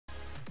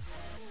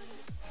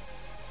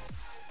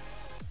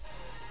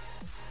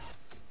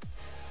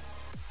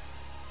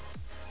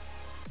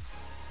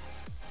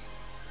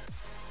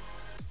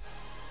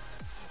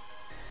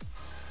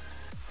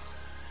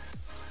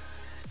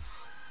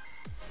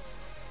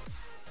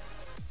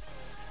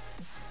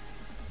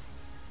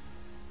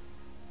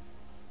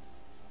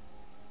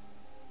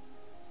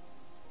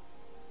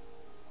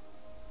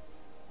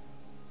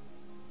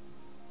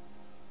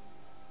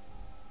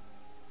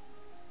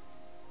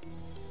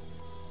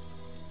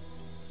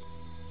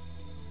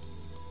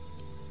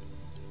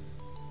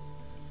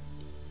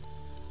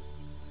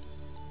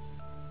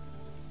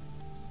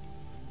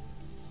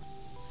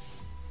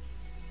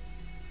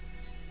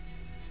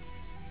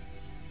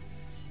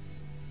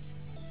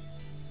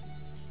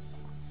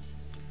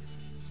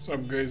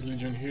Sup guys,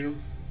 Legion here.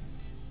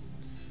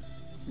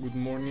 Good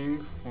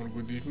morning or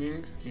good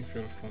evening if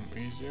you're from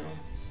Asia.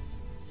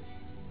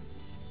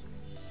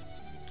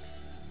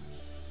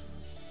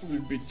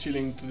 We'll be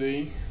chilling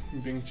today,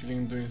 doing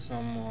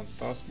some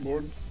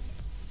taskboard.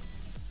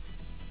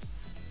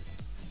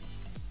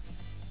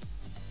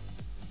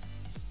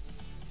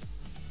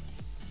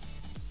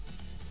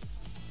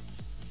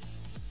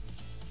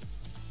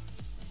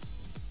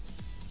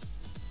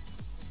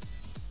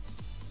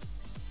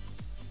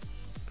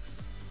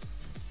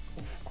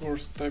 Of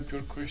course, type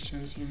your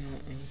questions in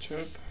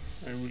chat.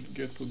 I will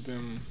get to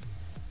them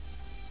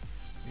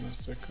in a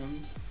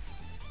second.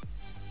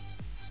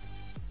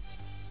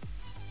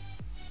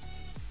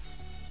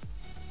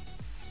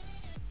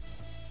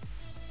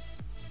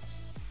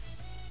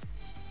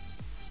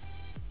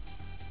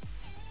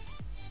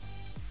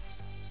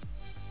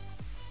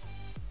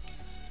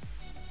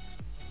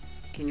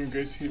 Can you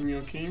guys hear me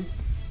okay?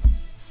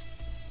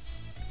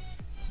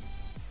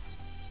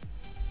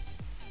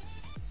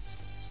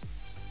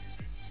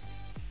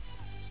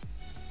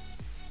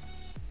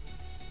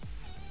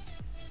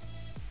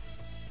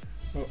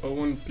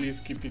 Owen, please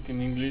keep it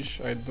in English.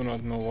 I do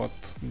not know what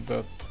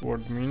that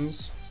word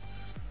means.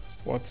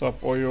 What's up,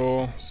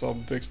 Oyo?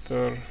 Sub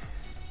Dexter.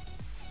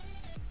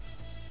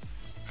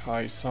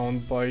 Hi,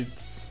 sound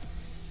bites.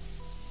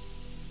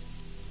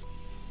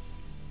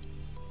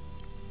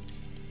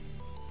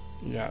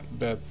 Yeah,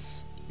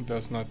 that's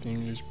not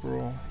English,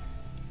 bro.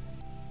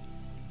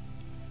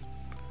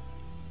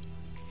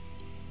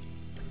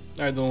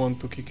 I don't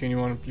want to kick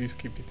anyone. Please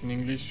keep it in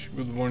English.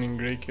 Good morning,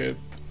 Grey K.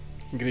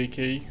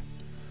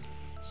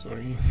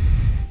 Sorry.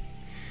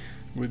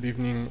 Good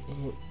evening,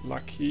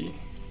 Lucky.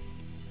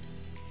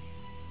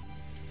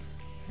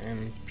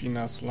 And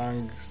Pinas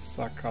Lang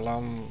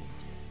Sakalam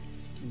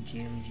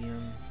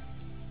GM.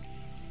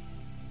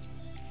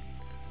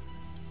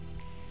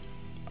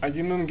 I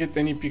didn't get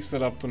any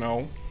pixel up to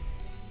now,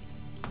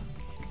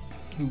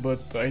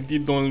 but I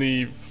did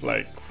only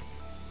like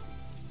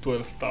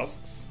 12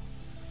 tasks.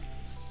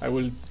 I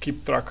will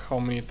keep track how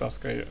many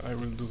tasks I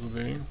will do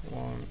today.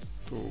 1,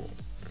 2,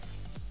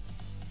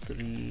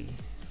 3,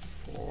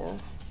 4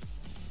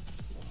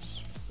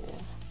 plus 4.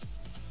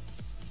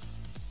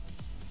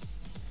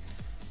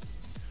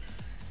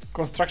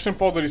 Construction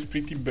powder is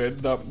pretty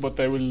bad, but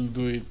I will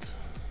do it.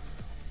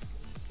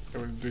 I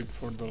will do it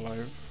for the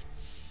live.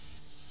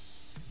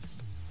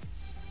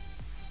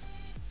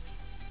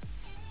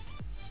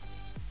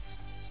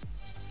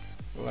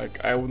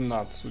 Like, I would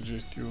not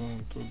suggest you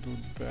to do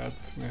that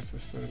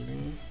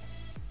necessarily.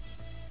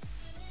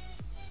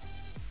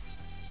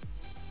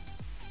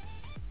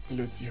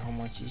 Let's see how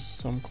much is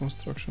some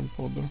construction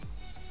powder.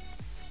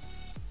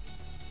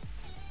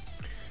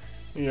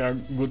 Yeah,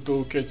 good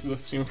to catch the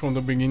stream from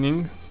the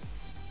beginning.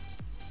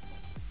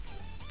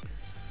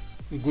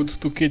 Good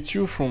to catch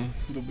you from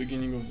the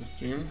beginning of the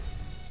stream.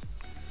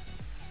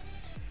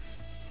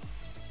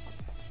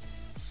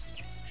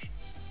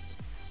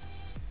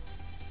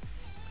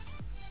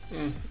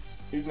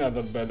 It's not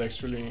that bad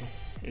actually,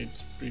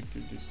 it's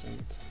pretty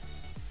decent.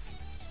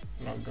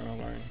 Not gonna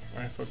lie,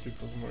 I thought it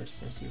was more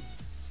expensive.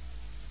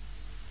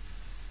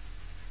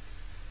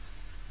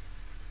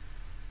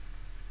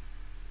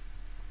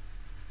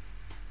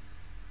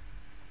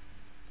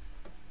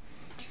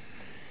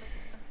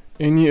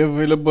 Any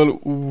available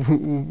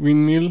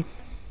windmill?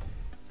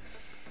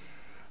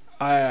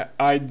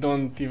 I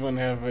don't even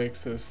have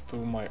access to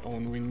my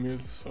own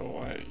windmills,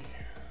 so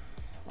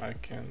I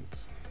can't.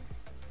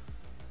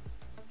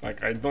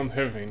 Like, I don't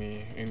have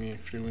any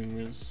free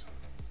windmills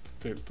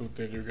to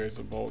tell you guys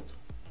about.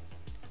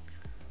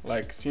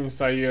 Like,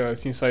 since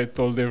I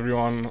told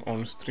everyone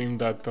on stream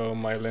that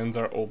my lands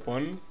are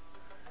open,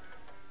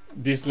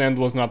 this land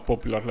was not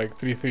popular. Like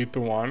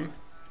 3321,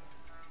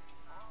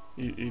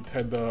 it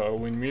had a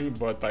windmill,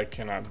 but I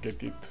cannot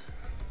get it.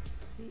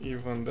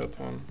 Even that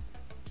one.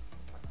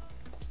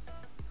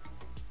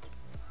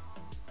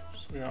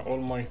 So yeah, all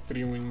my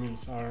 3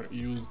 windmills are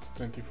used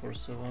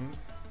 24/7.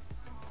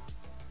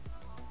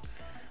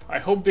 I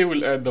hope they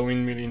will add the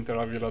windmill in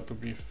Terra Villa to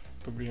be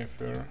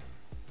fair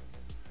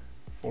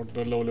for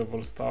the low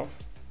level stuff.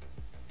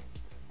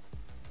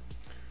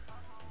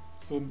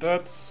 So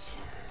that's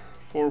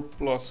 4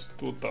 plus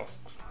 2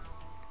 tasks.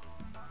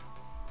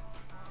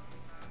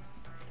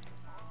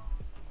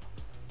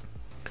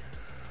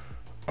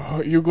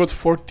 You got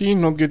 40,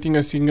 not getting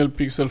a single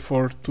pixel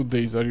for 2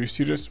 days. Are you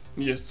serious?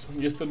 Yes.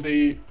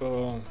 Yesterday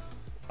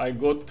I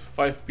got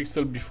 5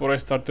 pixels before I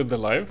started the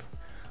live.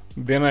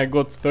 Then I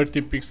got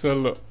 30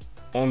 pixel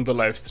on the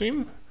live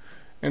stream,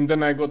 and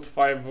then I got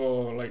 5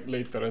 like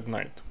later at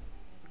night.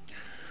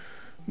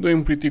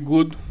 Doing pretty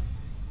good.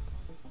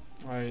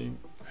 I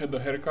had a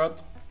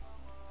haircut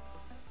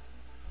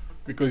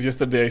because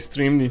yesterday I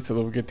streamed instead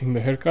of getting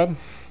the haircut.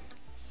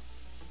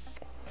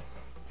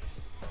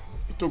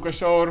 Took a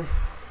shower,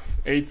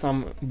 ate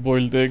some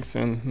boiled eggs,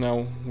 and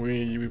now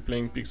we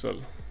playing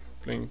Pixel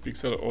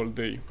all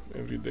day,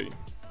 every day.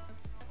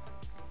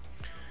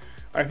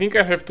 I think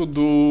I have to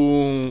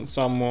do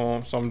some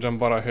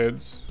Jambara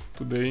heads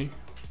today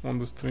on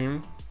the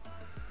stream,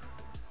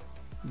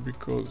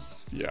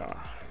 because yeah,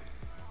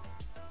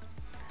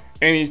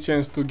 any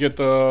chance to get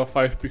a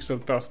 5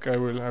 pixel task, I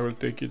will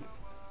take it.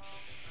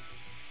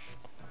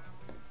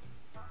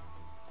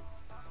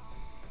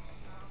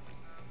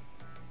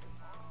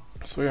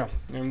 So yeah,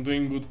 I'm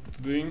doing good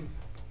today.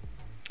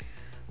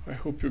 I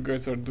hope you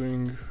guys are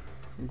doing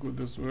good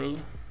as well.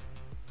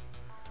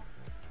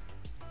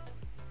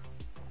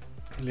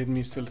 Let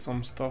me sell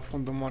some stuff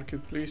on the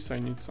marketplace. I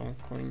need some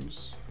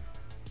coins.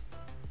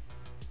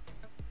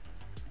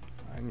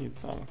 I need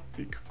some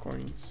thick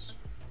coins.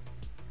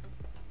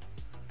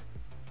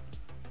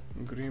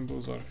 Green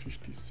balls are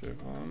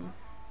 57.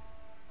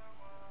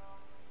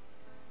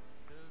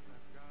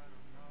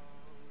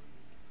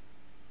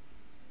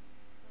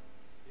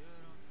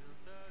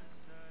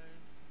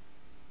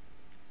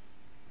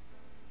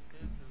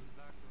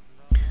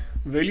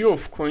 Value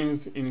of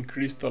coins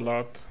increased a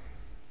lot,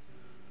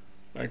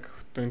 like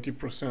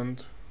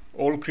 20%.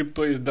 All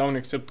crypto is down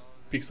except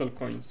pixel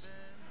coins.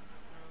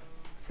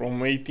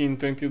 From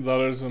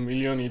 $18-20 a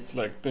million, it's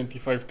like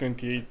 $25,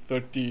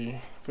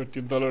 $28,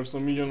 $30 a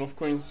million of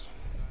coins.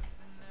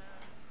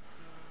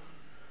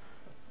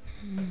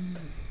 And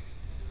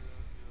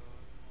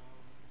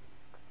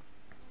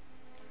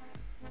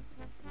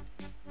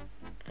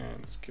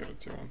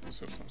scarats, I want to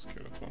sell some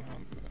scarats.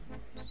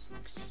 106.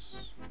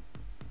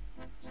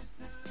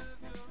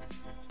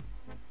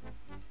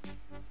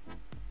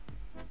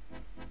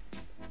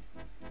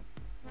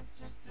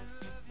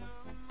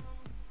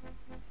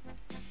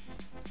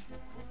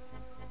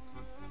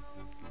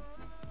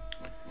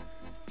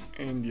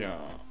 And yeah,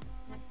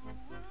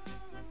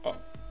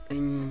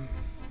 and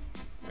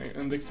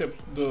except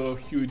the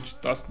huge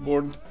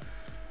taskboard,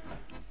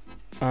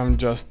 I'm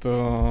just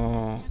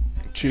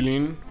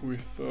chilling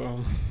with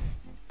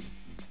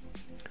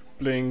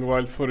playing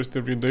Wild Forest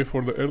every day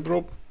for the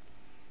airdrop,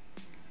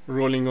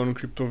 rolling on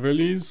crypto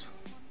valleys.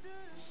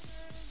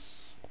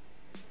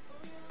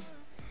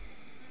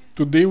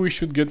 Today we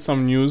should get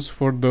some news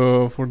for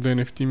the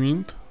NFT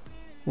mint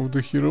of the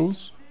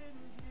heroes.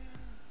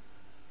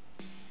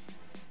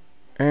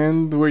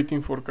 And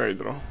waiting for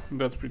Kydra.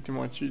 That's pretty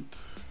much it.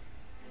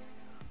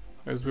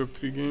 As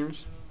Web3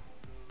 games.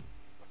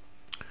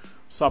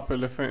 Sup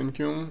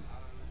Elephantium.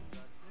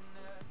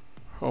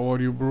 How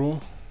are you, bro?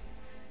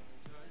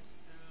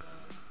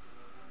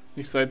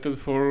 Excited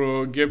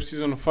for Gap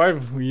Season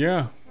 5?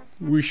 Yeah.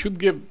 We should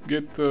get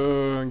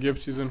Gap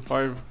Season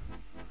 5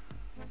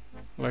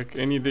 like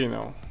any day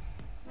now.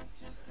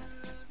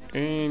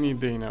 Any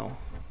day now.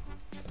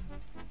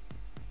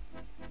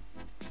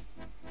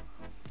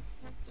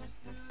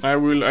 I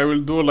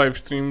will do a live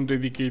stream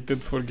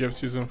dedicated for Gap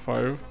Season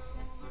 5.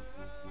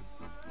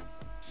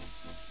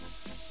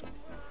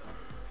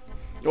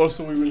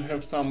 Also, we will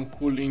have some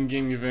cool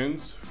in-game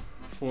events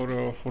for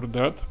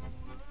that.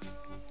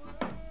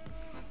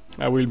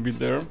 I will be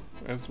there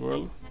as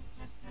well.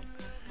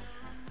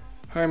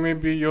 Hi,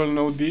 maybe you all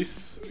know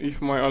this.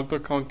 If my alt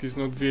account is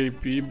not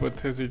VIP but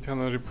has a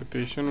ton of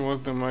reputation,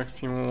 what's the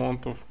maximum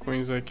amount of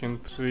coins I can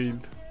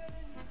trade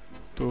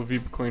to a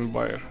VIP coin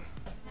buyer?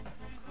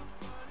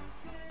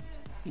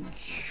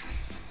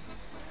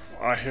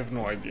 I have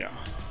no idea.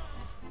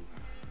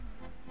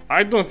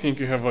 I don't think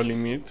you have a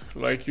limit.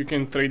 Like, you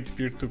can trade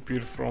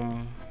peer-to-peer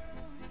from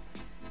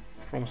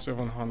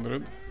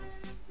 700.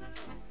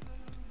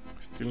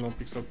 Still no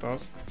pixel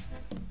task.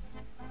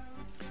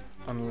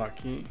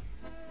 Unlucky.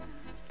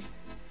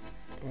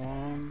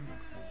 1,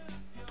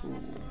 2,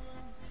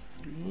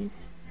 3.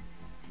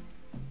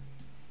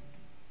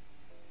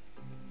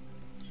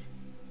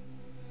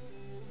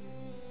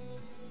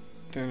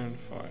 10 and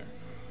 5.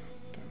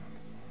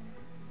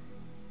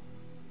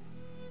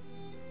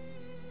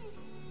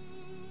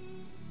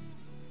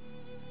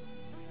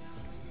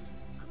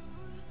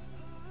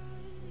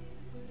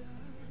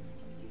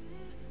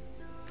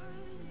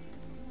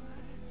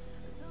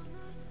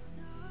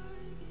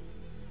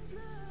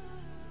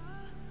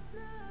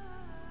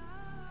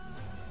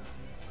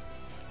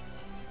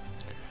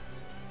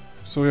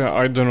 So yeah,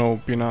 I don't know,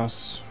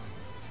 Pinas.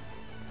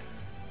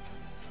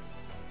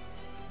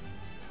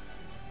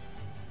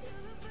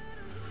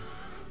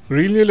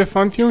 Really,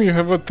 Elephantium, you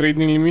have a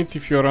trading limit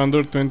if you're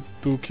under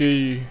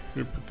 22k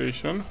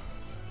reputation.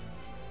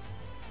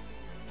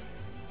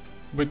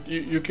 But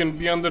you can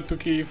be under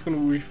 2k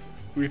even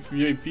with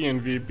VIP,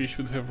 and VIP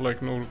should have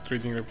like no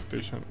trading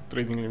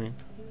limit.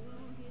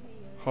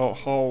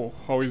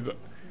 How is that?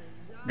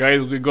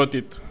 Guys, we got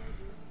it.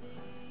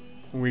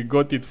 We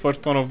got it,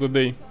 first one of the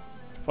day.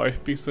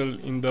 5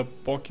 pixel in the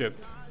pocket.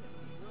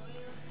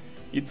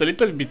 It's a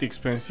little bit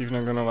expensive,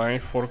 not gonna lie.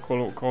 4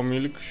 cow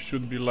milk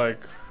should be like,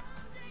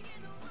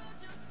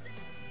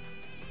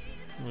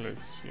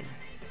 let's see,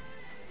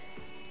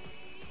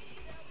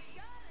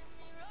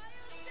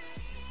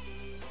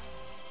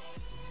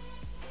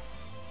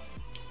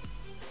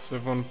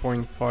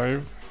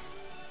 $7.5.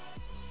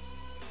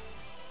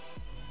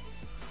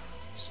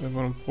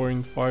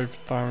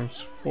 7.5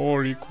 times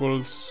 4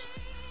 equals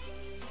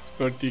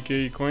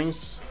 30k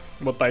coins.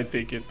 But I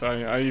take it.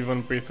 I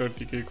even pay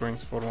 30k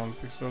coins for 1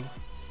 pixel.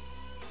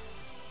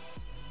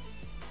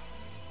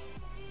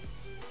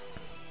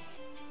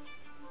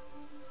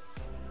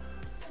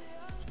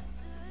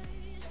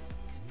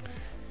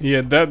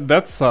 Yeah,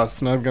 that's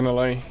sus, not gonna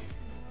lie.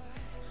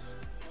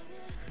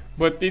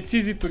 But it's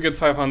easy to get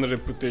 500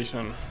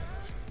 reputation.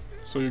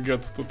 So you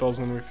get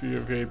 2000 with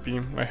your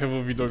VIP. I have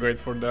a video guide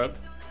for that.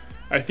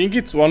 I think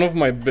it's one of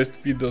my best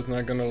videos,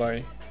 not gonna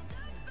lie.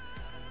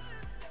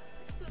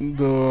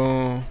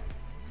 The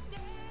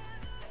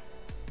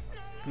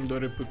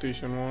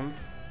reputation one.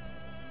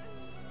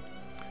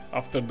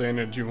 After the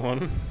energy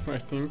one, I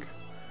think.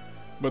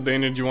 But the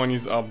energy one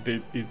is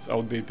it's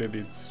outdated,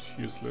 it's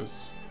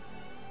useless.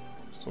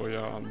 So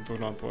yeah, do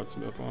not watch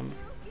that one.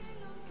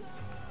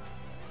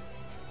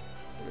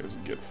 Let's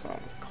get some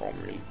cow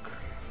milk.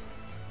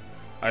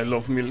 I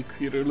love milk,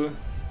 really.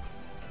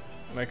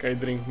 Like I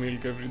drink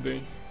milk every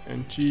day.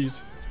 And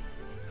cheese.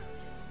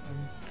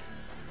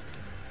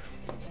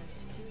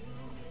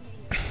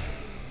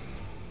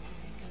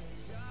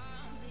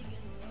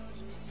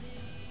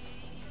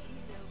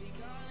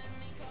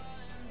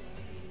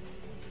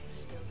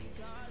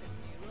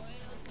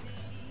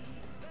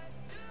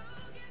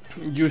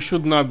 You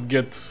should not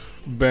get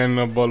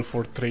bannable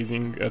for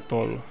trading at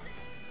all.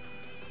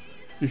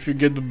 If you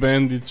get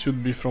banned, it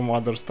should be from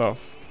other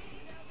stuff.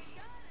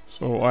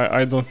 So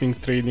I don't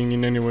think trading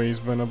in any way is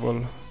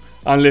bannable.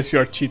 Unless you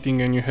are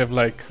cheating and you have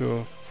like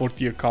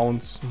 40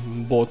 accounts,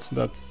 bots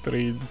that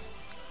trade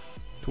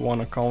to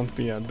one account,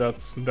 yeah,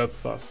 that's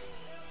sus.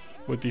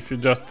 But if you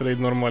just trade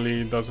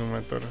normally, it doesn't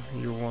matter,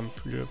 you want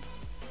to get.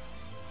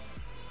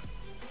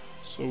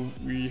 So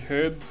we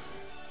had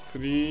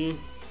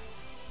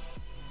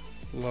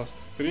last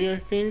three, I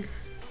think.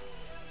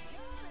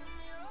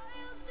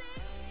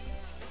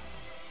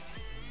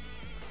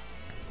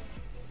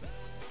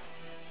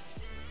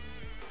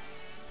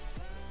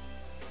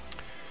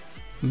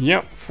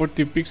 Yeah,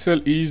 40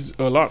 pixel is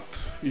a lot,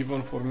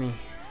 even for me.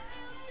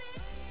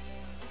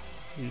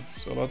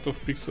 It's a lot of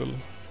pixel.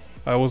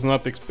 I was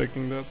not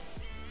expecting that.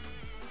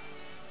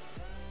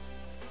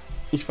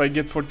 If I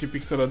get 40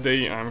 pixel a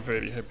day, I'm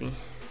very happy.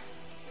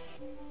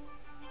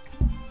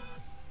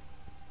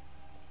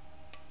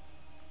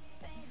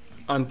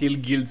 Until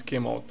guilds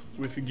came out.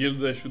 With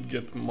guilds I should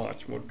get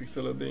much more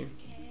pixel a day.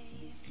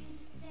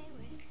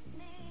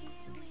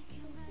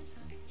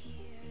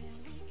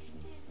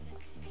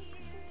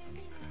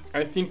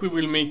 I think we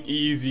will make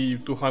easy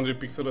 200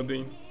 pixel a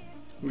day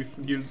with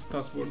guilds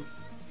Taskboard.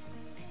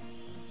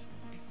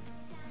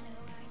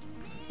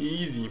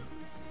 Easy.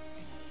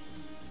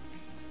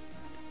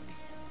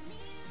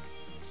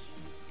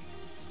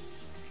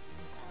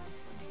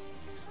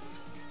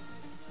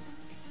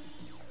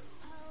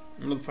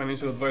 Not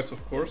financial advice,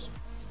 of course,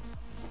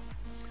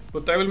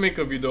 but I will make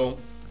a video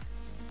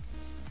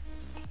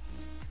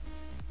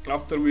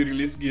after we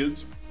release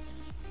guilds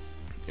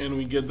and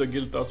we get the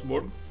guild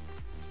Taskboard.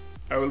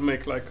 I will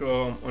make like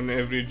an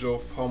average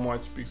of how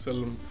much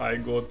pixel I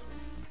got.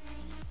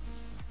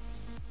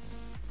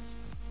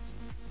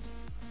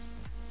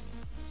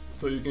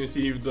 So you can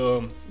see if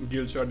the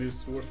guild shard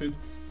is worth it.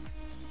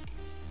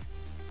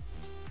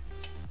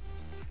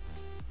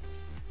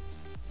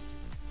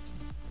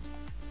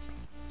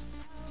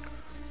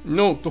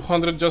 No,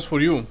 200 just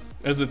for you.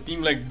 As a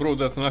team, like, bro,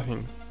 that's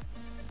nothing.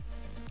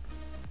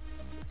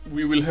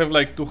 We will have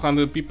like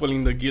 200 people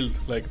in the guild.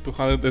 Like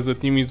 200 as a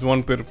team is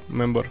one per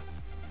member.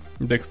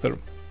 Dexter.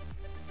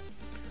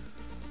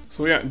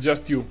 So yeah,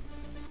 just you.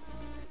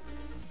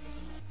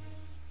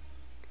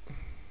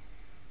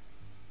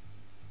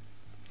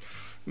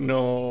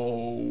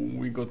 No,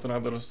 we got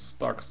another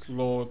stock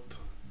slot.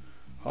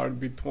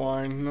 Heartbeat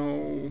wine,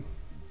 no.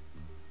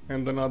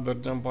 And another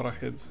jumper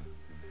ahead.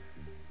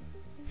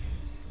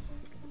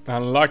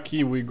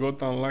 Unlucky, we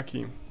got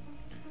unlucky.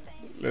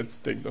 Let's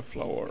take the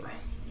flower.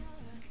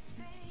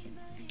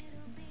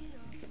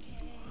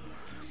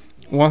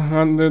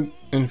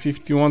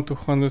 151 to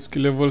 100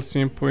 skill level,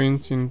 same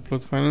points in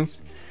plot finance.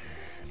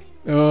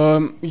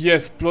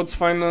 Yes, plot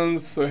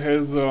finance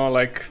has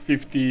like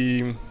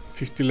 50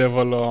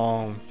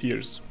 level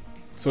tiers.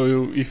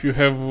 So if you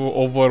have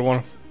over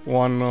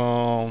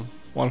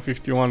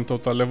 151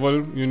 total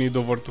level, you need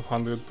over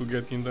 200 to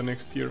get in the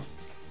next tier.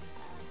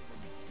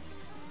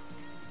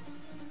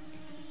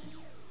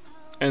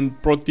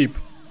 And pro tip.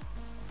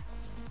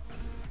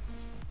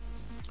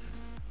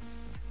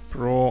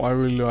 I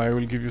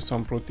will give you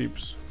some pro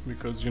tips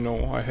because you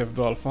know I have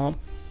the alpha.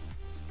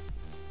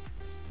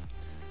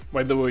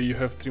 By the way, you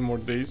have 3 more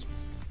days.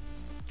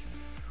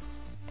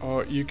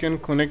 You can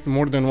connect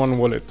more than one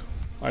wallet.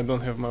 I don't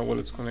have my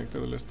wallets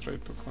connected. Let's try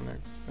to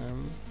connect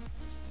them.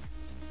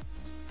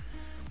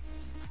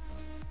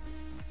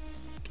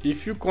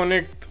 If you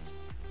connect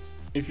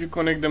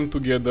them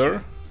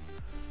together,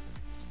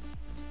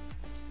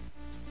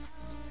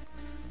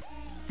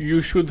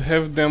 you should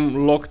have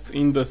them locked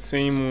in the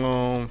same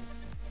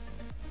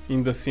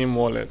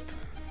wallet.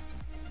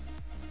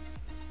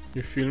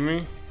 You feel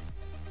me?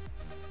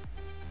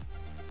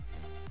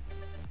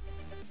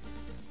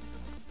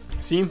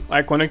 See,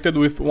 I connected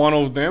with one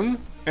of them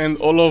and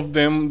all of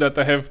them that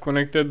I have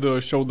connected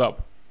showed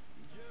up.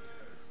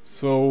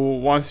 So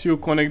once you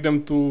connect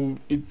them to,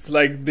 it's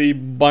like they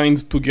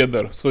bind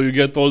together, so you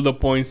get all the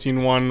points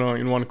in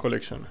one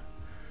collection.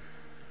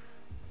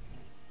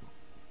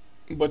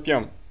 But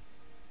yeah,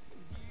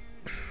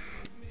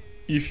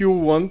 if you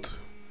want,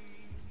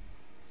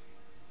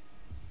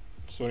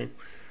 sorry,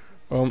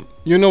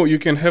 you know, you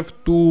can have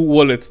two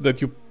wallets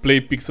that you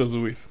play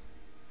pixels with,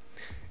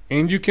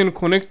 and you can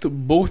connect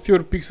both your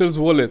pixels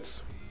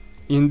wallets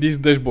in this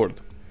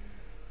dashboard.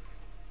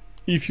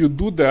 If you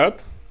do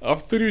that,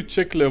 after you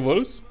check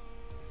levels,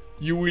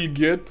 you will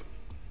get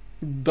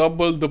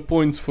double the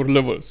points for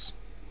levels.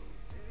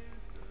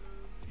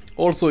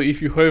 Also,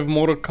 if you have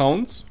more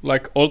accounts,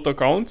 like alt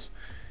accounts,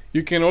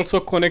 you can also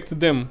connect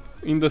them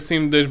in the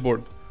same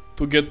dashboard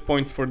to get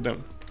points for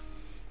them.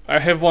 I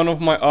have one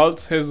of my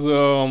alts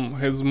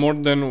has more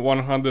than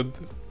 100,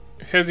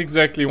 has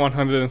exactly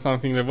 100 and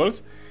something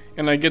levels,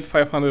 and I get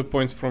 500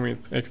 points from it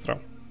extra.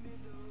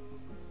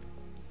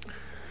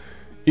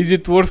 Is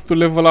it worth to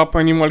level up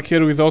animal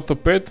care without a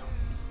pet?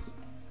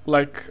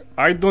 Like,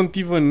 I don't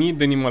even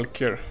need animal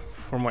care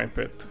for my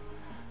pet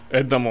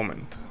at the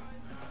moment.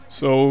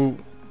 So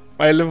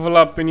I level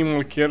up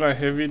animal care. I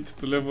have it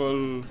to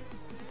level,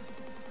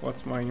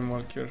 what's my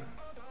animal care?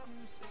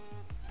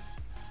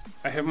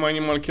 I have my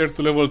animal care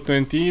to level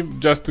 20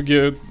 just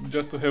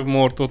to have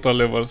more total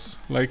levels.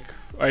 Like,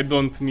 I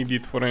don't need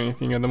it for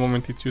anything at the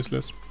moment. It's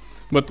useless.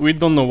 But we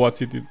don't know what's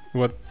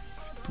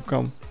to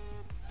come.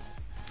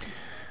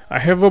 I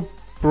have a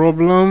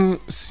problem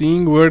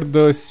seeing where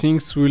the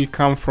things will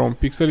come from.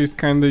 Pixel is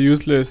kinda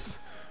useless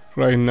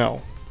right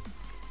now.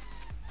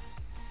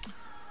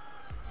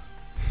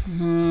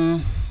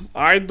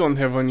 I don't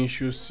have an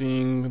issue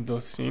seeing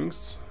the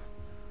things.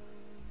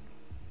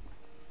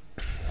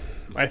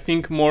 I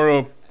think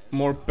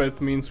more pet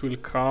means will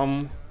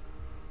come.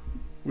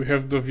 We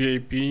have the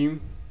VIP,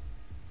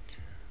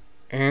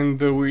 and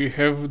we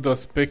have the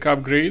spec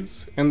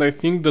upgrades, and I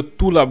think the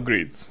tool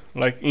upgrades,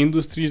 like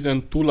industries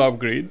and tool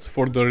upgrades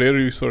for the rare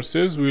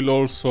resources, will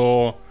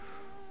also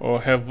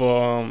have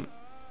a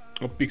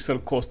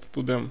pixel cost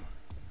to them.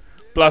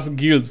 Plus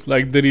guilds,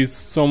 like there is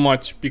so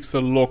much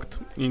pixel locked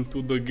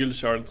into the guild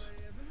shards,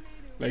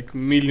 like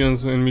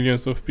millions and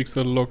millions of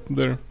pixel locked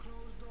there.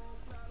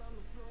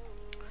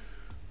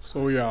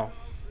 So yeah,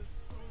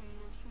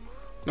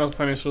 not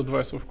financial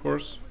advice of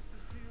course,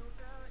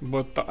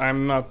 but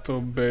I'm not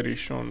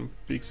bearish on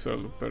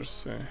pixel per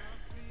se.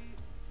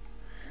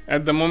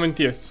 At the moment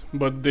yes,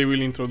 but they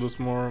will introduce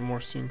more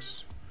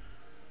things.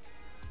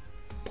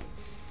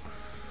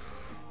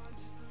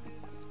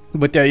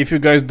 But yeah, if you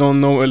guys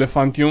don't know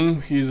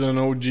Elephantium, he's an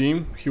OG.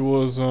 He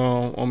was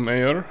a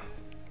mayor,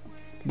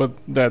 but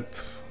that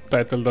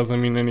title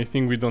doesn't mean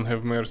anything. We don't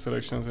have mayor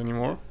selections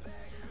anymore.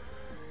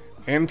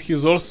 And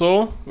he's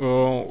also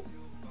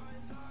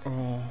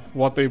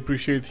what I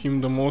appreciate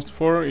him the most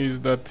for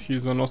is that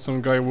he's an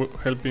awesome guy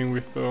helping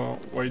with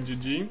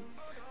YGG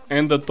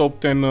and the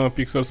top 10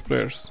 Pixels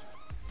players.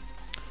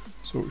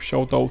 So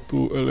shout out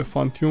to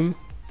Elephantium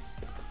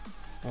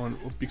on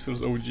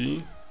Pixels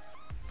OG.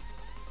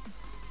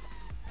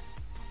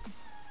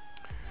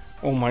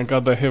 Oh my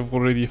god, I have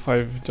already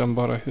 5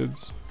 Jambara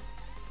heads.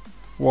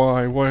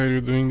 Why are you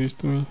doing this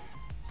to me?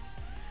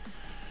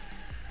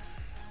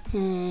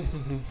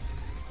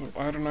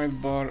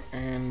 Ironite bar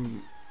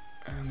and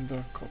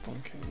the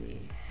cotton candy.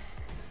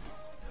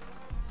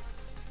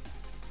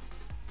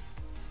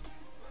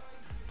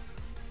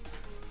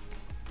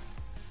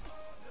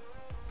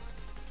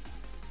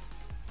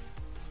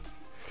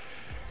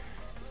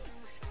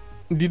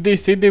 Did they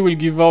say they will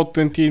give out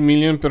 20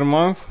 million per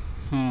month?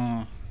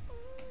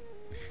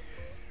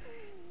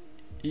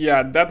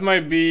 Yeah, that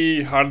might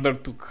be harder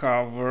to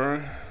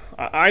cover.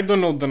 I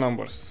don't know the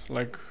numbers.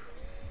 Like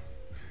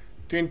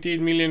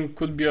 28 million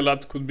could be a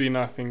lot, could be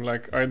nothing.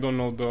 Like I don't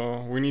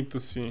know we need to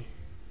see.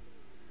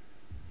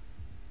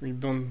 We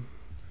don't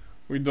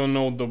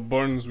know the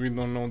burns, we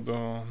don't know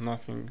the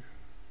nothing.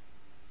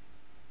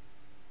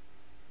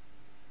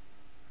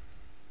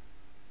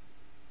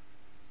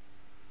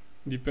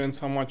 Depends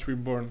how much we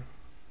burn.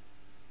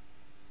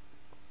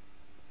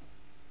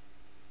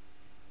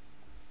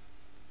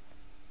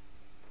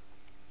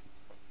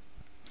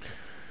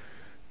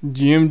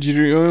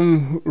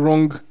 GM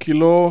wrong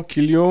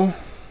Kilio.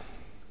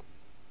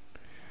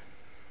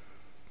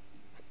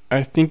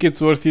 I think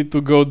it's worth it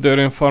to go there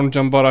and farm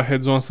Jambara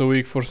heads once a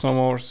week for some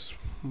hours.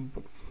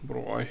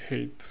 Bro, I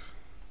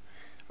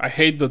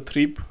hate the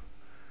trip.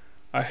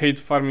 I hate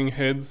farming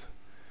heads.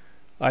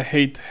 I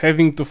hate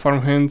having to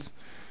farm heads.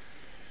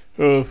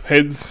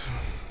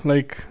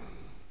 Like,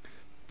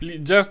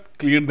 please just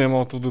clear them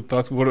out of the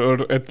task,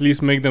 or at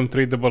least make them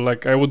tradable.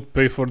 Like, I would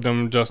pay for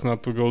them just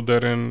not to go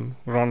there and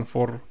run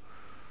for.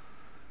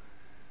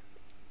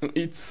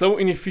 It's so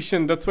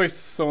inefficient, that's why it's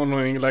so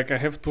annoying. Like, I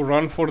have to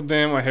run for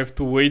them, I have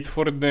to wait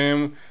for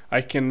them,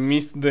 I can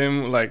miss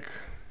them, like,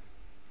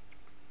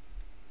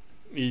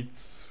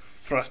 it's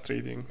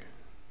frustrating.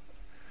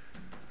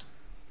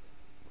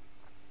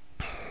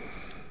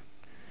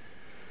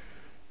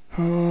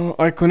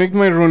 I connect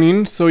my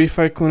Ronin, so if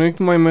I connect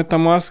my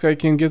MetaMask, I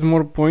can get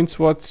more points.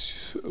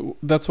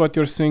 That's what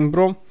you're saying,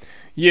 bro?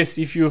 Yes,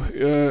 if you,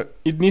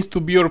 it needs to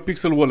be your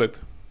Pixel wallet.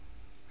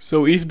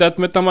 So if that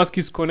MetaMask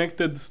is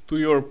connected to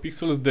your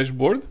Pixels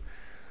dashboard,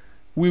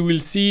 we will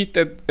see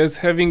it as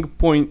having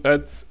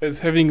as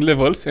having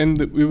levels,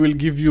 and we will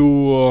give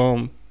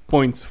you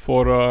points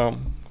for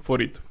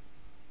it.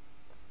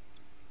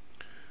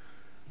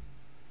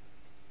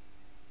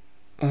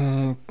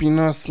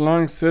 Pinas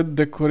Lang said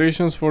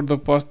decorations for the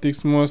past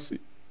Xmas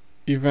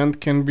event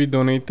can be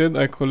donated.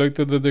 I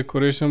collected the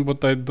decoration,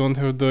 but I don't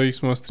have the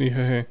Xmas tree.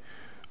 Hehe.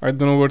 I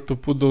don't know where to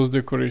put those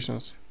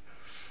decorations.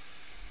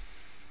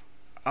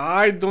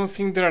 I don't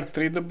think they are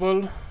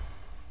tradable.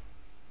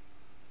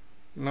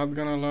 Not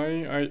gonna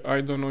lie,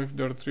 I don't know if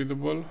they're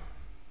tradable.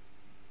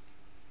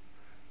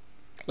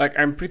 Like,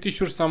 I'm pretty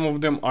sure some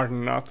of them are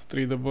not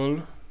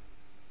tradable.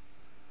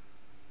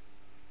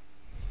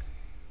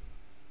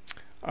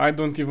 I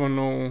don't even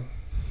know.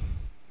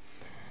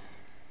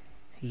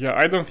 Yeah,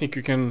 I don't think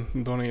you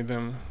can donate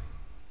them.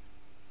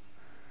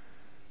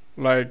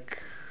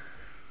 Like,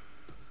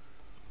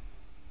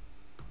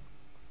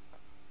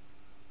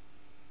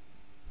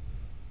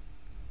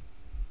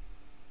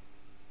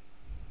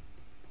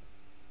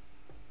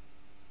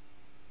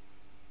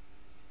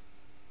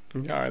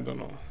 yeah, I don't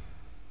know.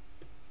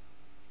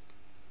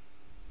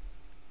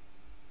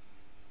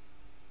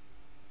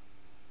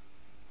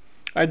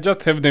 I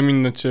just have them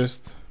in the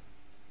chest.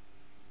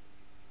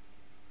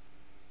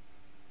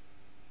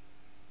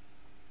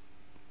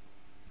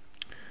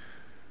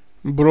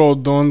 Bro,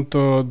 don't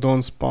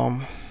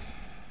spam.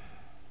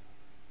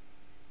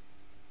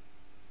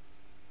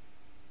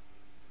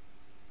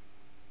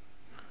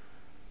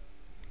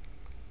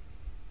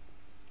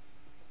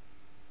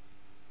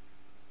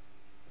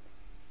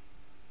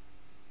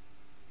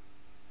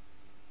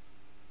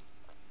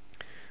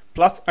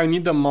 Plus, I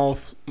need a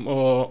mouse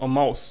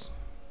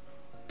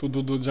to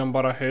do the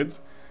Jambara heads,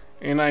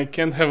 and I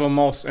can't have a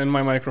mouse and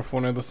my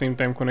microphone at the same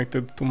time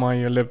connected to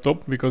my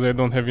laptop because I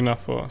don't have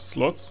enough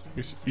slots,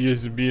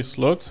 USB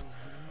slots.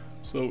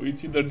 So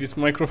it's either this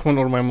microphone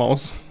or my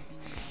mouse.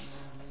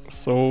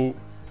 So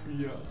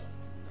yeah,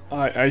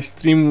 I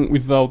stream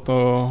without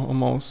a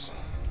mouse,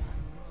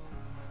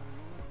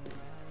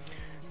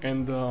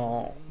 and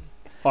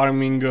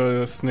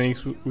farming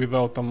snakes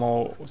without a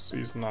mouse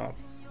is not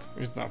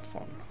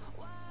fun.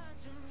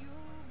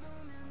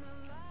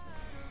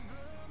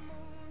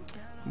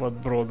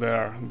 But bro, they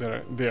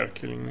are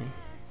killing me.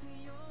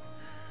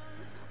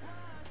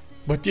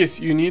 But yes,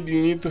 you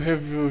need to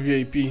have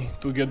VIP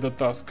to get the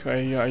task.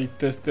 I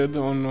tested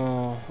on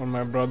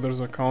my brother's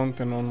account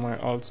and on my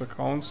alt's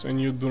accounts,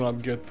 and you do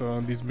not get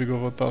this big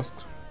of a task.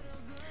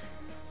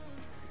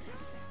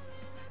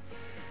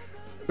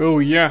 Oh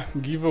yeah,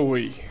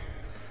 giveaway.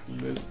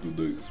 Let's do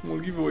the small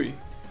giveaway.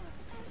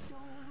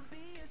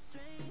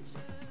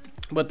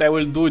 But I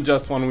will do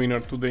just one winner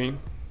today.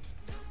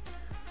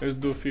 Let's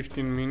do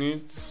 15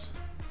 minutes.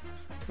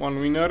 One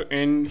winner,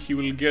 and he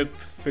will get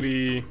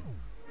 3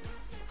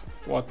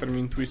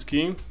 watermint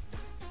whiskey.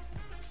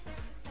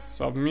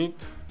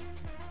 Submit.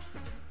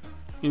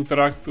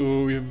 Interact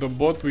with the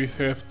bot. We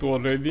have 2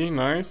 already.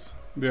 Nice.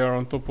 They are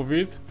on top of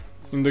it.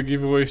 In the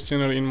giveaways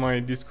channel in my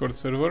Discord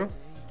server.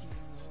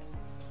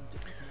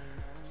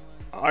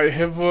 I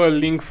have a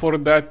link for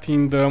that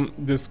in the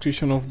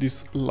description of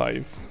this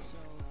live.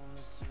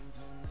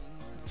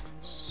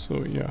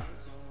 So yeah.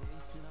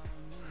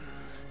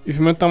 If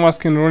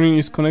MetaMask and Ronin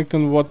is connected,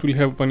 what will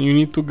happen? You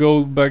need to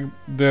go back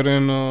there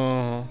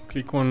and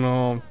click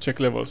on check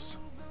levels.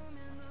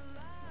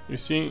 You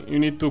see, you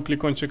need to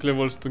click on check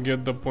levels to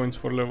get the points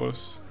for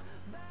levels.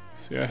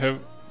 See, I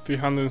have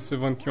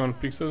 371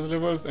 pixels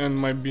levels and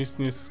my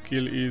business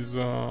skill is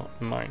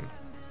 9.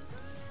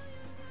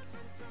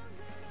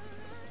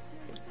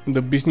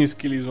 The business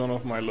skill is one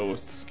of my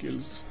lowest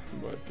skills,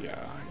 but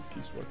yeah, it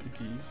is what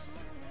it is.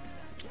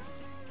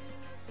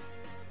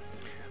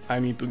 I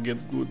need to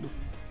get good.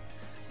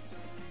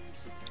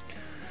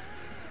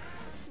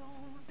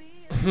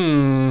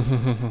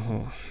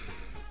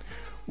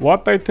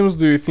 What items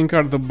do you think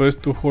are the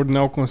best to hoard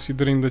now,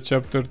 considering the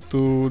chapter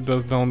 2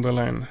 does down the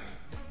line?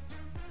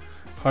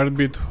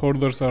 Heartbeat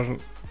hoarders are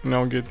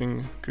now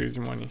getting crazy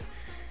money.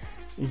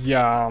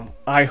 Yeah,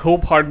 I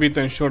hope Heartbeat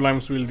and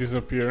Shorelimes will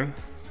disappear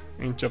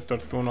in chapter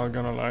 2, not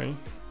gonna lie.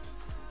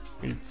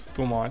 It's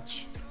too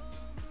much.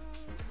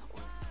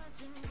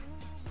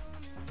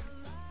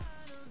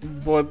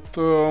 But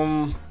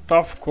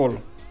tough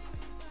call.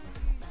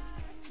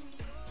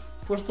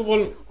 First of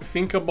all,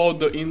 think about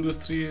the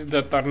industries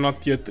that are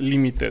not yet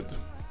limited.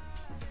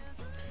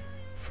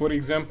 For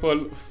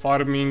example,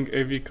 farming,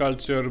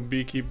 aviculture,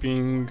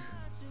 beekeeping,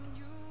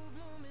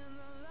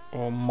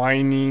 or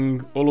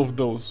mining, all of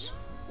those.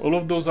 All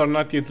of those are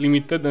not yet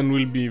limited and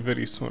will be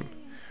very soon.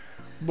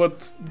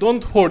 But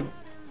don't hoard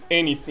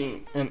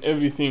anything and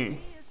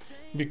everything,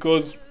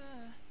 because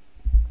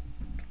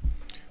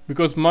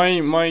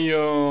my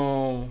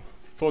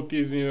thought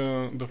is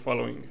the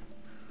following.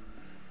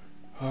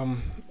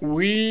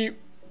 We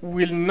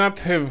will not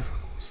have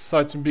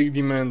such big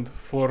demand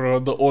for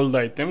the old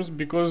items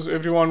because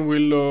everyone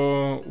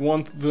will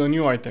want the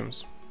new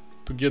items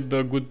to get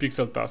the good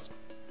pixel task.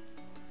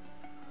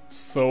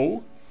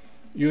 So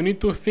you need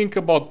to think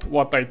about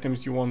what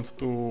items you want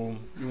to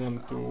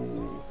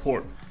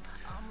hoard.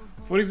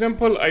 For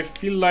example, I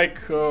feel like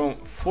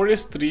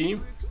forestry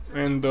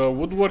and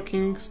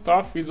woodworking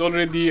stuff is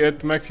already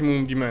at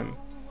maximum demand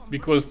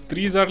because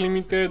trees are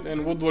limited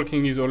and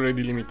woodworking is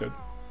already limited.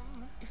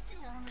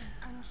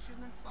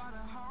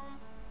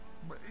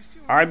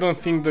 I don't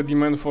think the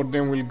demand for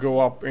them will go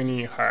up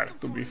any higher,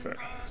 to be fair.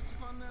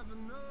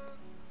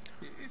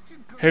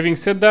 Having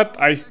said that,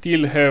 I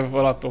still have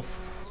a lot of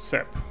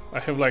sap.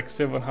 I have like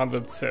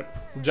 700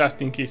 sap,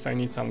 just in case I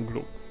need some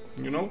glue,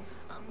 you know?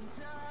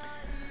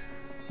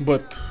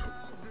 But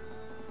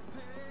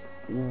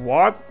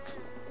what's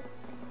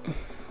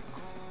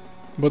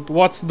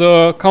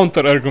the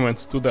counter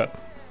argument to that?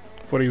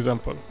 For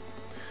example,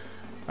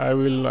 I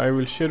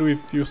will share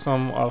with you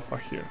some alpha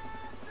here.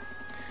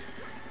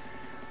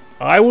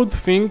 I would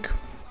think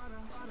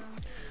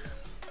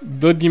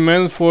the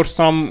demand for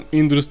some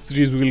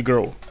industries will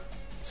grow.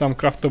 Some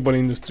craftable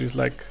industries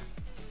like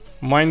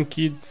mine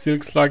kit,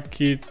 silk slug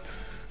kit,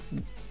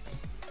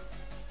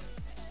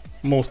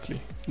 mostly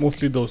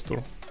those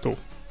two.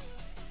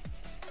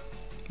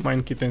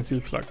 Mine kit and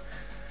silk slug.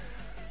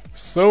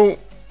 So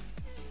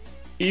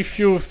if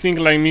you think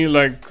like me,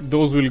 like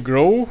those will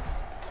grow,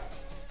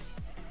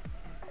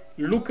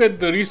 look at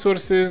the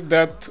resources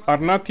that are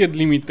not yet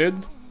limited,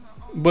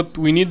 but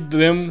we need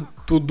them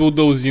to do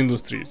those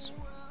industries.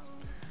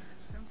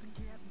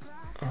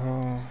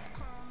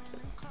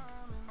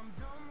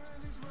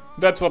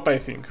 That's what I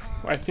think.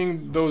 I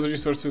think those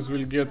resources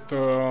will get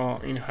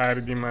in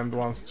higher demand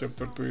once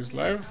chapter 2 is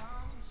live.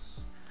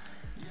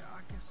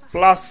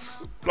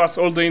 Plus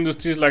all the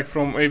industries like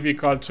from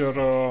aviculture,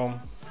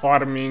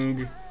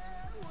 farming,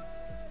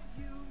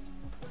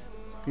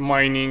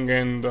 mining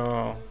and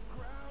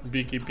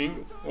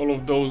beekeeping. All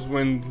of those,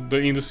 when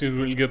the industries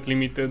will get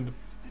limited.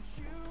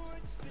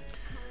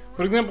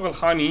 For example,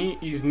 honey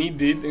is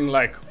needed in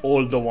like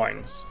all the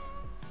wines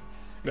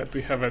that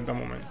we have at the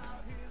moment.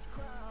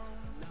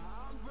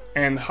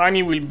 And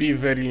honey will be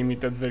very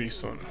limited very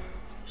soon.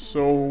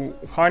 So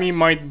honey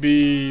might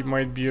be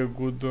a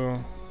good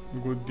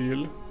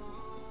deal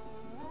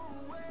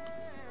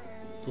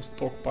to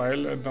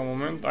stockpile at the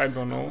moment. I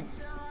don't know.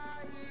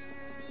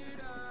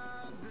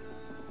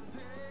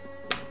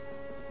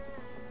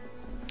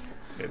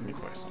 Let me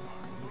buy some honey.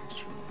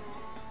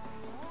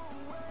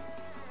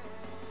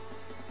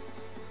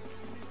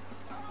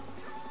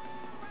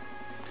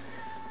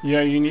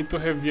 Yeah, you need to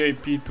have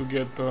VIP to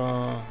get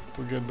a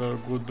good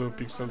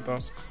pixel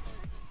task.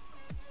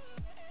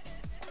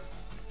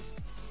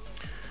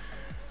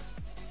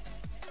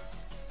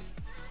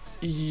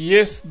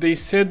 Yes, they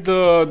said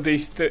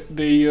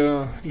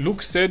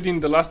Luke said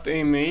in the last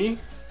AMA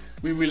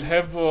we will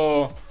have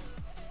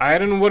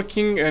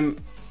ironworking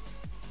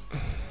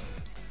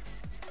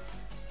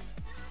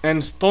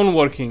and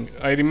stoneworking.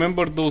 I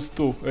remember those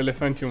two,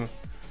 Elephantium.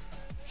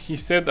 He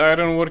said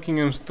ironworking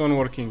and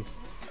stoneworking.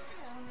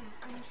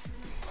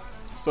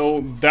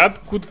 So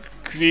that could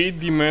create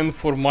demand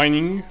for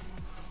mining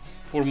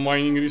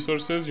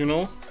resources, you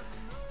know,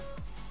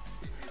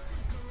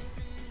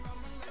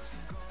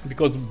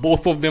 because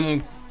both of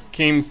them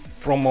came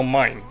from a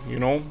mine, you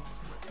know,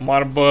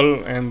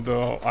 marble and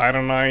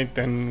ironite,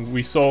 and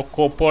we saw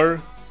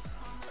copper.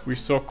 We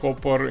saw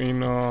copper in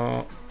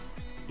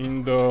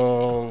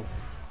the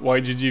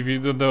YGG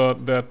video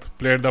that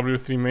Player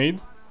W3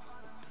 made.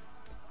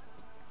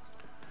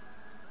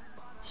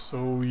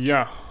 So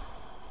yeah.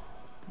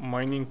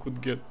 Mining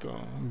could get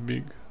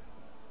big.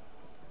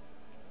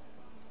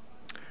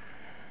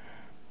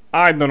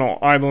 I don't know.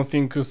 I don't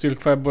think silk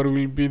fiber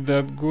will be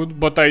that good,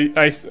 but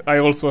I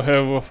also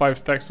have 5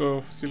 stacks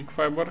of silk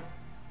fiber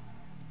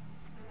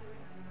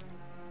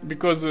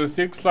because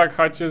silk slug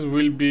hatches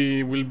will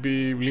be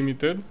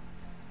limited,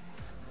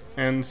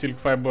 and silk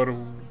fiber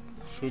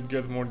should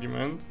get more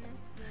demand.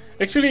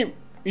 Actually,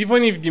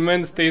 even if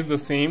demand stays the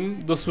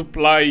same, the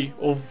supply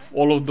of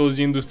all of those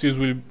industries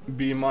will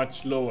be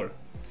much lower.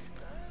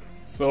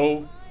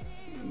 So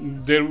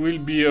there will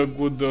be a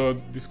good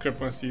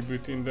discrepancy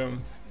between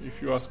them, if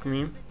you ask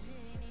me.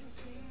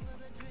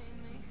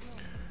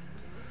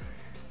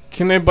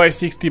 Can I buy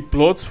 60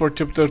 plots for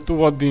chapter 2?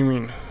 What do you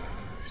mean?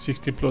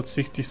 60 plots,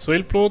 60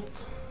 soil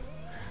plots?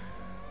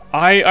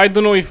 I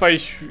don't know if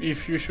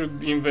you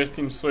should invest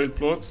in soil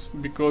plots,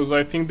 because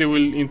I think they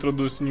will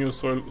introduce new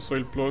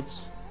soil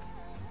plots.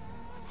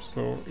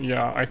 So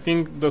yeah, I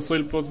think the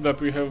soil plots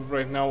that we have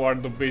right now are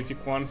the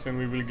basic ones, and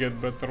we will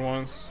get better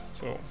ones.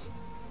 So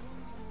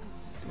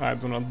I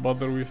do not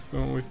bother with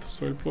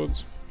soil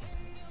plots.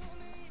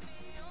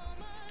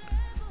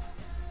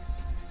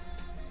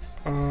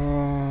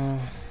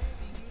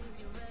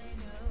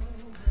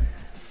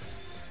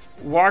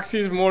 Wax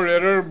is more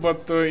rare,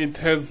 but it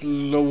has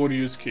lower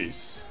use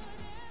case.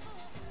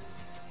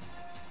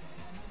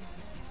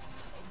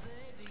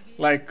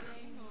 Like,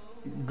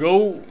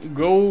 go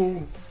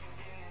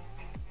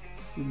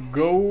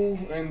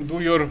and do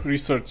your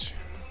research,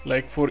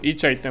 like for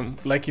each item,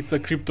 like it's a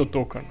crypto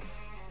token.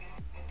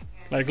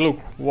 Like, look,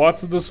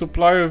 what's the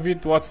supply of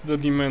it, what's the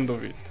demand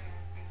of it.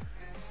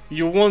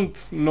 You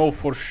won't know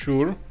for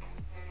sure,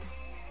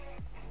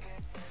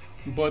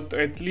 but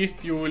at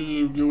least you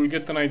will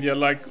get an idea.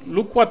 Like,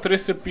 look what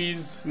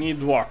recipes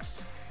need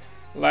wax.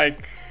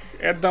 Like,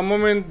 at the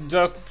moment,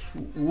 just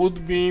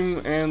wood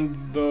beam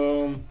and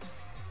the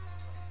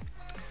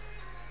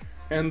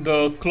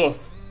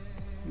cloth,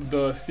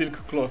 the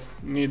silk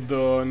cloth need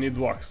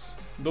wax.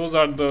 Those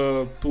are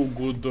the two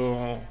good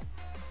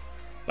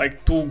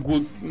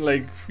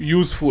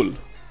useful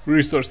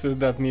resources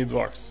that need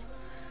wax.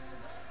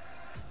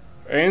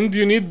 And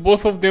you need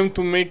both of them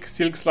to make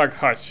silk slug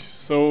hatch,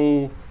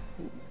 so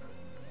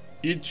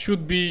it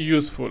should be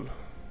useful.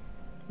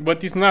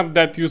 But it's not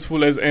that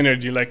useful as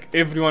energy. Like,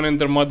 everyone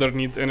and their mother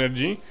needs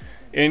energy,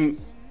 and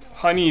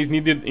honey is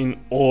needed in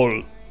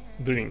all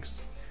drinks.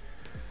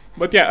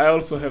 But yeah, I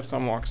also have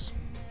some wax.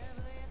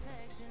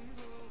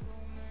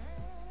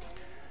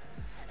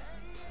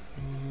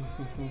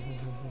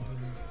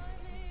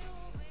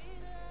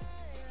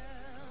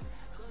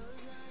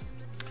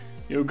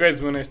 You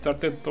guys, when I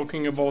started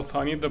talking about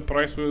honey, the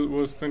price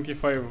was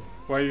 25.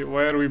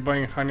 Why are we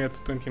buying honey at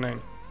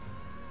 29?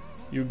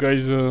 You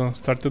guys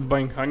started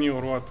buying honey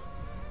or what?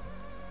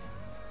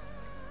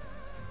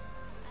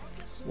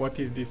 What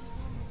is this?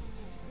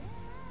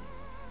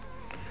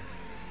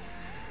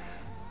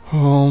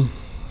 For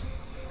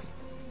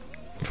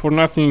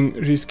nothing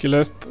risky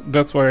less,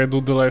 that's why I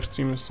do the live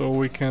stream, so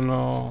we can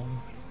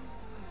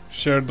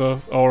share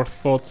our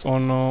thoughts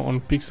on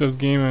Pixels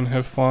game and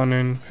have fun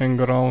and hang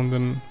around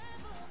and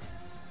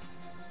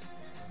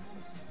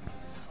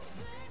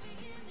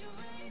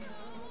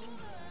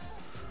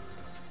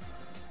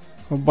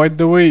by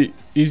the way,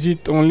 is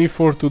it only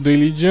for today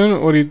Legion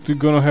or it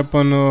gonna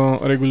happen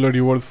regular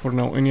reward for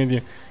now? Any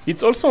idea?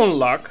 It's also on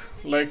luck.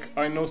 Like,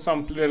 I know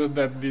some players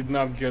that did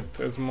not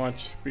get as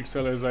much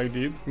pixel as I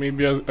did.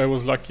 Maybe I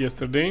was lucky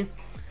yesterday.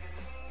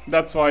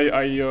 That's why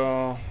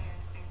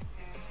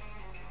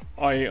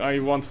I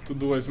want to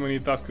do as many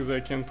tasks as I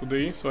can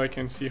today, so I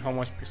can see how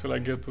much pixel I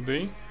get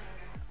today.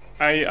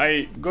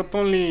 I got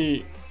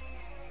only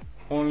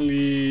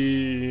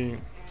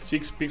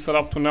 6 pixel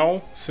up to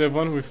now,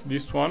 7 with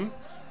this one.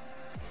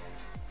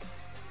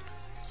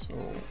 So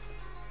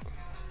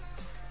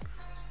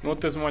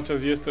not as much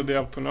as yesterday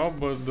up to now,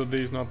 but the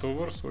day is not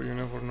over, so you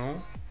never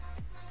know.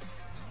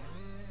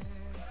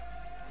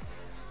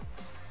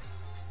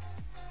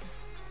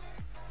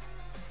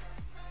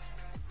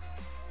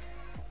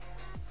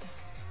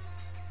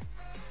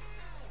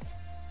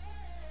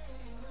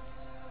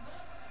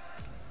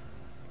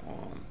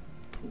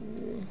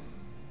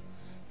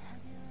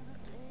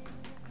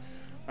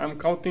 I'm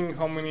counting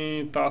how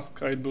many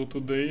tasks I do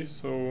today,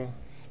 so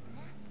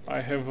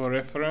I have a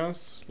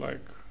reference, like...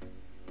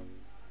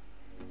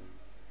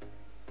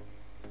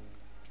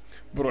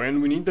 Bro,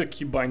 and we need the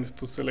keybind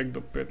to select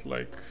the pet,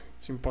 like,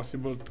 it's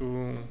impossible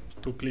to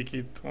click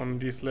it on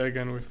this leg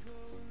and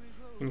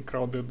in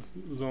crowded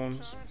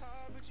zones.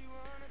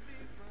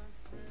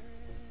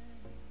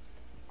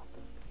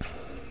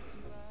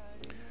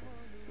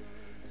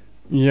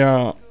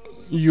 Yeah,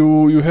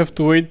 you have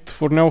to wait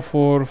for now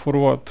for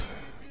what?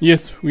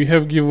 Yes, we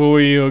have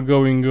giveaway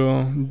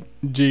going,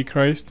 J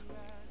Christ.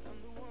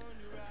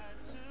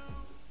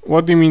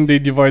 What do you mean they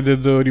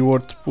divided the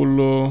rewards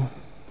pool?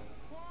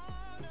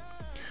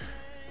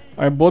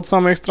 I bought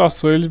some extra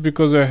soils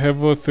because I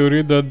have a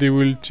theory that they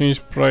will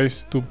change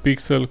price to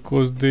pixel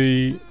cause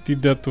they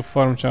did that to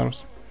farm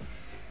charms.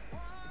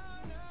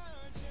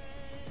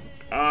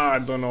 I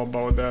don't know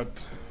about that.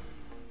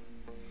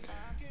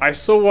 I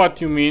saw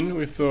what you mean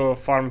with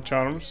farm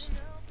charms,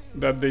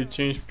 that they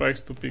change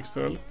price to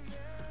pixel.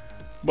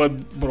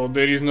 But bro,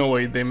 there is no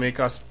way they make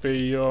us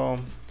pay.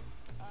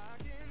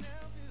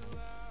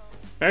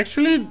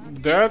 Actually,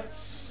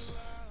 that's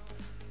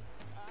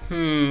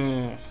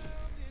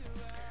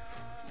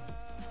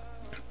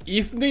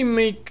if they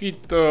make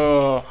it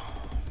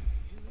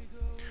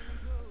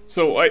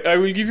so I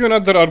will give you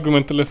another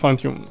argument,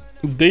 Elephantium.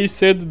 They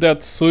said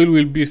that soil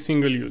will be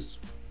single use.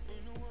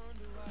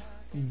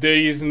 There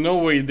is no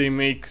way they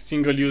make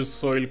single use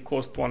soil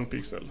cost 1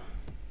 pixel.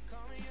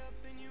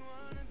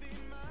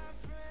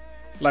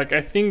 Like,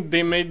 I think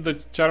they made the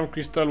charm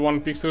crystal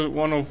 1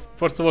 pixel,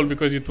 first of all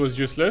because it was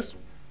useless,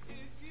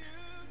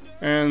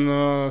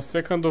 and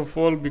second of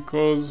all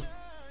because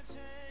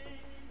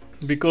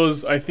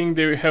I think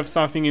they have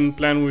something in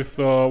plan with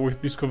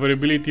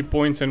discoverability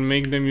points and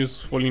make them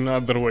useful in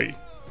other way.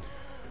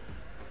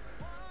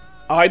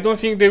 I don't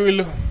think they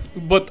will,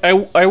 but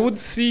I would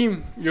see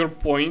your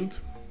point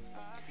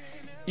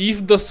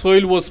if the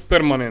soil was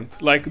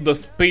permanent, like the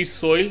space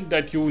soil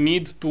that you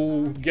need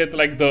to get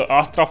like the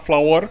Astra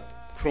flower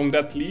from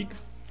that league,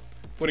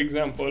 for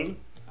example,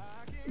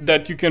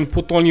 that you can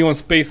put only on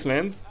space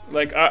lands.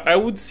 Like, I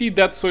would see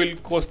that soil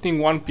costing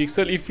 1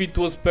 pixel if it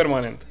was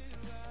permanent.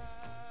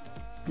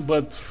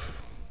 But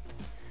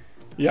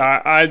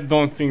yeah, I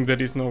don't think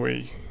there is no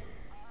way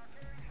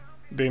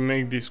they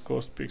make this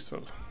cost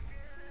pixel.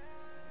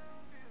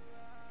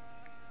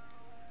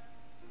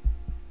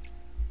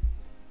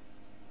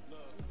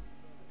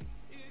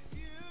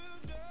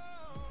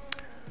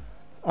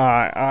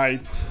 I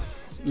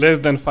less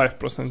than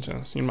 5%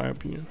 chance, in my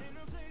opinion.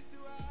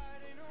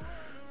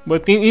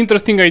 But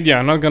interesting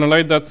idea, not gonna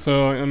lie, that's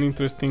an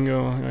interesting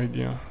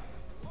idea.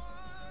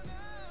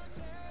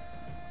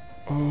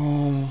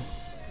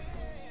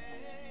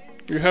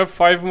 You have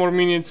 5 more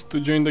minutes to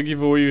join the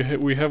giveaway.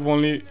 We have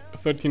only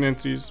 13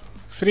 entries.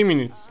 3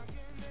 minutes.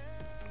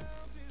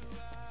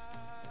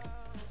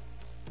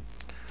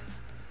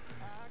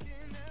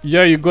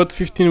 Yeah, you got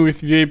 15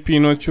 with VIP.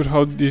 Not sure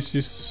how this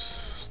is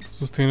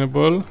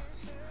sustainable.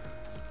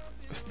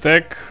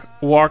 Stack,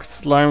 wax,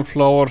 slime,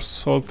 flour,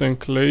 salt and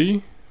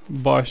clay.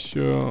 Batch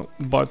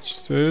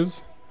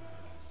says.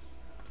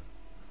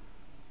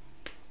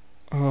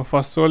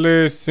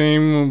 Fasole,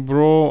 same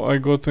bro. I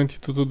got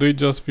 22 today.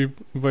 Just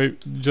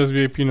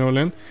VIP, no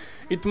land.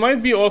 It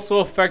might be also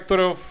a factor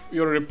of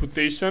your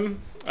reputation.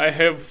 I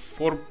have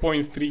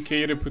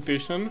 4.3k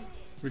reputation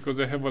because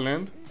I have a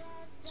land,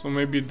 so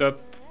maybe that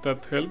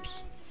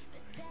helps.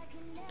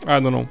 I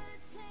don't know.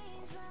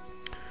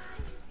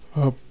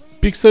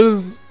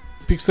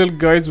 Pixel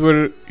guys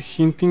were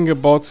hinting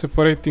about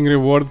separating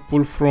reward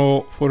pool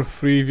for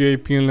free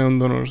VIP and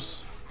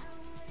landowners.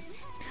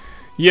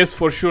 Yes,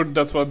 for sure,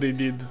 that's what they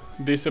did.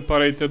 They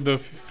separated the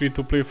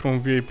free-to-play from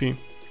VIP.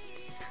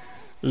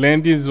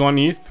 Land is 1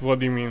 ETH? What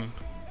do you mean?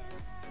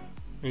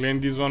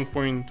 Land is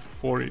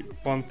 1.4,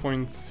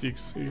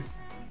 1.6 ETH.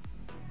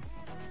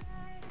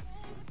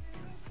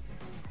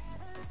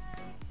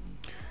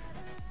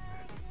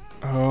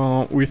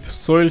 With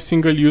soil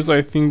single use,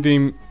 I think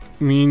they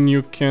mean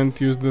you can't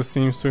use the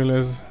same soil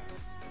as...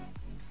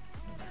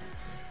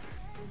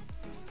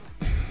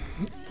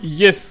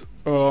 Yes,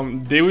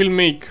 they will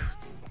make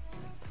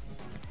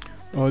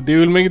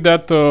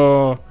that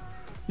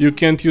you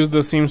can't use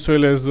the same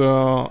soil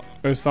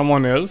as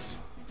someone else,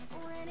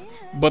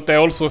 but I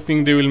also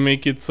think they will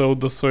make it so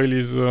the soil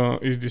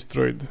is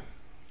destroyed,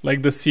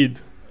 like the seed,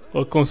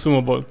 or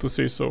consumable, to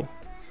say so.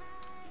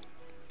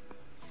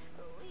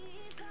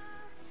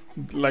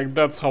 Like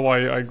that's how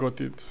I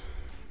got it.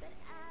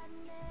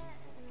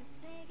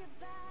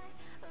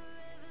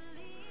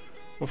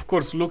 Of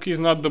course, Luke is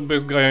not the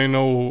best guy I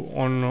know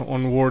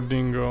on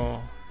wording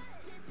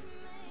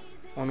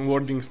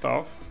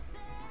stuff,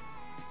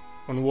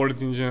 on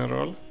words in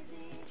general,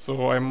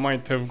 so I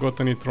might have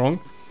gotten it wrong.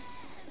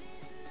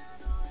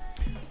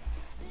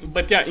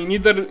 But yeah, in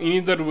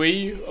either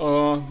way,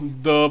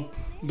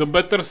 the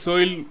better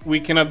soil, we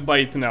cannot buy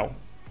it now.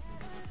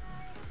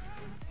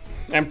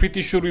 I'm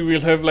pretty sure we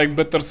will have like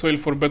better soil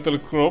for better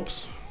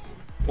crops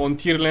on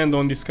tier land,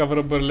 on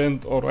discoverable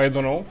land, or I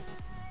don't know.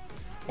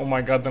 Oh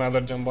my god,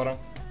 another Jambara.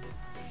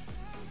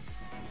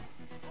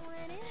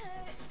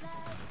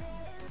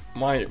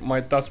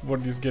 My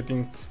taskboard is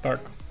getting stuck.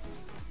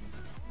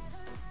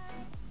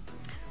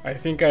 I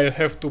think I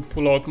have to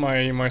pull out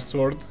my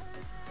sword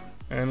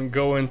and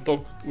go and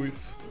talk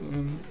with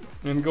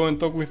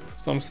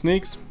some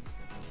snakes.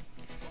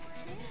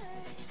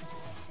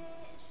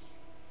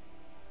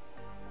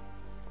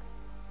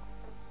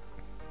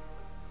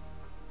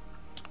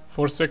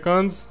 Four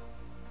seconds.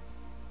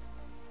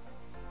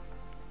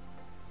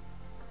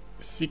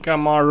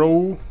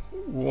 Sikamaro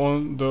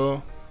won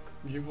the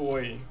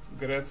giveaway.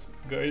 Congrats,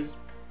 guys.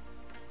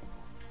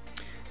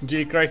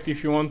 J Christ,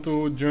 if you want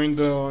to join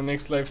the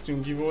next live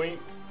stream giveaway,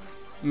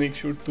 make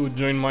sure to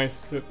join my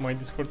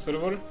Discord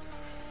server.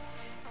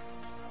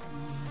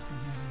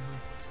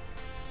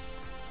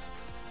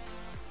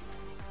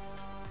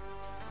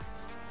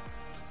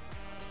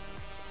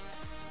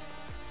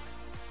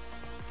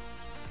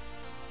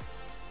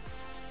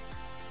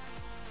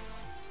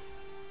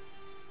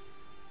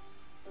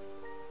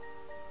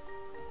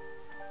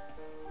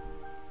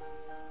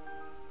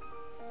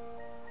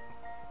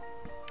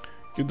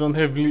 You don't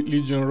have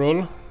Legion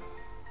role.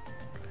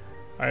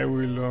 I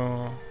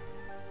will.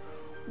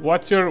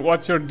 What's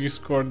your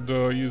Discord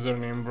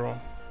username, bro?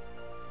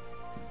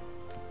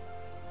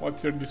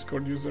 What's your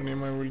Discord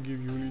username? I will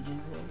give you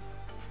Legion role.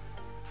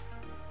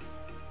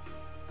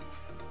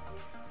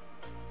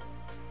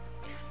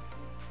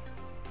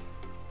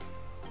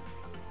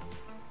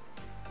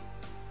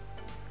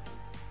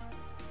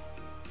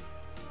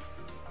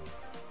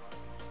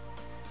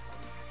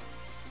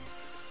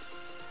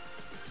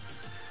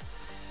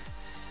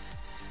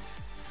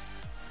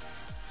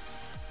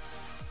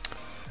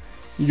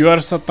 You are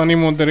Satani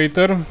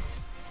moderator.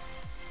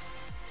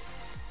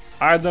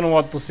 I don't know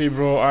what to say,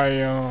 bro.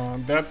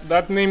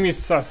 That name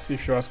is sus,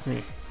 if you ask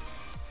me.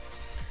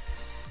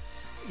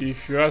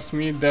 If you ask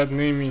me, that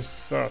name is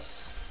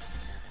sus.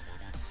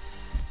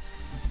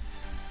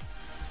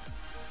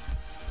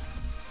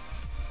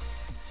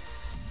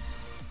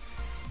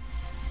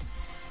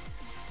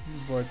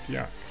 But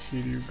yeah,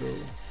 here you go.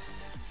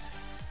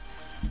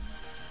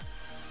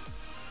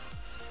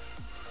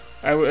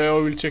 I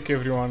will check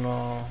everyone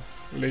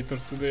later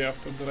today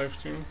after the live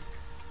stream.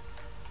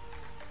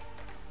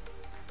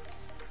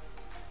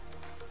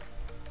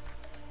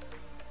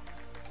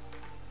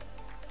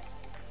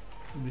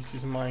 This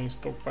is my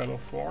stockpile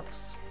of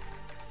wax.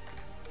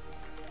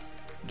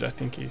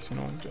 Just in case, you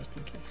know, just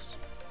in case.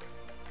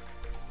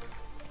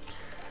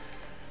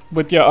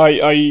 But yeah,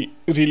 I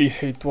really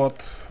hate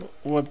what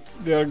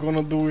they are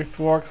gonna do with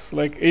wax.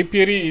 Like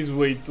apiary is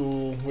way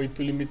too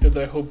limited.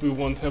 I hope we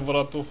won't have a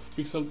lot of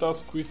pixel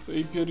tasks with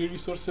apiary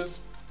resources.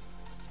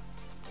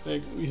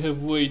 Like we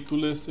have way too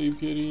less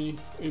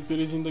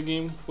apiaries in the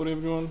game for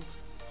everyone.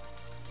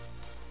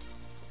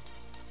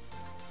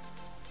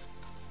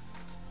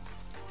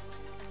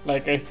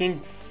 Like I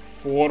think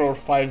 4 or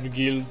 5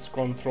 guilds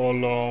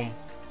control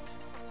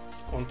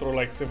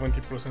like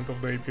 70%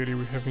 of the apiary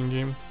we have in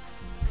game.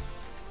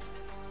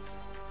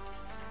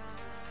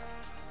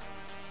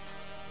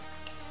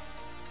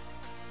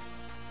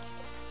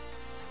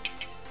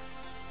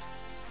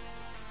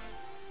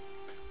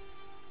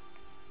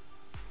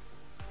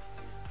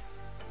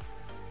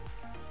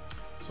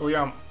 So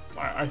yeah,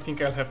 I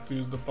think I'll have to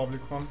use the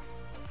public one.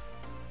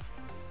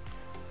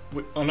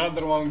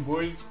 Another one,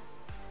 boys.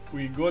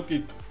 We got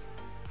it.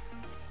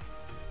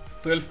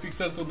 12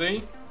 pixel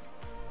today.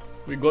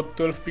 We got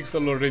 12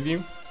 pixel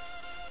already.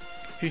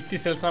 50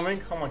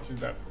 Selsameg. How much is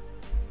that?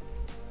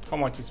 How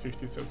much is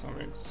 50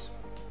 Selsamegs?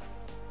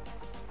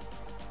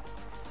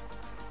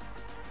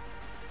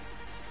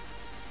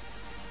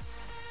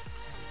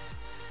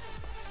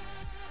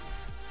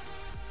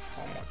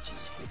 How much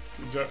is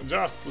 50?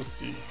 Just to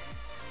see.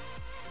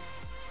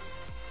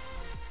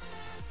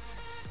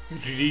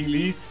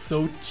 Really?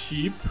 So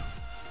cheap?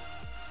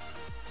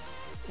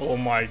 Oh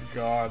my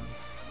god.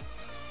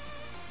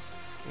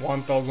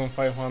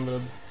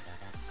 1,500.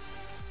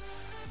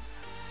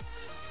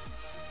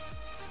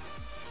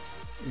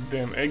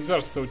 Damn, eggs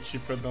are so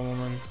cheap at the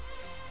moment.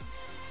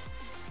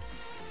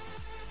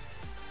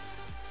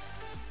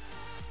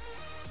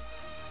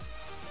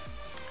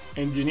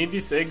 And you need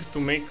this egg to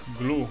make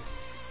glue.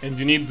 And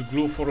you need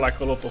glue for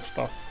like a lot of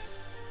stuff.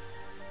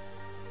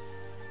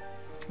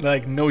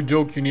 Like no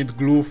joke, you need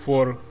glue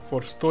for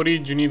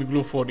storage, you need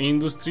glue for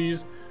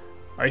industries.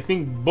 I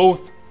think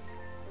both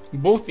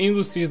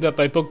industries that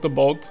I talked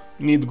about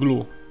need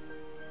glue.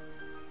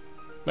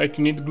 Like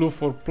you need glue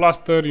for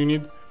plaster, you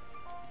need...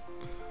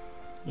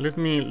 Let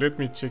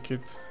me check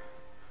it.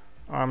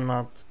 I'm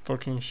not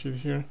talking shit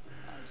here.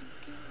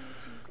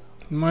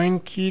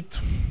 Mine kit.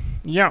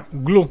 Yeah,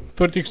 glue.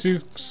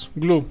 36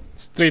 glue.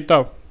 Straight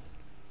up.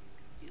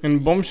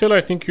 And bombshell,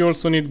 I think you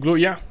also need glue.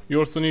 Yeah, you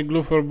also need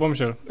glue for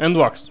bombshell. And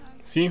wax.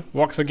 See?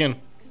 Wax again.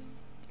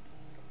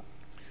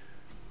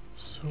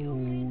 So,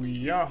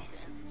 yeah.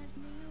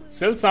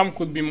 Selsam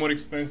could be more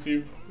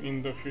expensive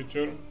in the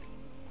future.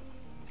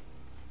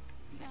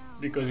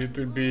 Because it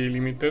will be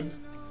limited.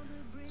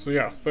 So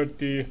yeah,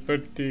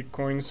 30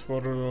 coins for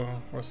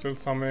a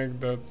Selsam egg,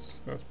 that's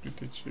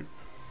pretty cheap.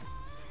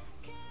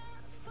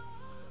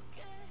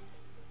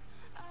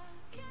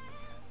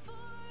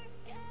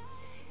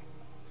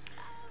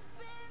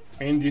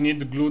 And you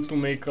need glue to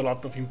make a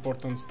lot of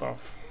important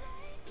stuff.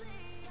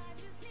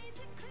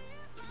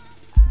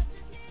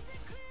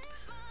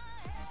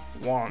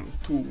 One,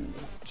 two,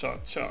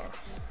 cha-cha.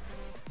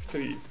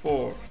 3,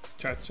 4,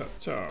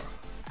 cha-cha-cha.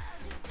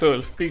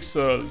 12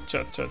 pixel,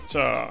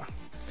 cha-cha-cha.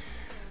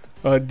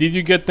 Did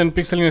you get 10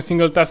 pixel in a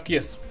single task?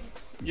 Yes.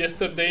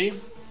 Yesterday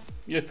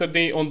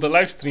on the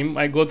live stream,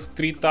 I got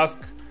 3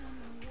 tasks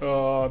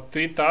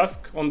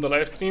on the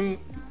live stream.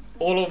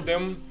 All of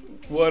them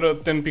were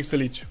 10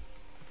 pixel each.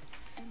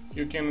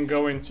 You can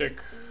go and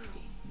check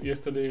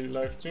yesterday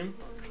live stream.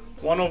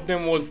 One of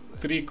them was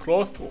 3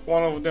 cloth,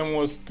 one of them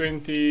was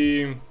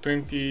 20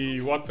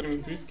 water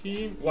mint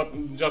whiskey,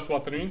 just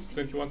water mints,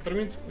 20 water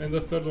mints, and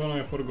the third one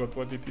I forgot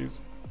what it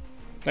is.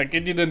 Like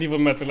it didn't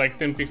even matter, like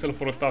 10 pixel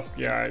for a task,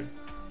 yeah,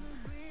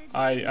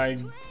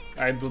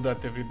 I do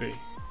that every day.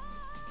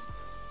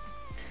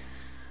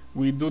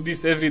 We do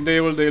this every day,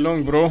 all day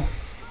long, bro.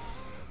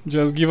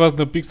 Just give us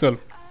the pixel.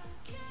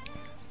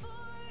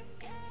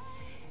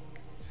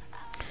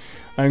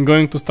 I'm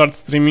going to start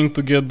streaming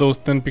to get those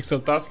 10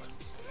 pixel tasks.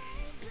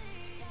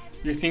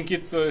 You think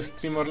it's a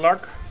streamer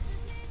luck?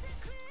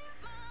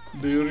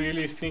 Do you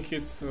really think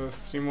it's a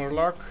streamer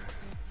luck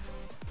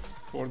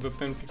for the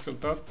 10 pixel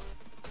tasks?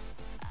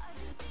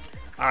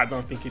 I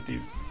don't think it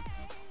is.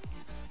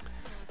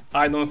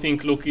 I don't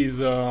think Luke is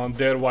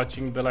there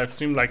watching the live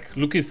stream. Like,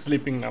 Luke is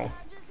sleeping now.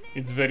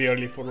 It's very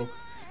early for Luke.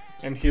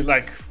 And he's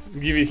like,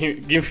 give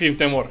him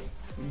 10 more.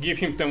 Give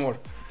him 10 more.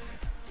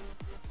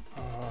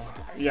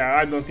 Yeah,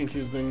 I don't think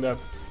he's doing that.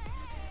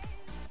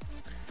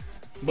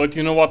 But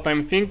you know what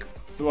I think?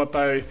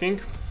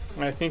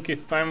 I think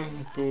it's time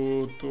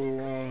to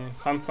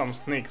hunt some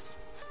snakes.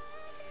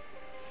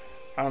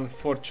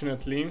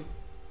 Unfortunately,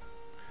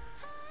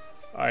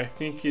 I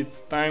think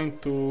it's time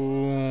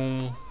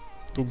to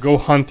go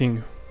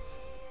hunting.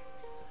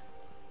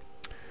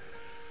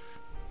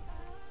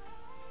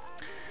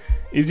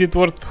 Is it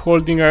worth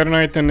holding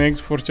Ironite and eggs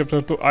for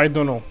chapter 2? I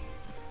don't know.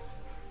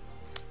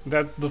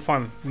 That's the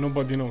fun.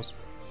 Nobody knows.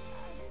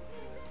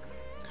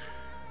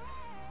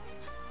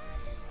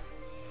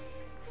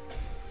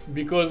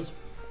 Because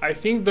I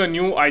think the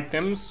new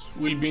items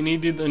will be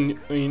needed in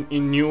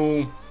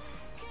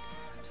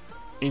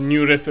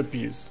new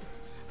recipes.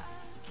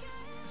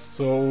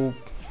 So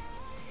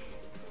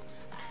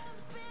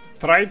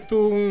try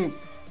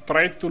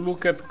to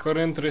look at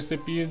current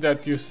recipes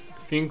that you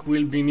think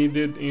will be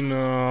needed in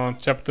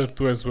chapter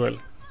 2 as well.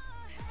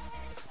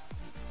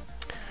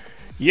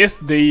 Yes,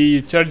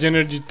 they charge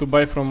energy to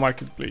buy from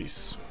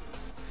marketplace.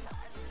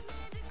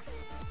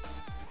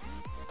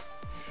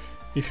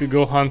 If you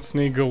go hunt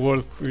snake, go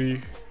world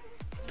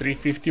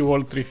 350,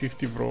 world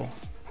 350, bro.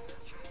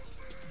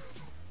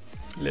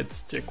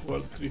 Let's check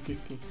world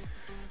 350.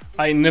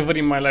 I never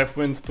in my life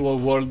went to a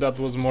world that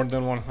was more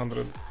than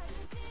 100.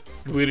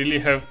 Do we really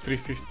have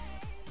 350?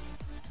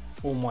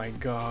 Oh my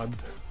god.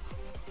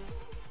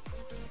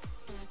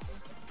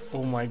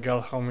 Oh my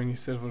god, how many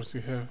servers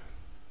we have?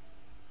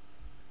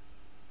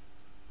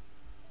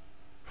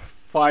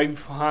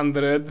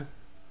 500.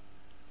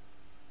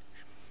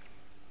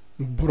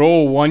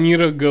 Bro, 1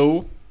 year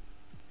ago,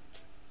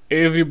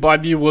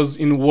 everybody was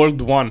in World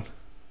 1.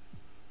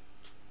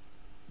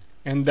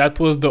 And that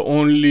was the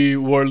only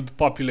world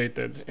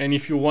populated. And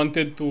if you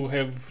wanted to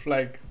have,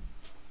 like,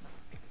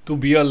 to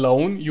be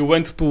alone, you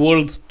went to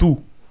World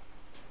 2.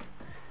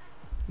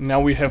 Now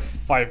we have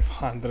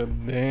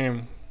 500,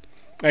 damn.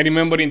 I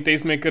remember in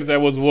Tastemakers I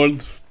was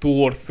World 2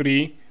 or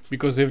 3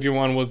 because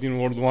everyone was in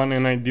World 1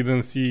 and I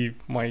didn't see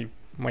my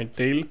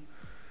tail.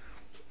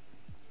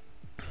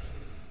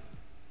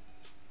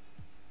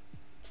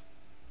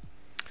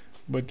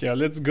 But yeah,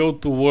 let's go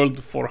to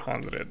World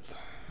 400.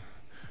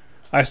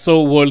 I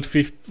saw World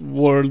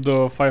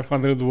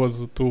 500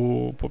 was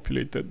too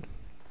populated.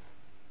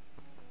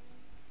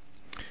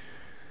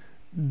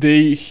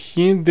 They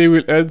hint they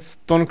will add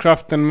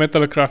stonecraft and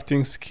metal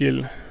crafting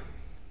skill.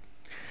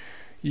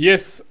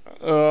 Yes,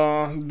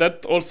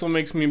 that also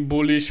makes me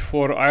bullish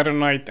for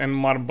ironite and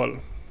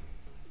marble.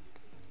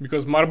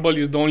 Because marble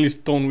is the only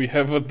stone we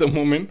have at the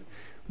moment.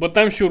 But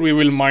I'm sure we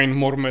will mine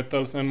more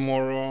metals and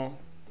more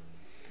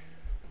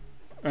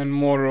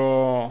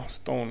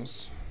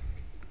stones.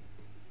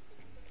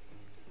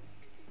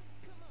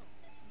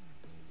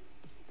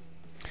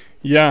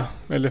 Yeah,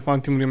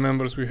 Elephantium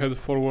remembers we had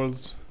 4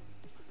 worlds.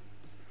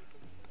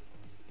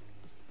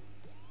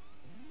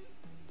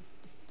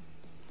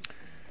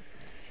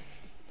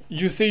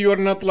 You say you are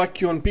not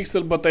lucky on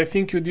pixel, but I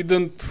think you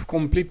didn't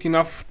complete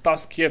enough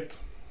tasks yet.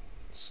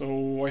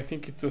 So I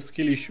think it's a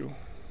skill issue.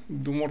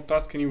 Do more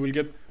tasks and you will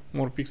get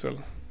more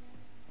pixel.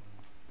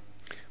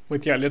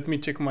 But yeah, let me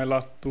check my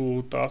last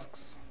 2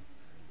 tasks.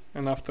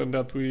 And after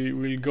that we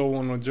will go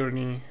on a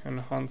journey and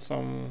hunt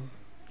some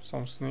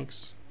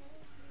snakes.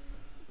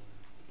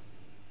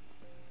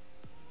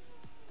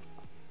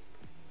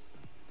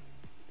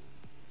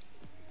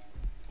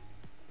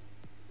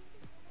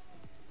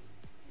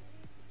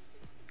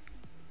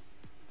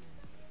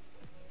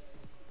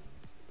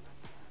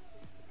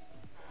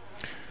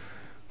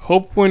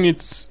 Hope when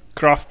it's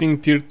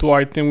crafting tier 2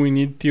 item we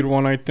need tier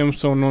 1 item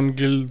so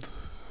non-guild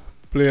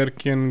player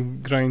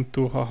can grind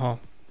too, haha.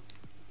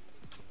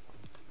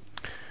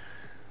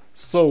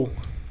 So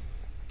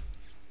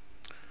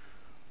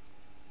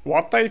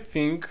what I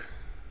think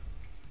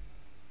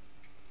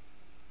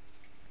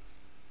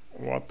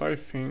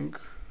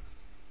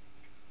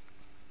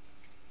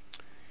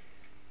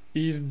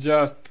is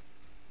just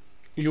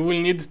you will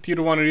need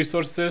tier 1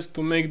 resources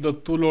to make the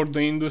tool or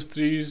the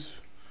industries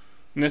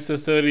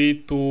necessary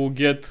to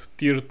get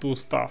tier 2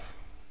 stuff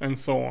and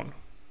so on.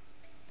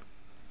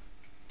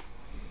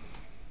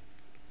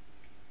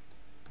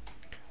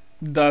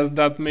 Does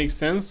that make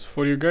sense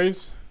for you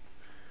guys?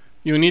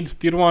 You need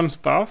tier 1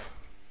 stuff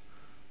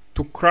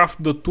to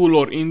craft the tool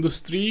or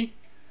industry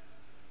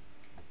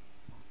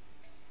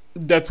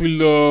that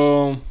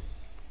will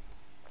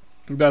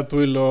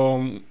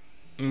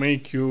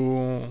make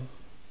you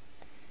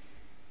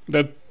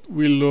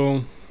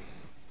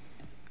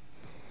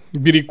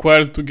be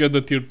required to get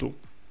the tier 2,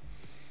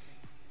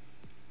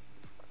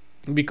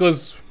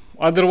 because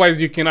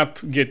otherwise you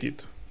cannot get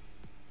it.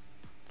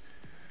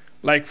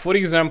 Like for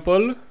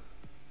example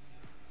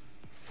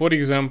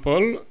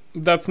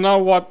that's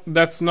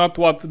not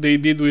what they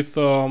did with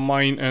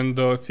mine and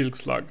silk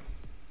slug.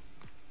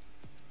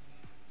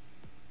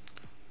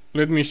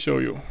 Let me show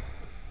you.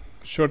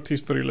 Short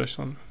history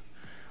lesson.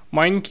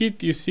 Mine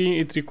kit, you see,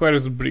 it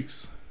requires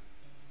bricks,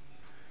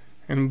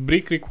 and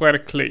brick require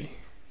clay.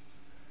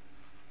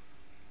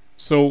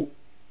 So,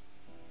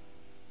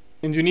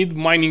 and you need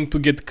mining to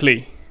get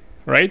clay,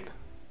 right?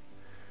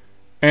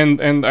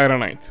 And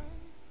ironite.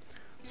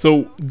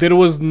 So there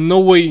was no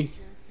way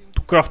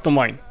to craft a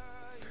mine,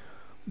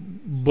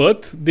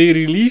 but they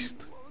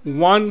released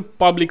one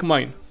public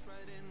mine.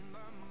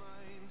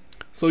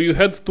 So you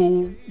had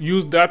to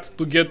use that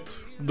to get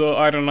the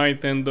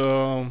ironite and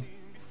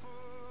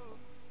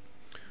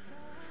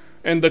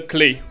the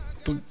clay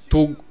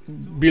to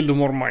build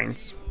more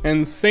mines.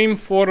 And same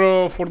for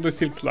the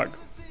silk slug.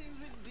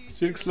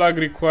 Silk slug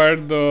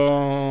required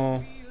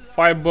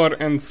fiber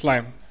and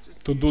slime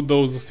to do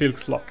those silk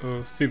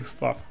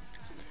stuff,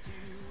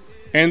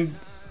 and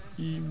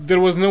there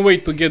was no way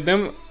to get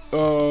them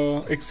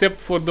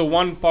except for the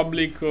one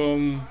public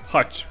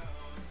hatch.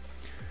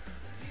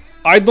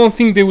 I don't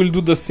think they will do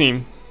the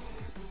same.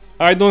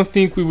 I don't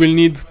think we will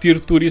need tier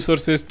 2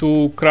 resources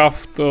to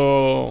craft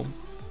the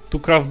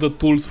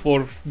tools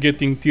for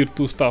getting tier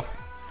 2 stuff,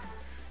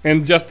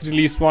 and just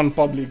release one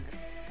public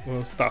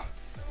stuff.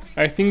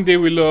 I think they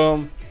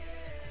will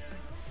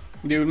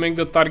make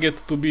the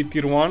target to be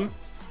tier 1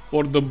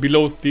 or the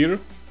below tier.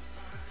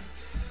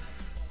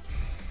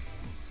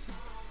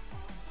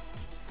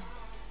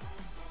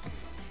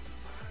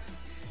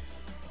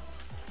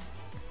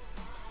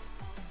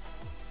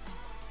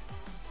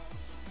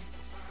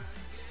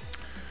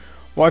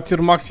 What's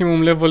your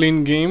maximum level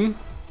in game?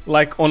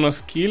 Like on a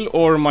skill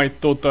or my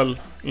total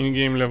in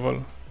game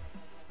level?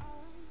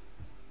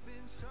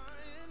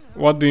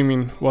 What do you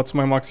mean? What's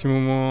my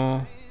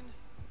maximum?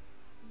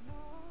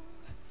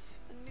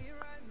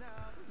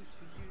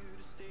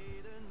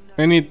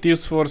 Any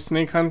tips for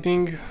snake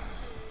hunting?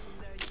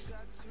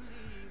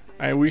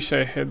 I wish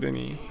I had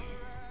any.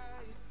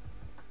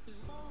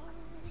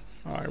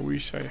 I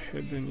wish I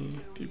had any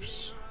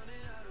tips.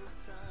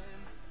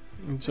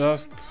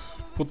 Just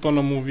put on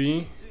a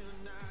movie.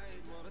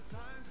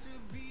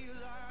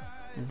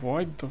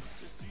 Why the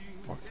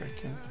fuck I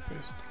can't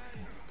paste?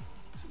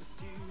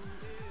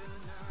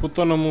 Put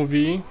on a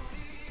movie.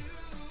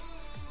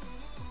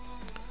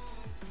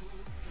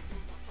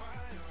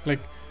 Like,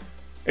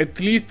 at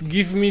least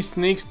give me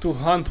snakes to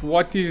hunt.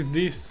 What is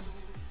this?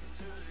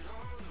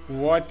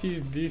 What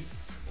is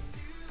this?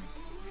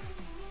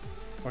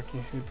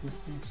 Fucking hate those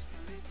things.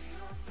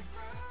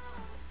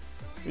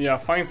 Yeah,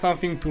 find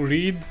something to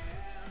read.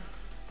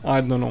 I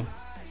don't know.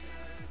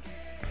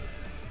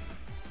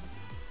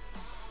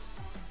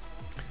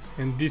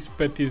 And this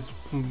pet is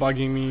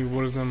bugging me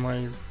worse than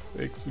my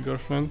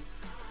ex-girlfriend.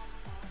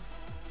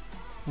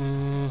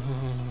 And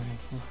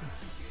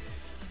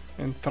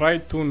try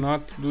to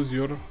not lose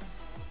your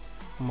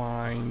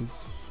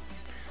minds.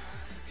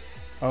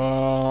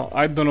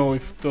 I don't know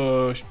if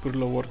the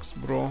Spurlo works,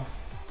 bro.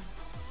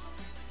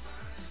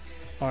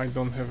 I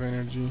don't have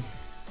energy.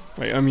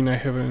 I mean, I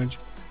have energy.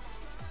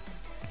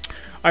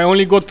 I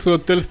only got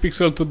 12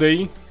 pixel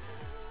today,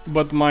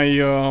 but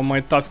my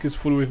my task is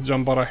full with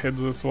Jambara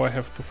heads, so I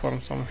have to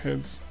farm some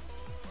heads.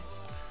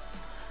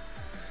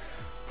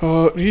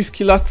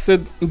 Risky Last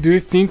said, do you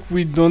think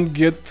we don't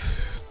get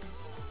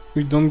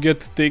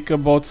take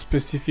about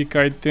specific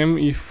item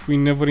if we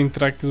never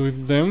interacted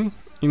with them?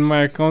 In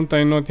my account,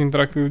 I not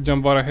interacted with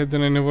Jambara heads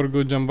and I never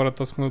go Jambara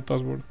task on the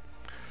taskboard.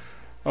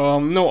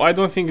 No, I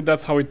don't think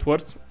that's how it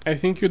works. I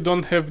think you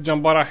don't have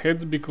Jambara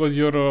heads because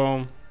your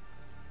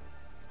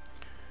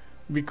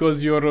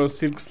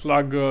Silk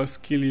Slug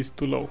skill is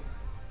too low.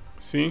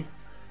 See?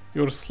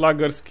 Your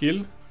Slugger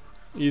skill,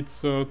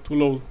 it's too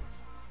low.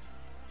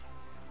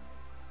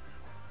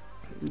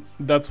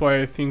 That's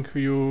why I think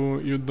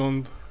you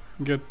don't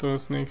get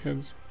snake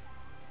heads.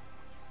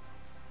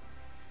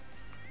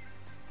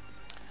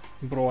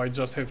 Bro, I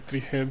just have 3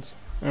 heads.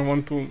 I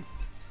want to...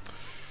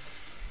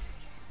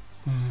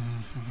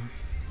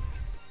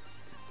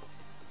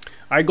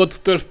 I got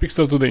 12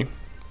 pixel today.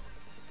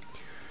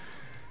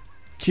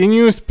 Can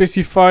you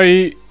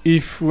specify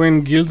if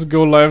when guilds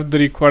go live the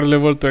required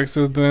level to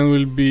access the land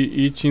will be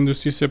each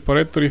industry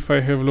separate, or if I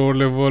have lower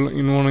level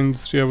in one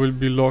industry I will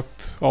be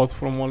locked out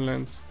from all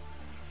lands?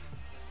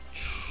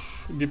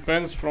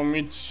 Depends from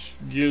each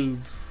guild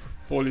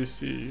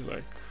policy,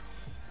 like...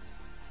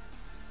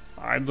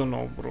 I don't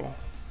know, bro.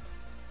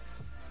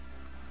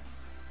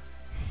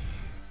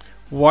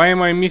 Why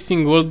am I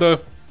missing all the...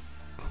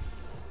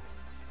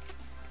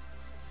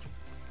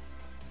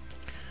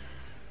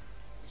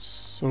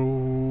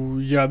 So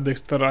yeah,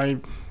 Dexter, I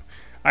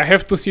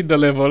have to see the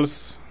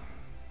levels.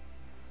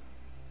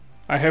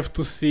 I have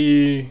to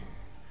see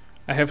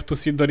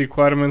the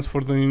requirements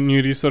for the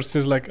new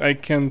resources. Like, I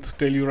can't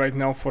tell you right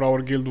now for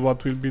our guild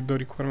what will be the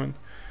requirement.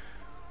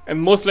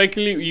 And most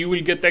likely you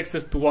will get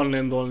access to one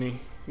land only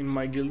in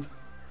my guild.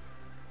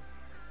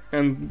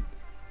 And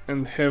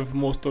have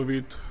most of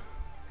it.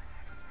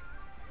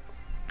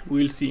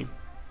 We'll see.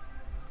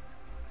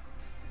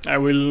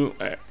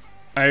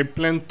 I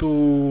plan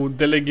to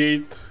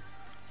delegate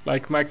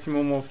like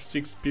maximum of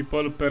 6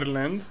 people per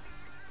land,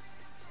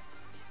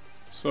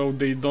 so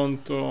they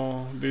don't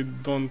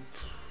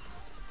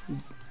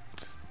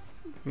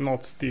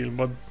not steal,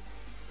 but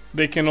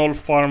they can all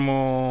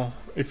farm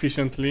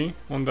efficiently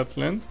on that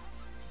land,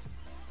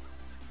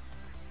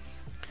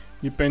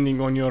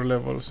 depending on your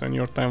levels and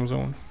your time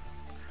zone.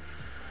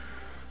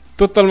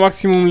 Total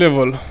maximum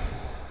level.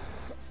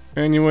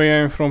 Anyway, I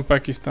am from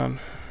Pakistan.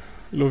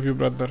 Love you,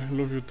 brother.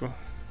 Love you too.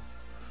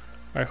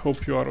 I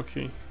hope you are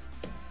okay.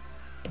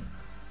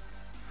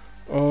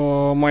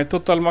 My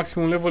total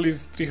maximum level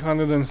is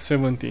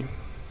 370.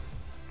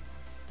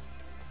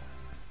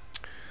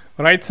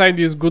 Right side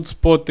is good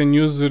spot and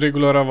use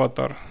regular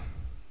avatar.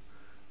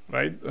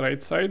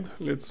 Right side?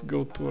 Let's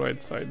go to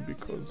right side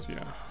because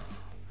yeah.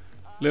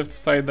 Left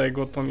side I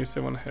got only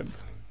 7 head.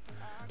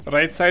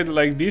 Right side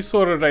like this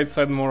or right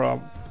side more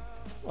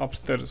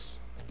upstairs?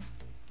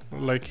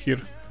 Like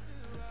here.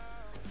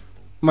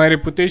 My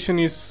reputation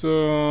is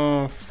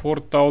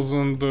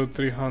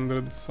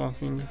 4,300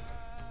 something.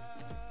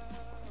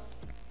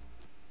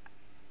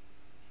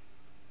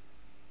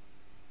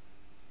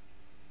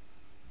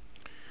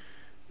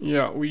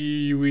 Yeah,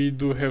 we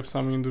do have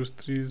some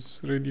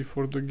industries ready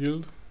for the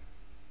guild.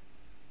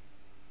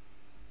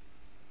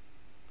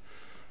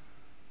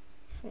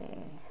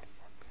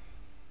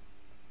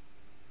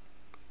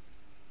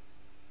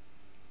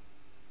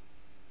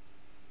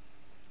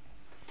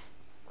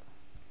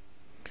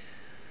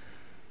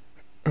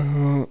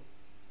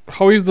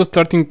 How is the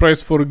starting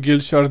price for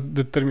guild shards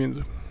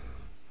determined?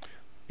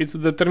 It's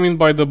determined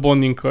by the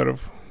bonding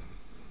curve.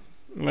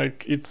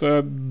 Like it's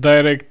a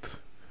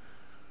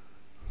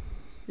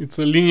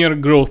linear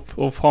growth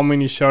of how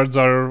many shards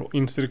are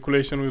in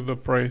circulation with the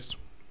price.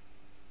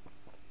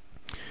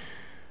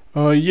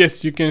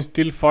 Yes, you can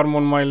still farm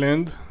on my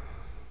land.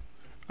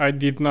 I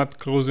did not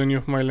close any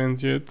of my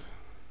lands yet.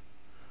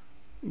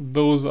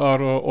 Those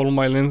are all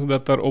my lands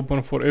that are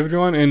open for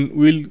everyone and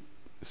will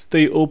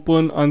stay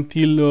open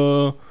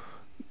until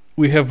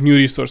we have new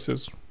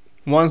resources.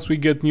 Once we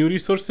get new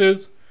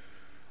resources,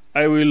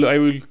 I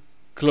will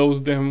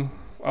close them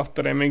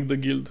after I make the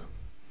guild.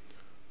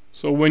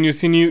 So when you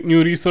see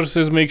new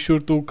resources, make sure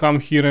to come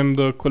here and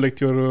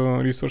collect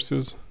your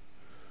resources.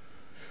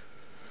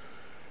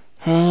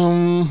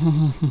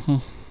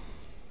 Go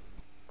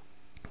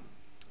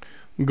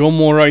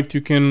more right,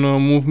 you can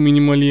move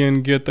minimally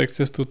and get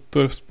access to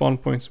 12 spawn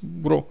points.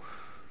 Bro,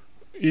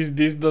 is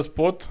this the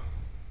spot?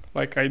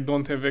 Like, I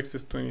don't have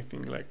access to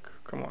anything, like,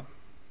 come on.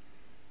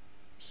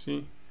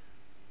 See?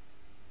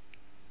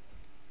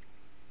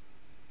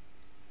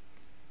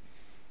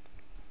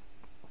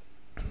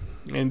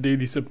 And they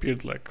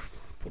disappeared, like,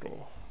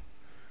 bro.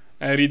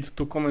 I read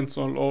 2 comments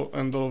on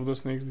and all of the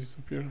snakes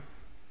disappeared.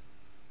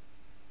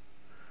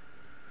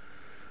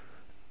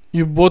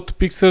 You bought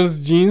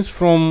Pixel's jeans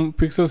from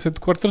Pixel's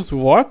headquarters?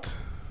 What?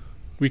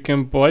 We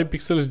can buy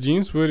Pixel's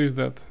jeans? Where is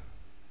that?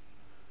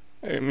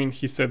 I mean,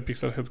 he said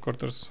Pixel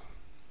headquarters.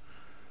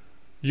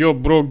 Yo,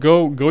 bro,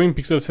 go in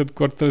Pixel's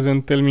headquarters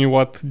and tell me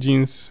what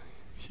jeans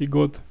he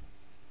got.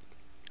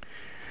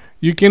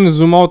 You can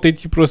zoom out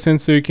 80%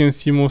 so you can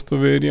see most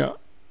of the area.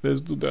 Let's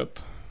do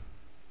that.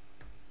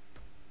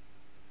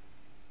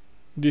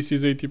 This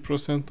is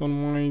 80% on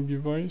my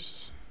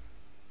device.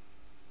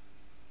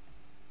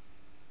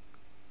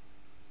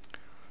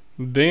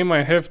 Damn,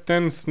 I have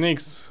 10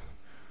 snakes.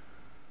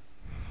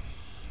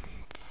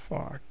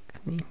 Fuck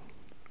me.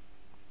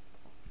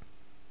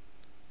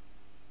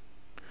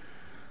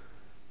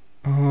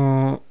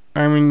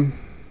 I mean,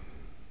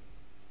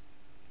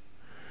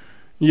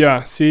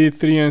 yeah,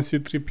 C3 and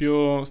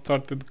C3PO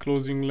started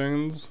closing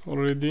lands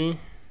already.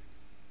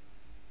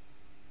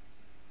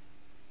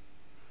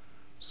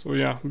 So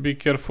yeah, be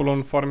careful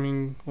on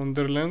farming on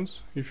their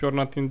lands if you're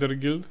not in their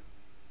guild.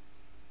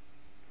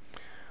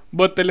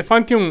 But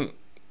Elephantium,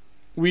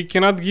 we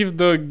cannot give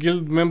the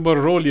guild member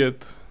role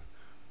yet.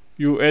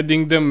 You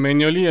adding them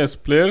manually as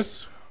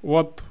players?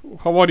 What?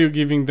 How are you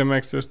giving them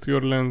access to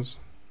your lands?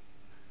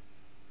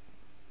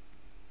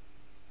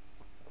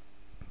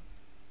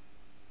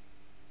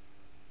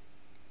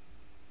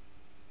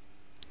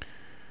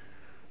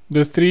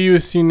 The 3 you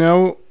see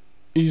now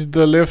is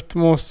the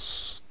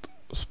leftmost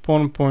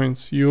spawn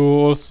points. You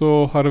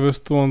also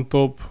harvest 2 on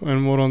top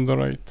and more on the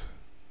right.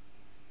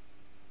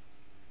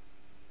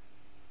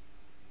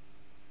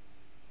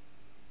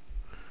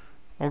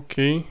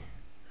 Okay,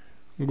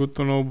 good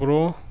to know,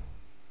 bro.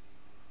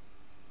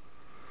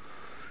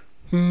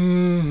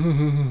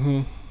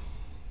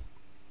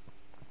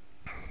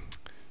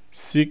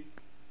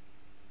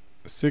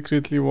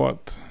 Secretly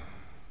what?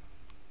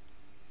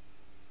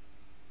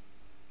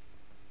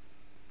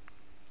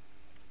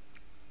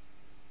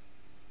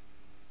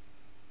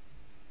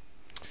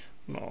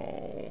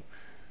 No.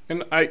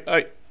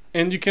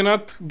 And you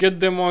cannot get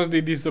them once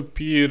they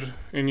disappear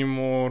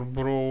anymore,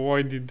 bro.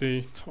 Why did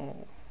they?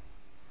 Oh.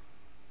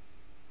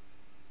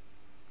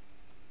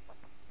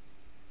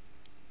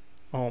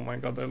 Oh my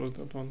god, I lost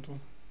that one too.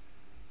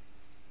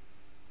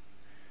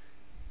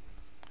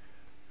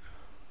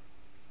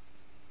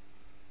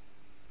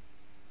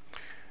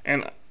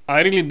 And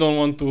I really don't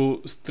want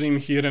to stream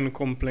here and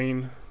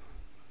complain,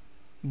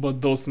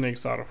 but those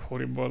snakes are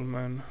horrible,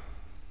 man.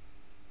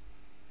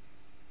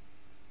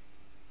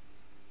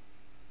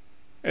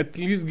 At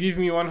least give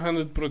me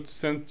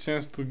 100%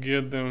 chance to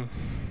get them.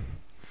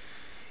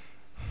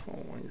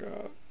 Oh my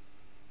god.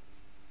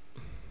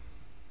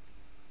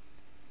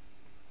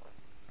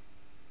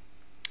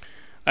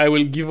 I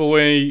will give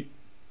away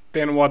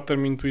 10 water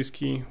mint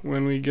whiskey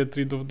when we get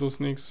rid of those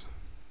snakes.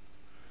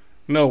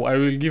 No, I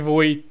will give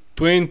away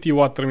 20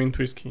 water mint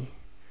whiskey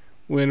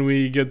when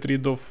we get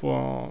rid of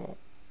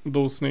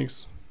those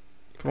snakes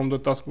from the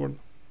taskboard.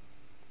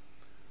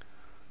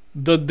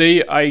 The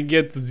day I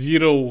get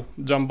 0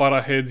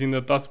 Jambara heads in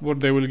the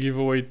taskboard, I will give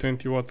away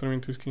 20 water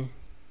mint whiskey.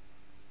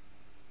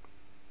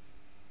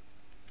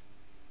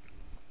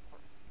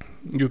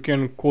 You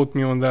can quote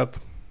me on that.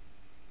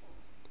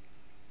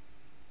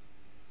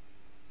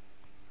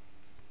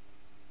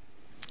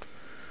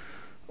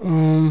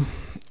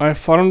 I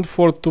farmed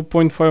for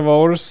 2.5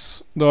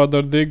 hours the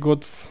other day,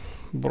 got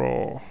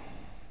bro.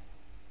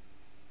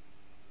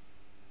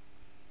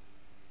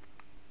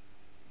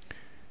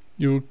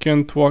 You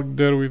can't walk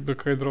there with the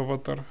Hydro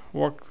avatar.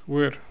 Walk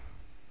where?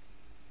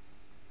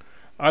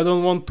 I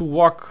don't want to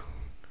walk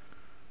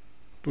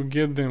to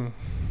get them.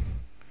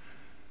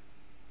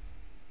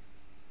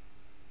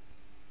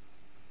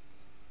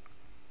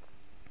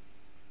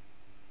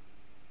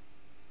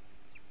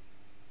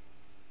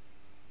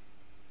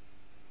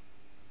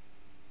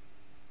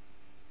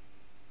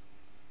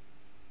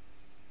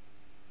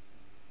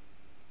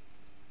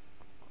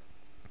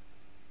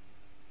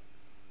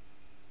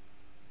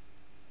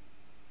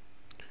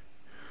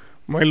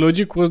 My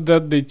logic was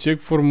that they check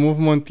for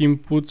movement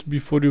inputs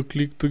before you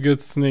click to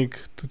get snake,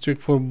 to check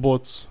for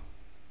bots.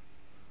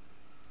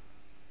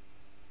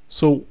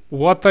 So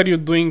what are you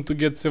doing to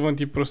get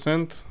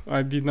 70%?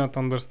 I did not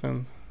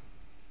understand.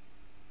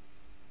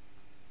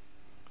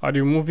 Are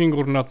you moving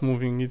or not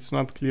moving? It's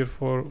not clear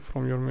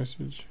from your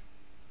message.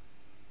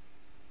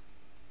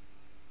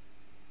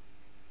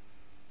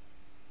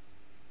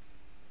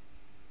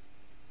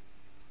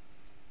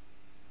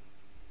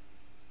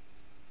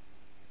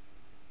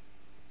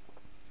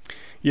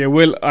 Yeah,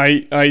 well,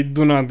 I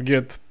do not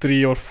get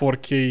 3 or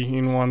 4k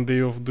in one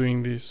day of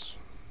doing this.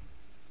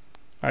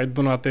 I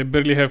do not. I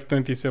barely have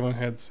 27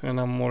 heads and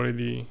I'm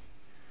already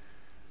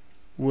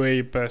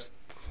way past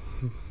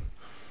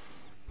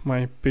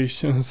my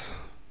patience.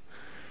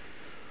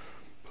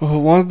 Oh,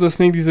 once the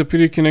snake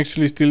disappears, you can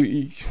actually still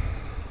eat.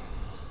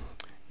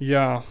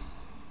 Yeah,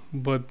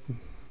 but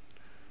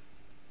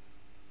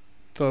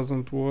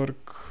doesn't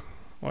work.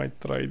 I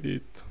tried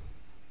it.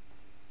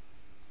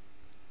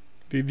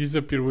 They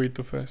disappear way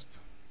too fast.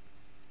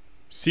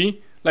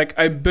 See? Like,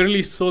 I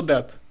barely saw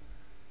that.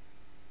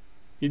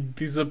 It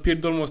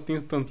disappeared almost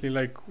instantly.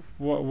 Like,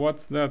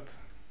 what's that?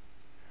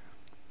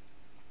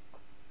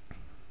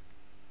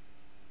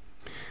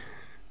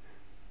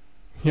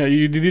 Yeah,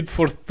 you did it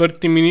for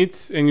 30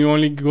 minutes and you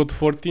only got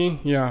 40?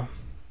 Yeah.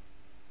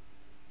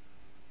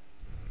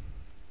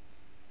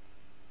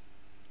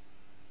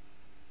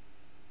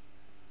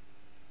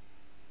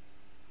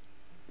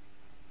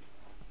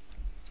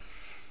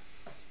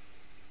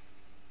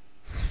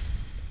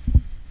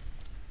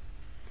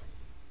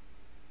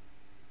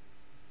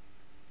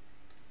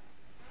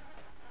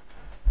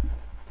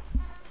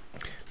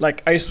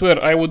 Like, I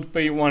swear, I would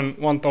pay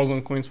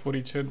 1,000 coins for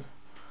each head.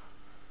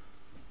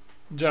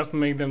 Just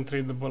make them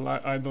tradable,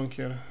 I don't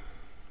care.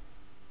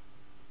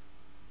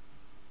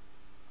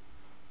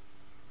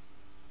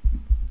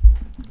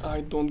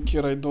 I don't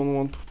care, I don't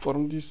want to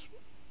farm this.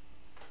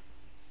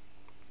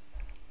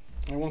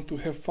 I want to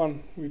have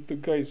fun with the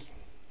guys.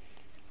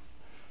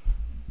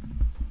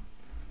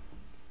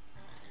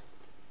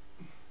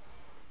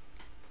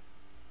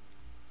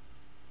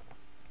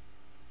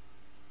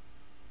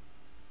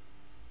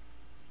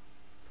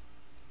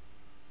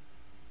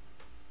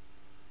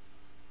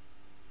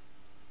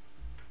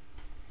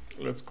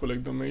 Let's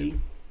collect the mail.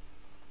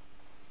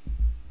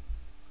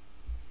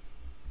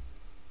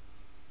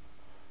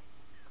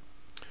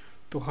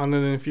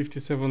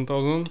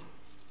 $257,000.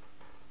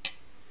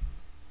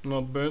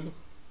 Not bad.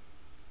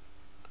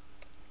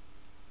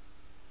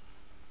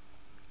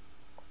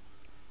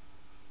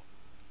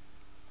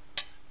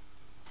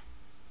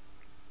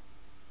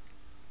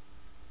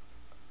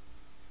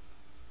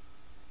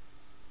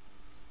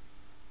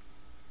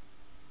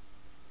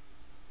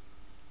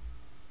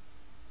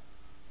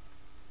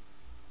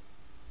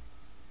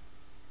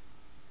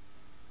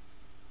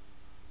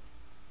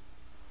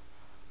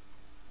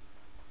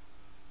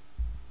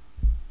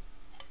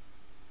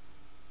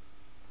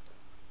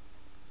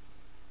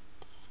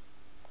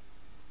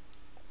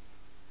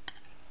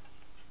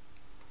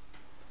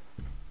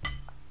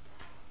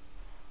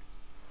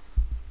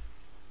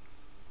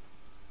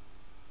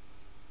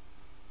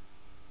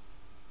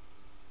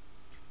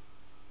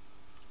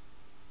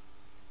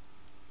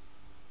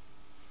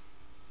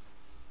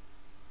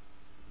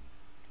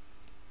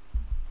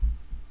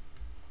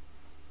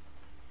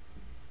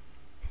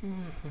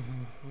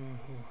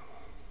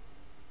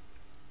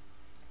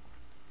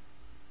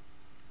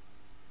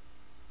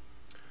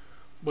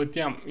 But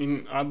yeah,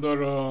 in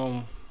other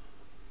a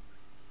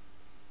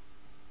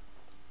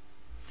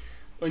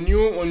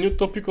new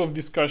topic of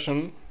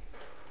discussion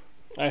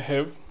I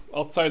have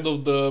outside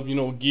of the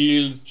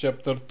guilds,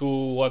 chapter 2,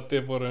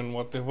 whatever and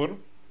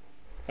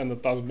the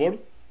taskboard.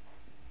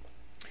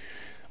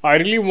 I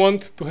really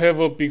want to have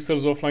a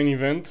Pixels offline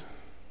event.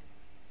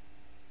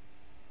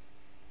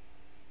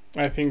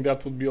 I think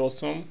that would be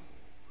awesome.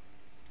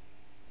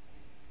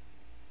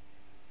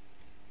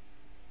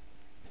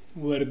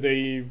 Where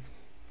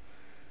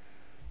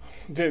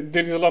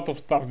there's a lot of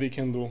stuff they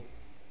can do.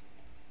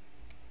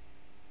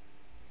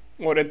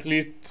 Or at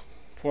least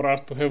for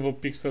us to have a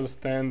Pixel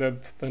stand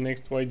at the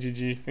next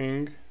YGG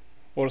thing.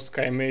 Or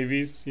Sky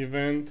Mavis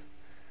event.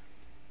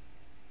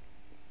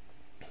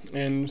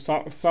 And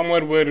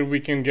somewhere where we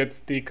can get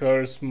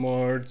stickers,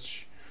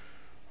 merch,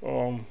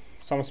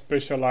 some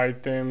special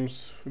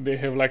items. They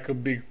have like a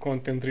big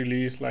content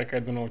release, like I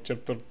don't know,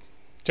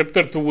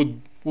 chapter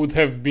 2 would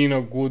have been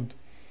a good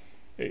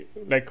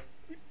like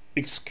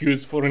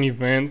excuse for an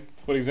event,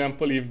 for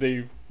example, if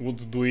they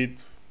would do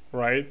it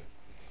right.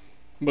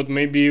 but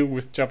maybe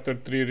with chapter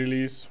 3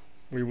 release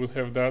we would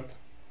have that.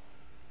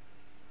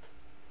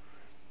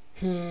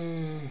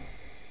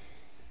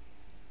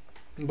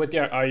 But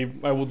yeah,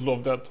 I would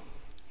love that.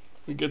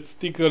 We get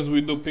stickers,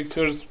 we do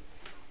pictures.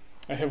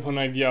 I have an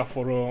idea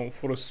for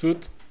a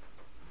suit.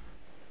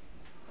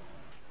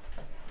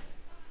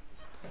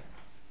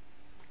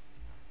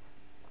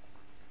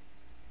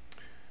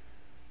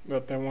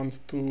 That I want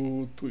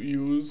to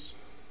use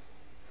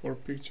for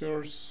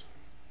pictures.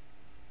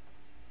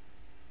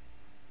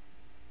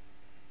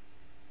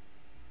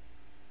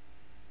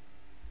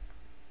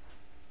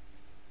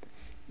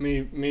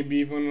 Maybe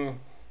even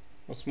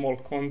a small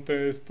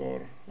contest,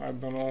 or I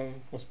don't know,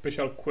 a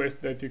special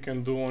quest that you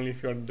can do only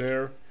if you're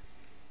there.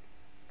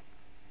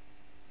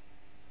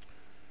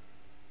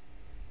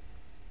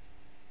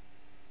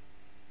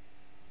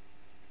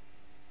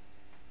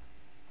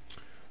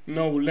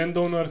 No,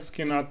 landowners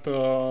cannot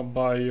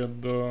buy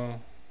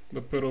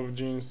the pair of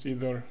jeans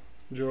either,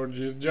 George.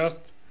 It's just,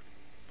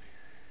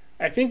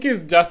 I think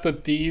it's just a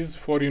tease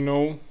for, you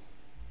know,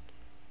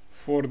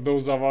 for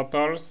those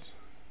avatars.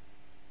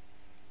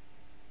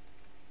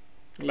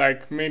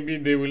 Like maybe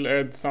they will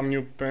add some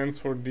new pants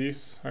for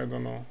this, I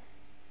don't know.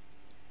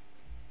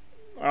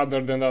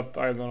 Other than that,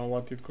 I don't know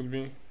what it could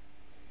be.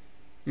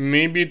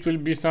 Maybe it will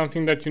be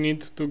something that you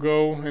need to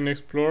go and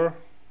explore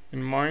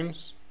in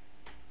mines,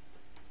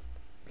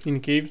 in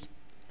caves.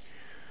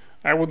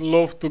 I would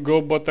love to go,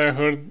 but I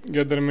heard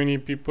gather many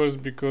peoples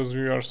because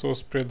we are so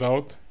spread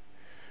out.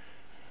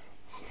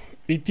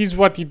 It is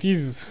what it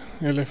is,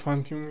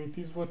 Elephantium. It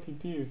is what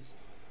it is.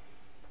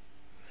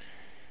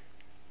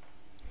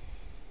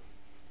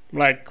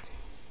 Like,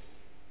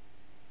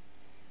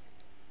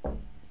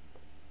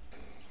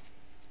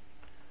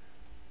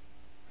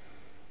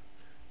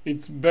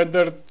 it's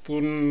better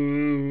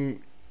to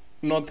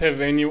not have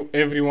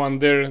everyone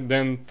there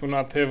than to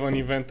not have an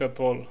event at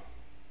all.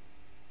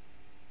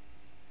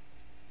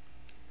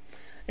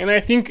 And I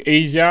think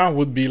Asia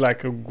would be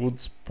like a good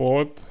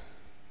spot.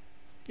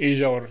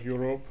 Asia or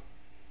Europe,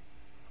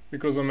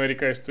 because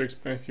America is too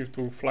expensive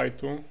to fly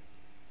to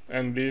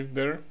and live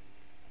there,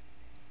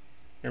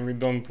 and we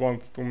don't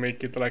want to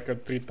make it like a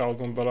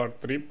 $3,000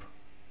 trip.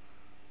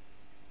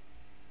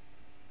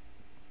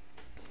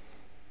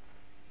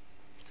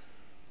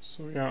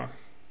 So yeah,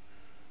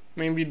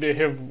 maybe they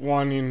have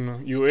one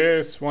in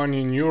US, one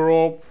in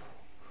Europe,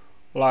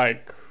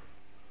 like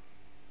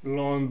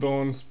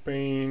London,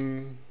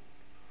 Spain,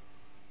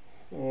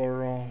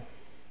 or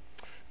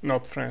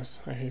not France.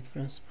 I hate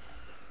France.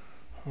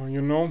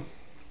 You know,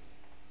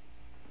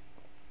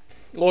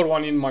 or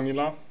one in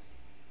Manila.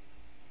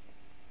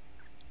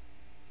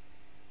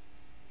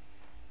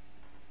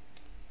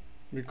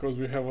 Because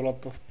we have a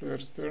lot of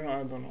players there.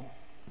 I don't know.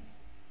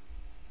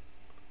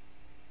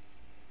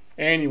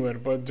 Anywhere,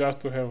 but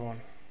just to have one.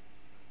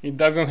 It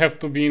doesn't have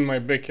to be in my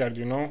backyard,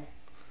 you know.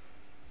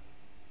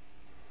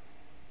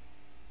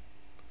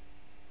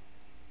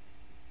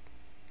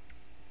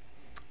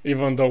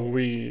 Even though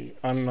we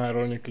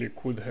unironically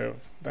could have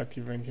that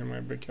event in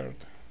my backyard.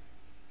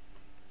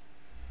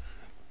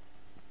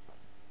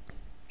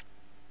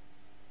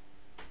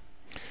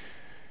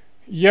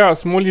 Yeah,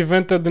 small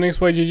event at the next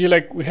YGG.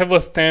 Like we have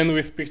a stand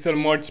with pixel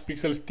merch,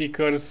 pixel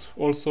stickers.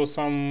 Also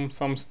some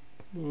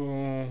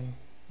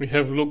we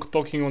have Luke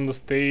talking on the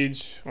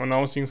stage,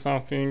 announcing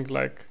something.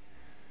 Like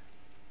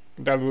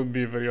that would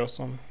be very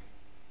awesome.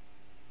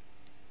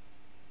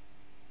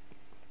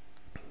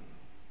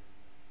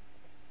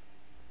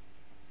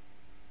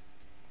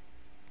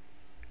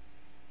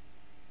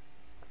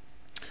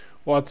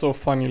 What's so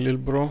funny, lil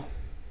bro?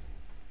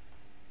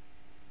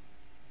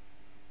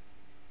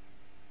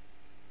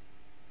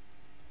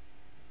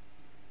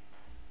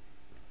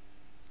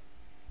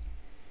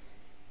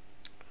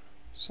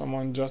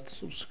 Someone just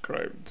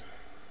subscribed.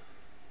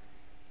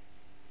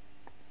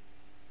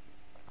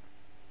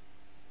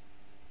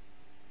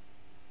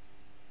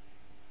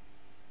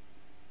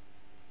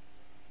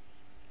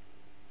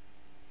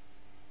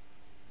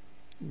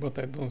 But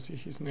I don't see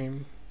his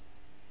name.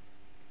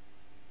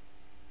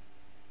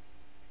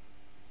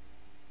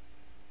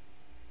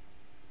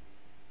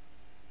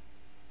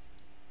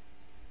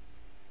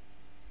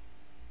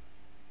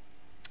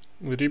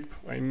 RIP,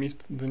 I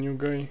missed the new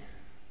guy.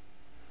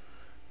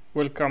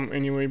 Welcome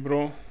anyway,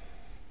 bro.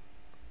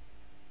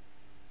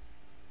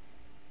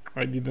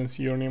 I didn't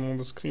see your name on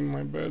the screen,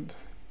 my bad.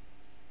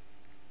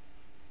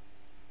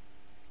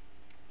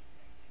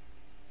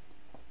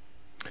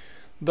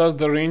 Does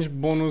the range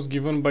bonus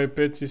given by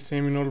pets is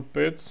same in all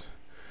pets?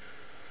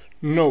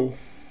 No.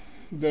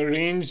 The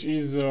range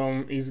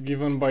is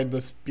given by the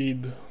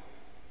speed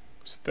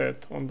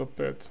stat on the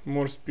pet.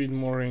 More speed,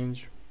 more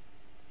range.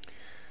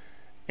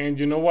 And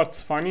you know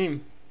what's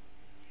funny?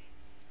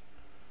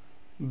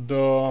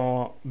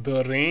 The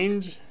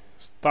range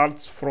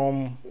starts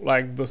from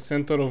like the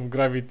center of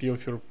gravity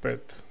of your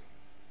pet.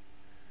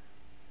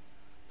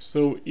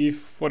 So if,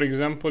 for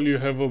example, you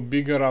have a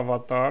bigger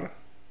avatar,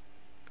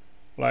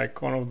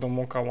 like one of the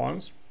Mocha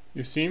ones,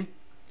 you see,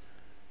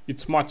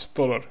 it's much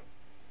taller,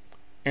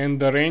 and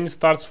the range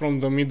starts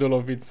from the middle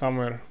of it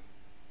somewhere.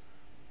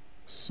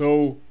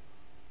 So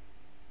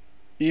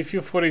if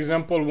you, for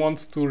example,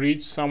 want to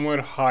reach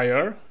somewhere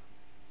higher,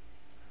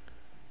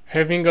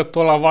 having a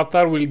tall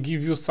avatar will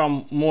give you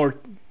some more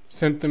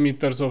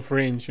centimeters of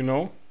range, you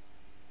know.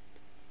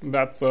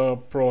 That's a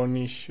pro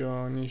niche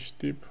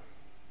tip.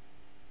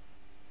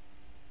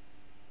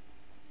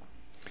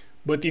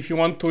 But if you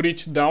want to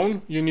reach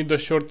down, you need a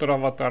shorter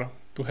avatar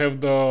to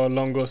have the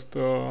longest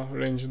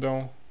range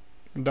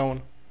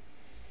down.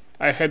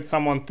 I had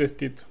someone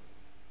test it.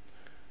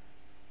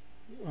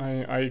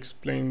 I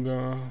explained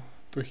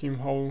to him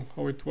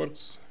how it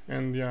works,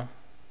 and yeah,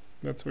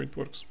 that's how it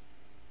works.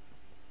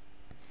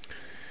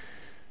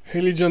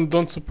 Hey Legion,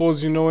 don't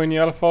suppose you know any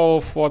alpha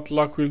of what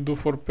luck will do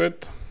for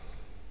pet?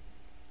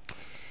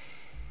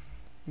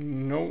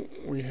 No,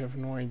 we have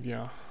no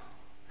idea.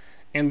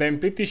 And I'm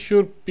pretty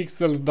sure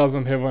Pixels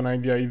doesn't have an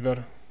idea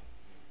either.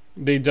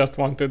 They just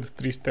wanted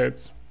 3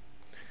 stats.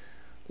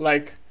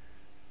 Like,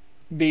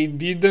 they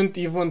didn't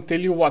even tell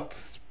you what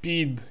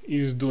speed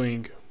is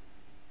doing.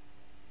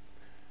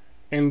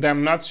 And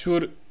I'm not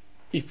sure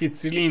if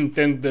it's really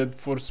intended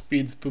for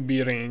speed to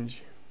be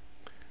range.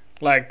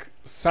 Like,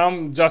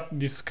 some just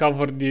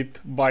discovered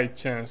it by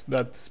chance,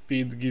 that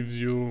speed gives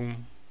you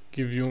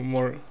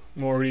more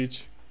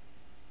reach.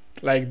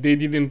 Like, they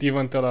didn't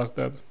even tell us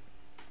that.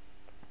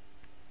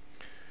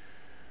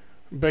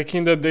 Back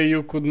in the day,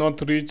 you could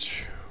not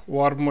reach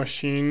Warp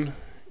Machine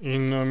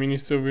in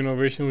Ministry of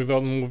Innovation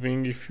without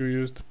moving if you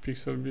used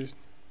Pixel Beast.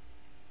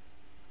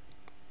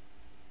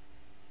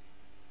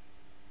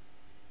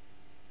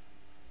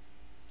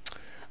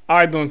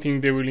 I don't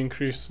think they will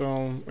increase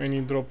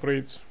any drop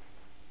rates.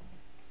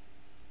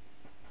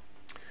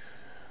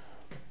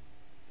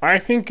 I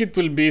think it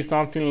will be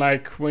something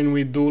like when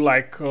we do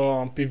like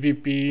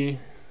PvP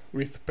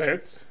with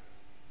pets.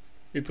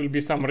 It will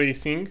be some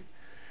racing.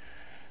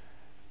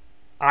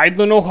 I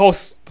don't know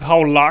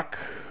how luck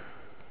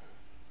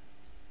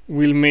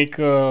will make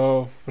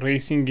a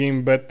racing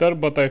game better,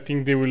 but I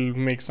think they will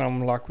make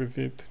some luck with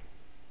it.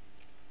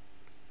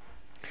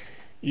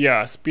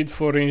 Yeah, speed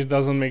for range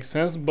doesn't make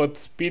sense, but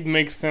speed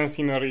makes sense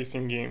in a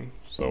racing game,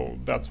 so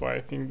that's why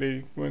I think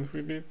they went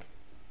with it.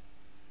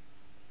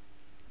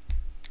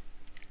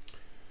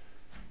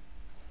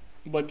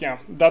 But yeah,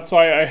 that's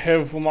why I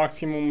have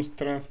maximum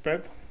strength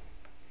pet.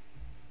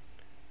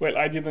 Well,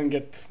 I didn't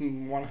get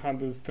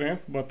 100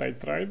 strength, but I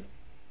tried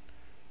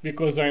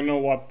because I know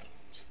what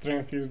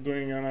strength is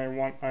doing,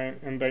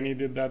 and I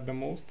needed that the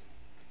most.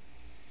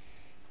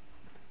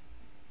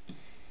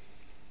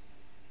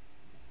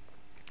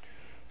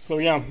 So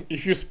yeah,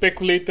 if you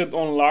speculated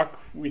on luck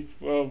with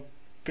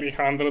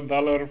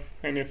 $300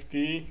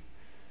 NFT,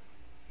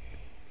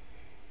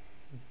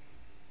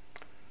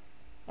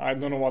 I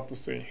don't know what to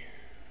say.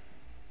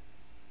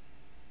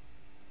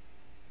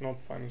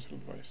 Not financial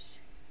advice.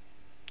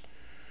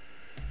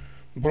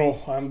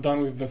 Bro, I'm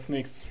done with the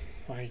snakes.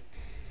 I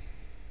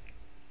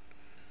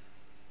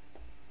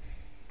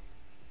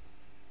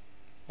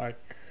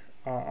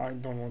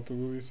don't want to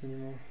do this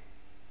anymore.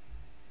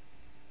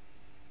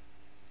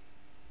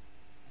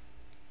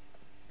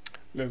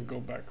 Let's go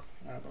back.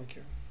 I don't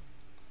care.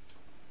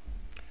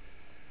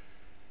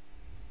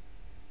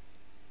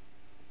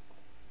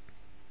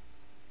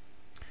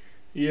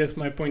 Yes,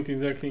 my point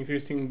is exactly.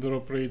 Increasing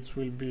drop rates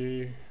will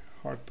be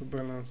hard to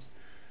balance.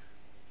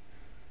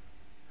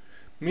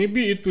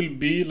 Maybe it will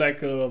be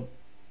like a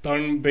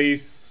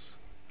turn-based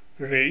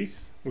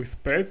race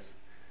with pets,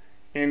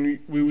 and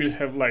we will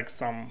have like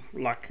some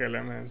luck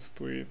elements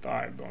to it.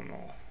 I don't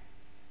know.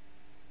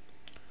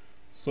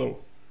 So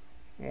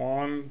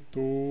 1,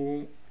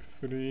 2,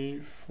 3,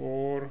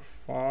 4,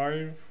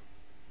 5,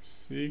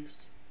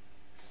 6,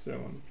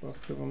 7 plus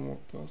 7 more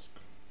tasks.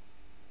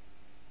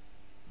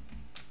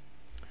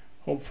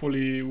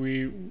 Hopefully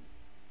we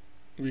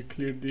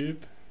cleared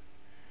it.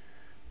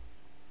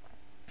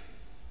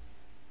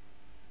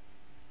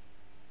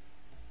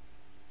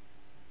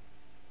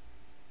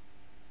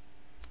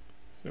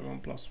 Seven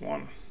plus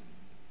 1,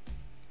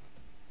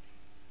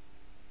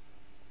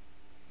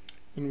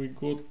 and we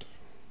got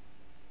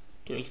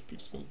 12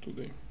 pixels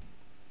today.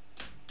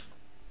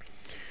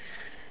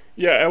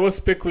 Yeah, I was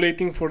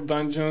speculating for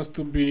dungeons,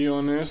 to be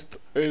honest,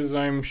 as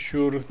I'm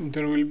sure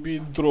there will be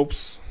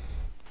drops,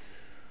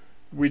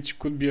 which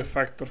could be a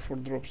factor for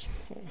drops.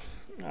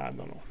 I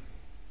don't know.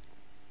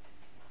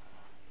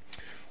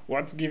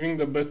 What's giving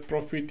the best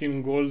profit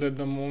in gold at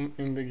the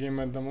in the game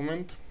at the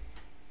moment?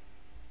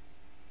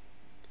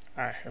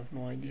 I have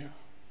no idea.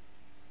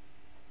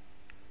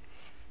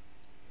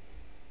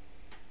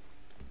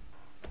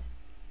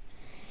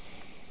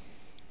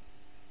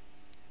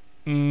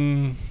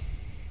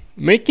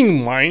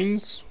 Making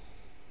mines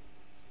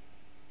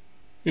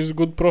is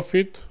good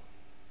profit.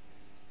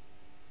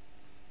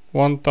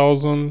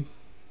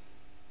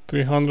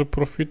 1,300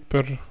 profit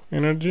per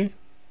energy.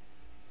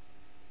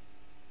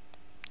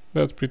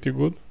 That's pretty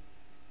good.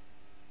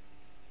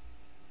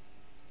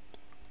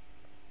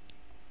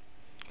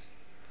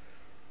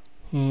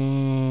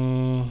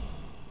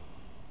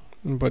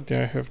 But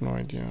yeah, I have no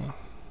idea.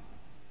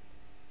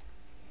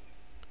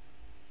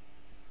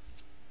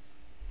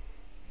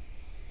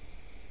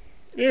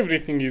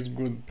 everything is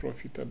good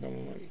profit at the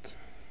moment.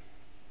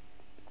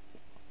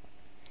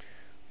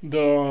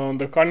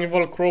 The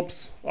carnival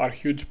crops are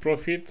huge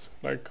profit,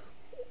 like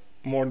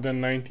more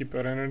than 90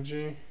 per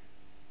energy.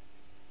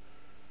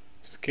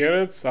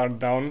 Carrots are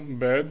down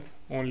bad,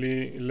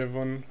 only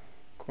 11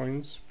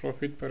 coins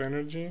profit per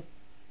energy.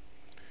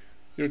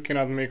 You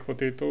cannot make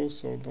potatoes,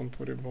 so don't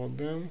worry about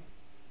them.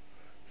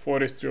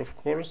 Forestry, of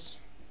course.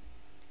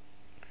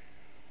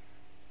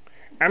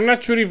 I'm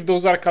not sure if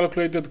those are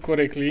calculated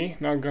correctly,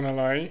 not gonna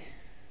lie.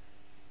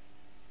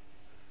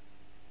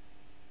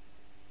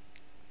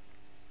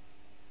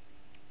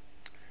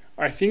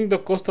 I think the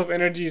cost of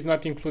energy is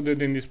not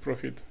included in this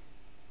profit.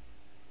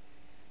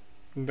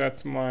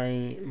 That's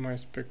my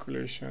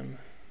speculation.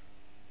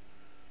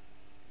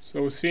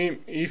 So see,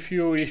 if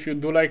you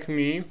do like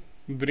me,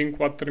 drink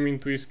water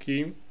mint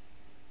whiskey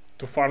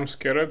to farm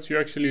carrots, you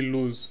actually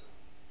lose.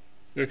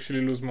 You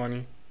actually lose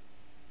money.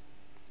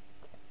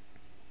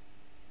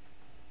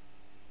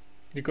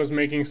 Because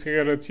making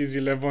carrots is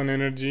 11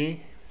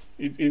 energy.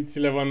 It's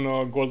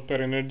 11 gold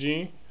per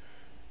energy,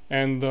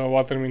 and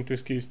water mint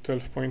whiskey is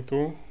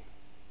 12.2.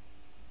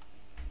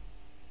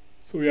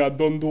 So yeah,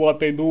 don't do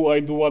what I do.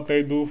 I do what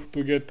I do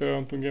to get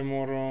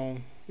more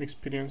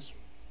experience.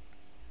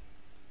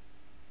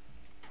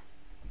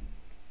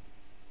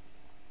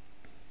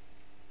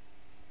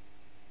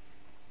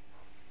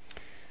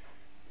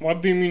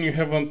 What do you mean you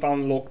haven't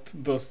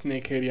unlocked the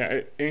snake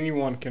area?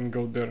 Anyone can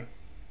go there.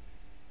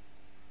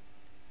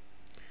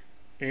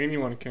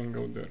 Anyone can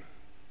go there.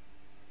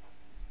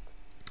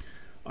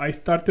 I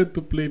started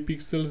to play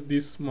Pixels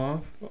this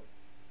month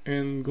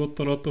and got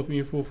a lot of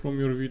info from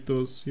your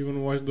videos.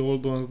 Even watched the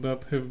old ones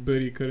that have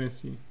berry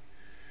currency.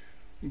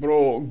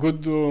 Bro,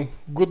 good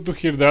to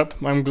hear that.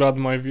 I'm glad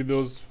my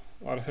videos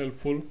are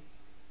helpful.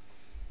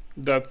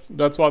 That's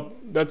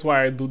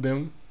why I do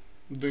them.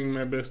 Doing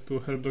my best to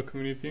help the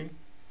community.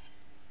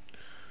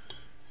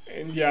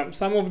 And yeah,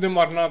 some of them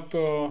are not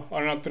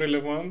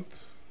relevant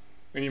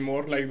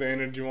anymore, like the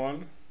energy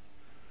one.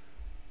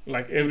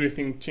 Like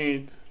everything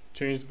changed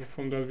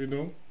from that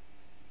video.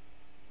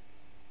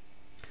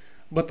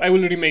 But I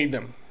will remake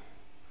them.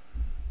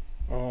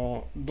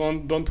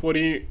 Don't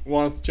worry.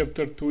 Once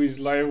chapter 2 is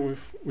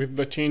live with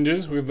the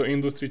changes, with the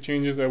industry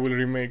changes, I will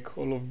remake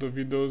all of the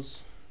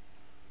videos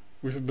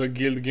with the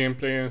guild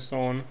gameplay and so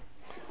on.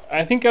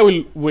 I think I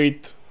will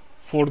wait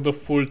for the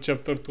full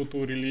chapter 2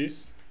 to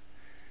release.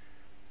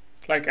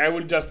 Like I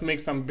will just make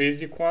some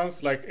basic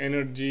ones like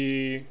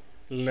energy,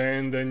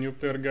 land, and new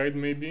player guide.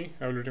 Maybe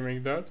I will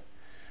remake that.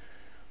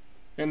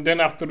 And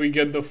then after we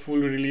get the full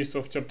release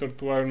of chapter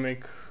 2, I will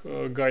make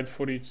a guide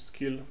for each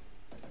skill.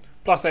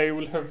 Plus I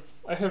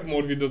have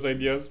more videos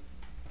ideas.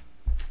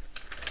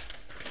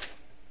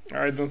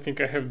 I don't think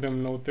I have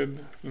them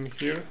noted in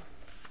here.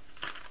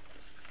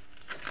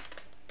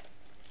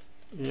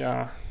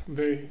 Yeah,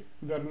 they're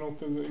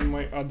noted in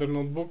my other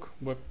notebook,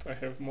 but I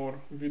have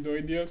more video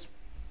ideas.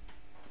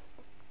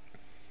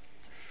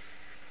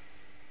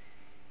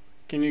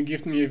 Can you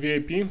gift me a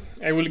VIP?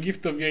 I will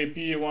gift a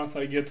VIP once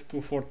I get to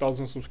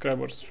 4,000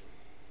 subscribers.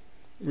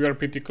 We are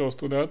pretty close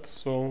to that,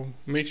 so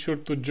make sure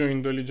to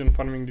join the Legion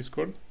Farming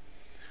Discord.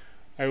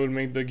 I will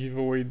make the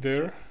giveaway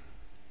there.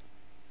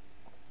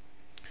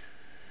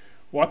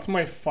 What's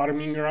my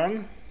farming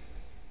run?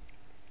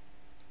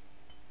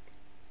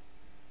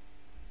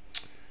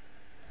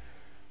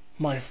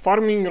 My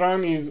farming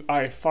run is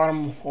I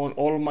farm on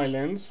all my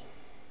lands.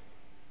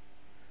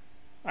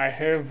 I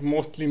have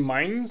mostly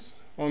mines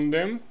on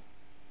them.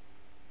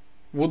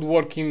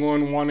 Woodworking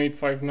on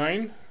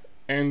 1859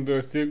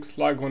 and silk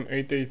slug on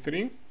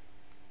 883.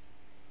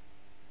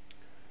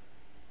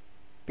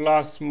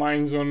 Plus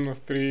mines on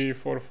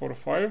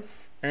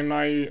 3445. And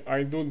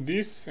I do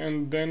this,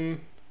 and then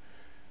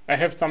I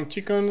have some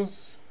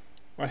chickens,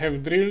 I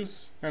have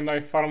drills, and I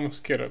farm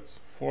carrots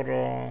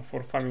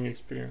for farming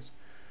experience.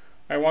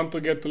 I want to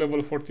get to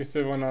level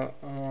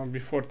 47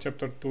 before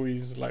chapter 2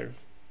 is live.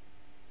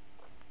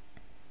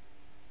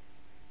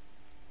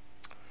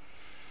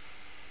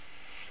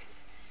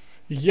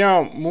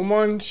 Yeah,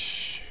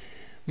 Mumanch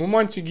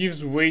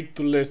gives way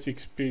too less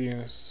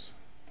experience.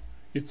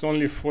 It's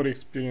only 4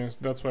 experience,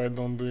 that's why I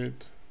don't do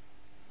it.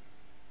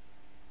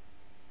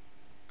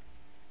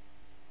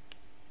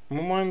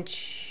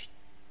 Mumanch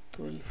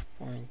 12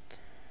 point.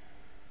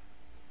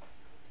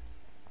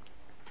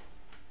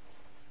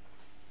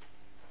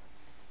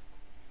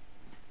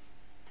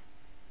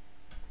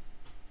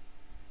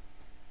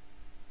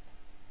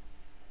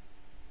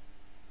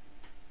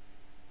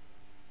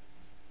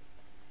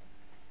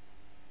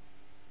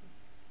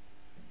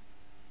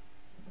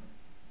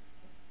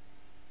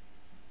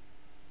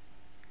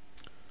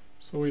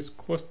 So it's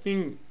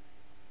costing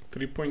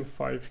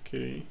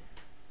 3.5k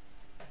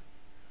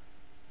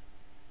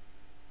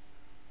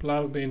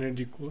plus the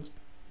energy cost.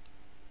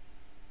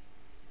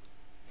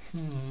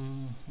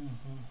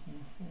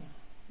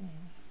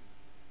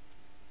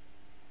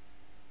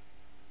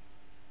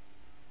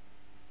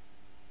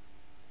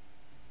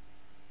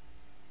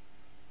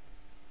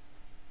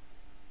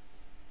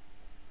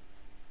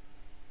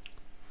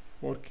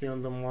 $4k Okay,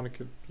 on the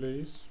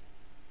marketplace.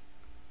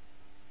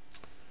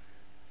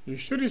 You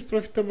sure it's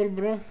profitable,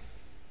 bro?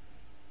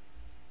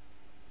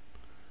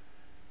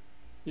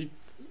 It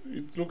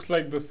looks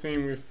like the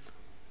same with...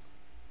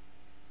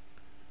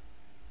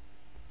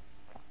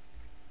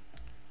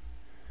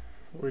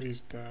 Where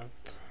is that?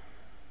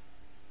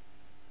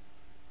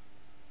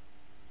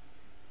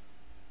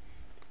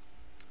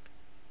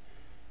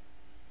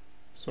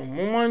 So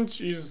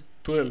Mumanch is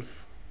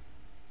 12.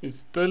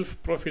 It's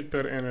 12 profit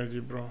per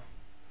energy, bro.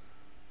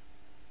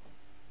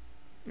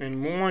 And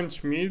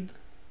Mumanch mid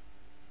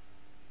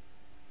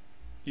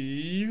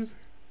is...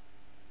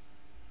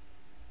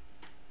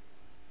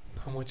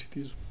 How much it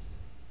is?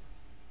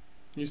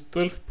 It's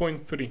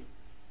 12.3.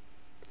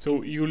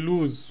 So you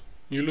lose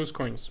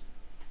coins.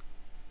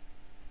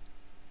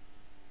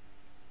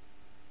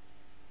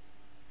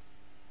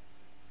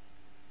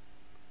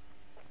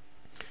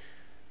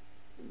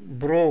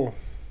 Bro,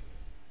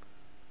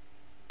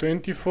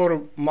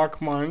 24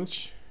 Mac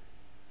Munch,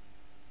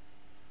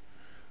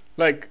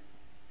 like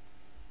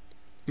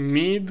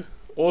mid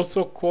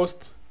also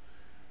cost,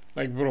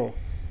 like, bro,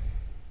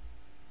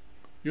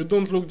 you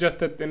don't look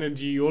just at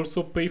energy, you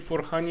also pay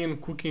for honey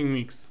and cooking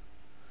mix.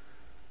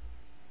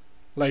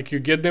 Like, you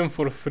get them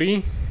for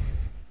free.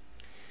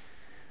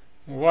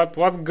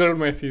 What girl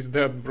math is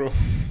that, bro?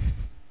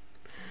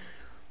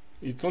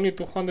 It's only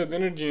 200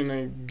 energy and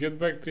I get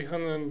back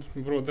 300.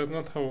 Bro, that's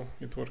not how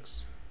it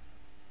works.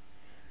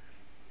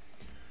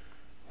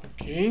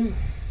 Okay.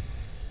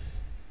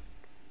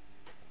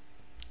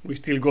 We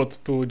still got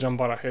 2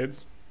 Jambara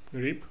heads.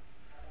 RIP.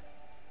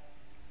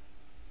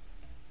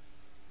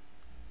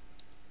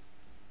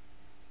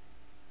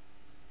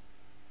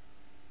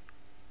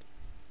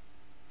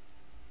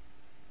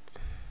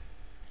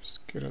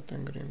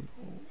 Skeleton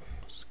Greenbow.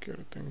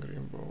 Skeleton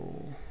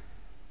Greenbow.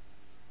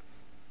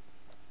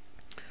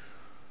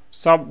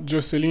 Sub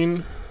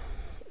Jocelyn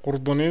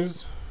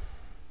Ordonez.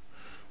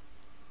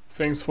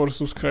 Thanks for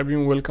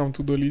subscribing. Welcome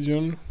to the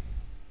Legion.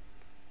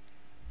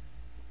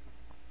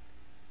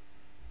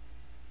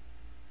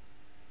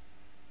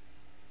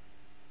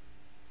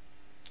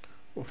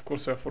 Of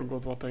course, I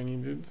forgot what I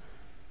needed.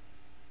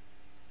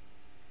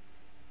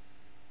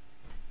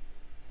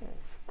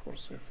 Of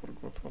course, I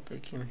forgot what I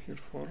came here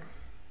for.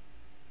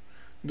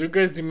 Do you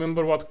guys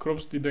remember what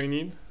crops did I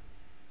need?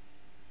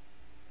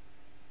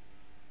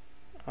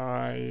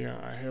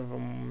 I have a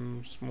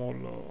small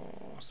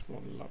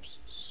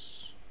lapses.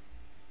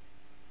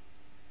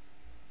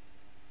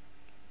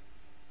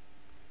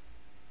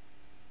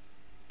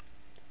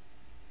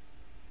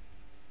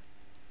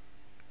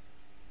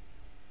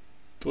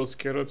 It was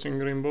carrots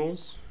and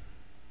rainbows.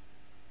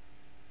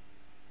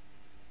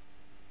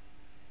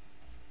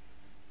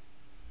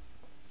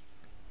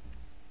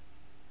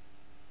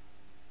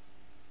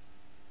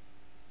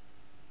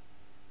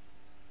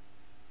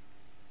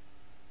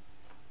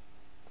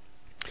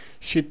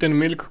 Shit and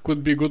milk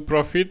could be good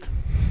profit.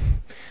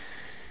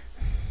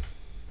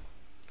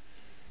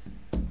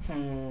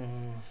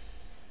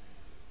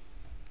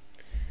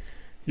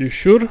 You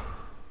sure?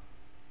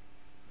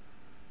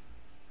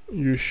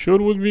 You sure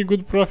would be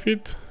good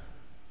profit?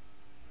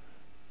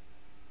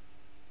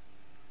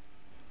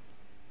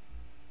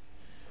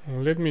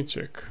 Let me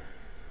check.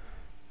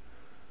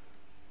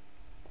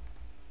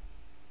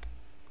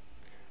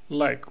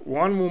 Like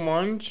one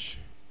Mumanch,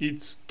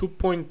 it's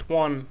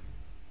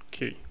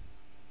 2.1k.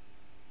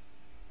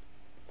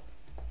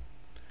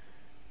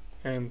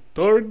 And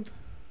third,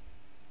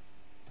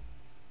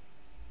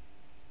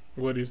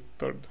 what is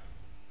third?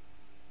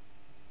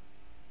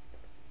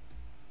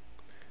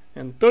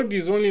 And third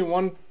is only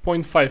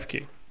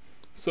 1.5k.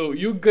 So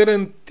you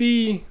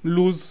guarantee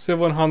lose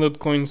 700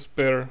 coins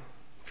per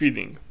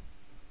feeding.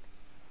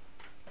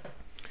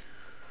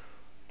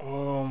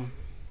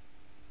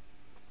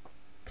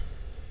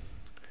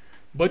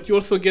 But you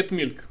also get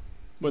milk.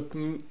 But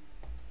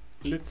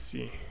let's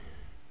see.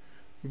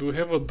 Do we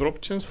have a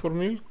drop chance for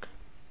milk?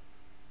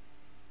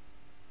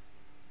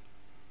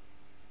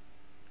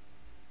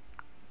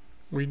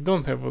 We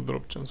don't have a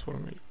drop chance for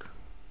milk.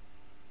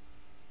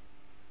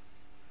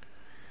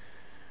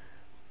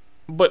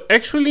 But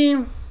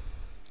actually,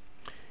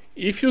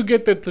 if you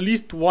get at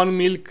least 1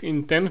 milk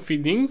in 10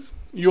 feedings,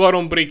 you are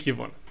on break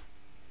even.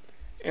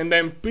 And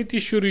I'm pretty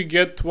sure you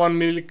get 1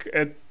 milk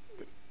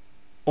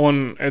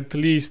on at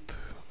least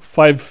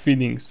 5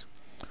 feedings.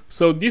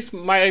 So this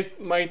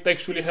might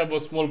actually have a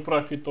small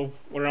profit of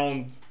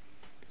around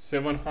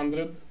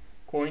 700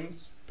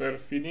 coins per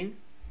feeding.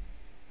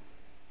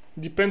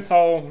 Depends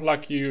how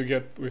lucky you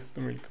get with the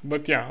milk.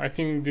 But yeah, I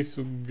think this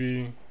would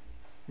be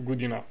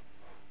good enough.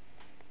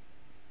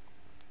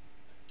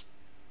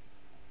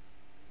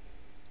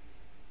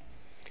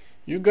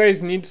 You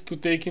guys need to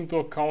take into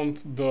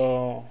account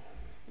the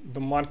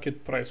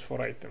market price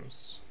for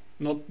items,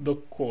 not the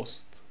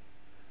cost.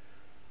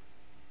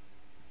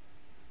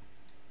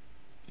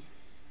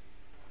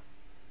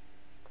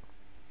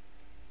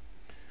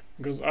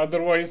 Because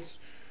otherwise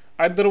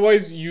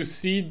you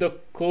see the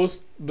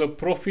cost, the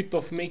profit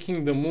of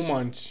making the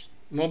Mumanch,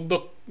 not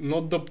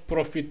the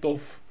profit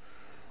of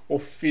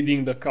of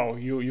feeding the cow.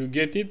 You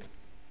get it?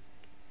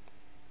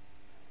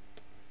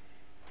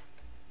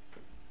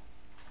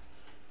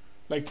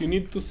 Like you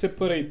need to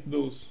separate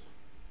those.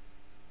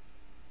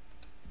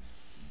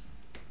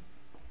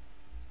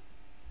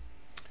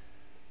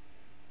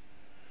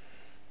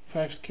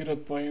 Five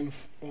skirot pie and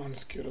one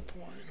skirot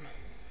wine.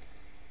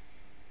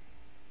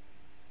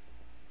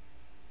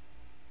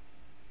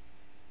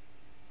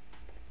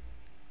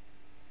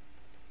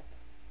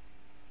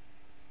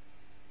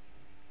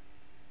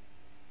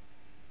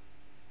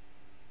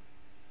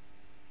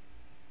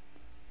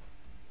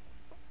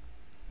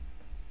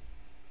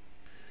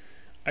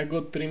 I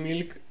got 3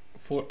 milk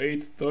for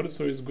 8 thirds,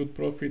 so it's good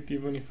profit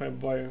even if I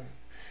buy.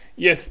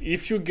 Yes,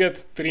 if you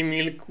get 3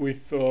 milk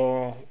with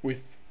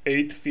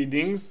 8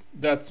 feedings,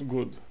 that's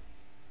good.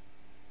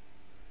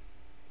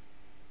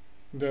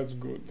 That's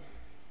good.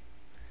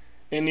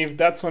 And if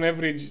that's on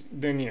average,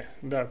 then yeah,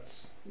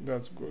 that's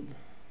good.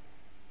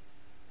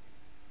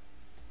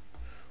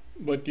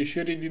 But you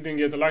sure you didn't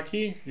get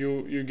lucky?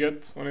 You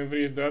get on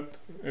average that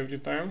every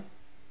time?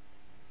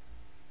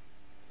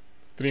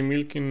 3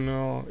 milk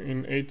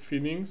in 8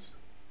 feedings.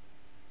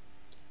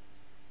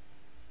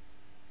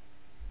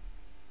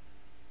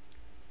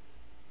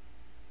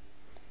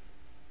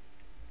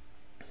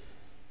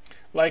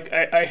 Like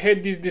I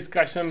had this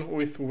discussion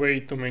with way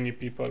too many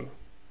people.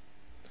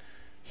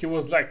 He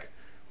was like,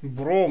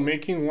 bro,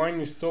 making wine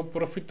is so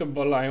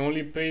profitable. I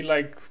only pay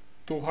like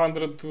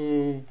 200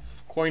 to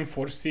coin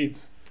for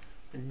seeds.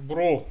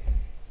 Bro,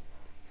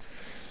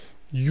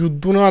 you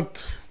do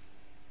not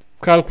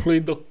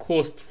calculate the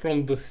cost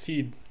from the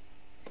seed.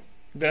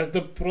 That's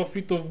the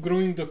profit of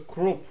growing the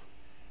crop.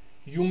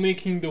 You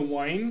making the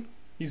wine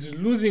is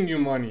losing you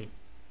money.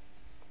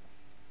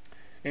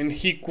 And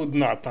he could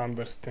not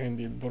understand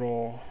it,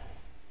 bro.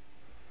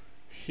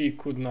 He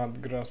could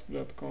not grasp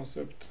that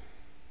concept.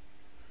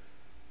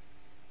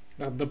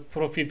 That the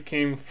profit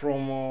came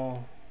from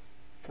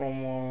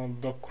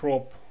the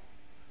crop,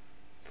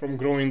 from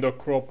growing the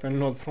crop, and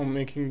not from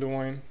making the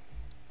wine.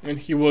 And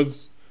he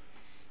was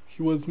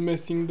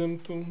messing them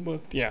too,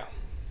 but yeah.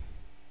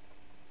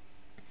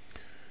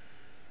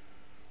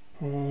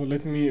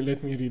 Let me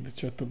read the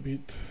chat a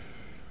bit.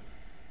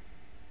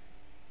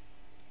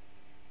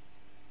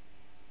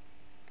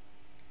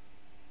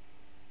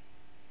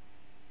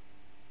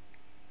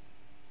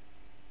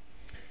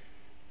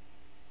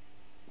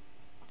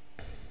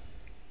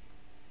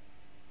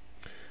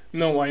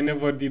 No, I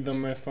never did the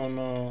math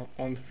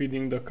on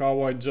feeding the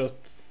cow. I just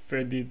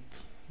fed it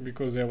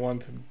because I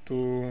wanted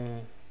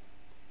to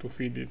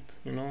feed it,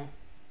 you know,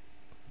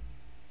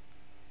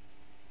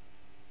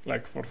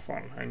 like for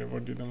fun. I never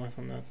did the math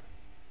on that.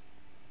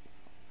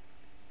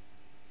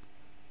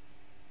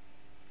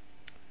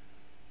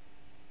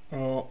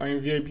 I'm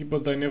VIP,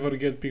 but I never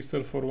get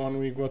pixel for 1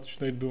 week. What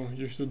should I do?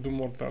 You should do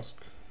more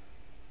tasks.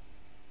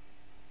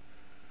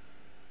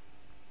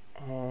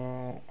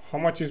 How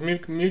much is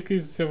milk? Milk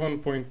is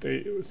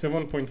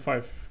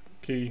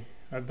 7.5k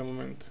at the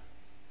moment.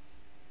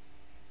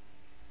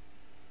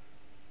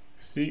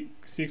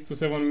 6 to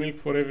 7 milk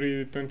for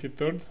every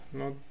 23rd.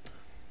 Not.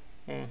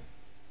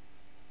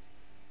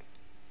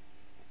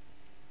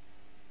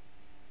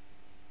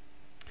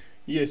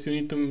 Yes, you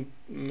need to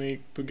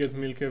get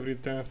milk every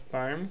 10th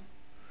time.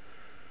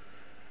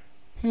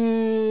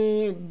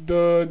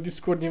 The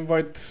Discord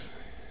invite.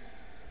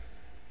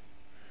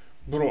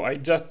 Bro, I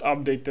just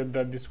updated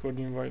that Discord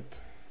invite.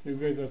 You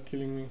guys are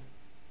killing me.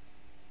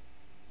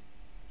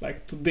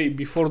 Like today,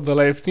 before the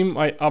live stream,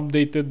 I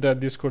updated that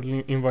Discord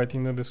invite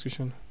in the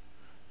description.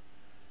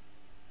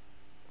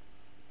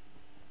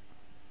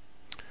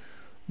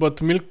 But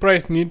milk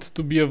price needs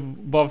to be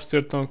above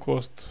certain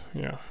cost.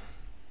 Yeah.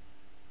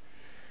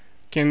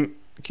 Can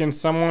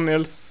someone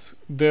else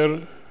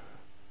there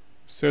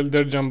sell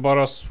their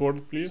Jambara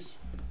sword, please?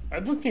 I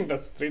don't think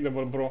that's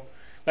tradable, bro.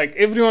 Like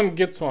everyone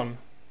gets one.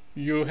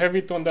 You have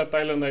it on that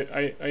island.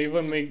 I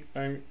even made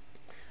a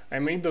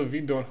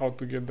video on how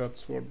to get that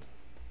sword.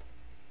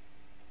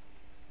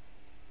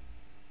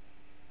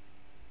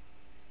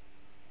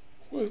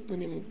 What's the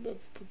name of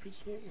that stupid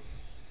sword?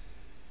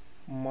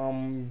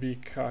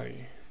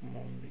 Mambikari.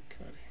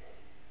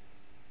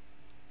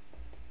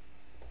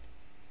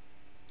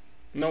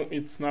 No,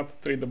 it's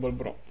not tradable,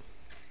 bro.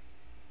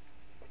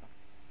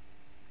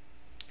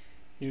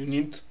 You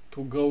need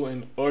to go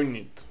and earn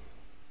it.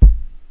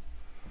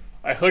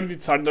 I heard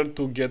it's harder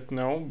to get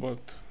now, but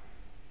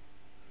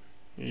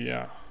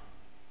yeah.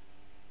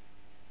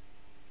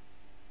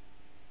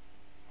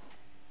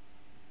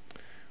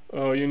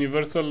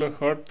 Universal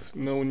Heart,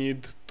 no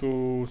need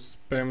to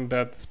spam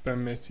that spam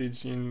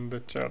message in the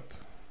chat.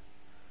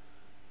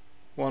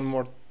 One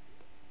more.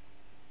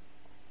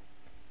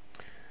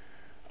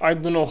 I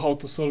don't know how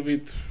to solve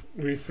it.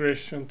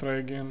 Refresh and try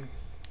again.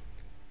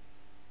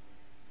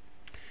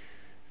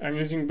 I'm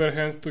using bare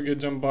hands to get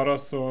Jambara,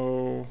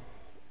 so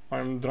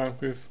I'm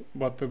drunk with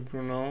butter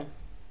brew now.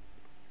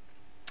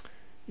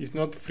 It's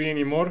not free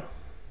anymore.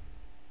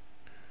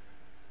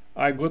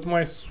 I got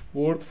my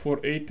sword for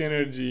 8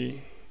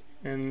 energy.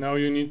 and now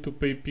you need to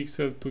pay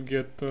pixel to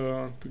get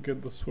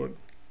the sword.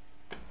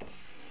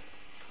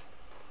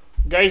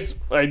 Guys,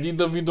 I did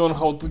a video on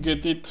how to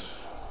get it.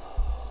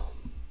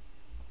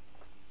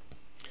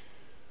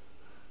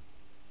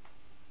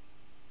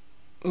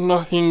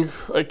 Nothing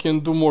I can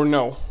do more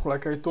now.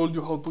 Like I told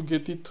you how to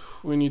get it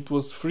when it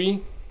was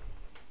free.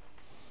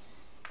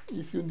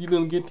 If you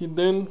didn't get it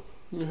then,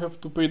 you have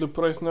to pay the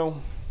price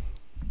now.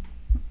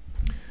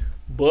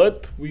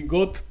 But we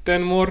got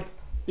 10 more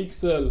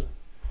pixel.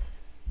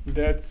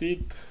 That's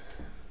it.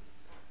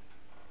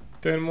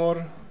 10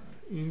 more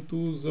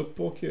into the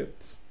pocket.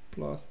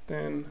 Plus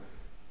 10.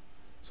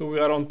 So we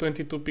are on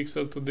 22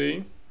 pixel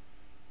today.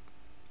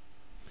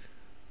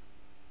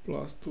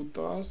 Plus 2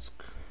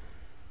 tasks.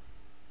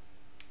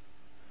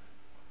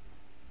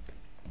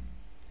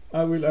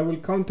 I will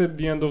count at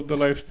the end of the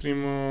live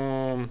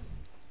stream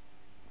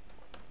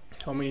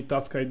how many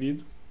tasks I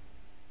did.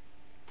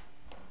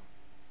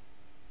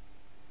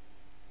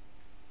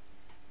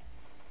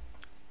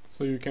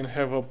 So you can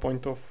have a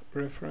point of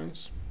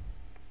reference.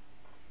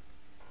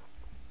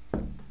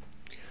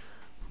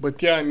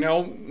 But yeah,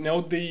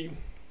 now they,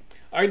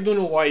 I don't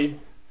know why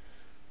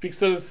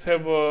Pixels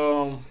have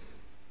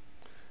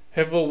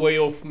a way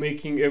of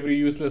making every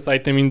useless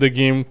item in the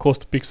game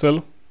cost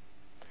pixel.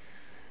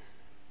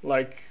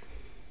 Like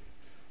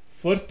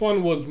first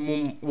one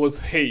was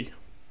hay.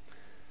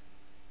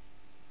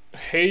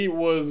 Hay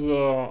was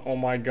oh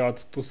my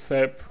god, to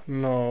sep.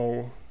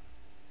 No.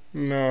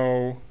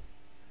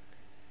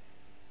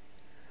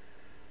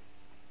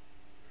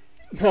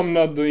 I'm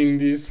not doing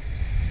this.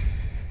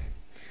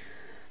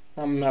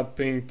 I'm not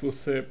paying to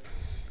sep.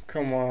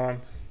 Come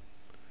on.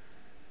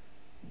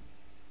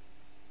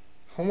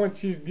 How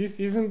much is this?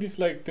 Isn't this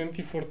like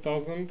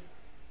 24,000?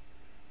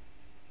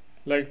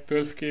 Like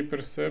 12k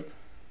per sep?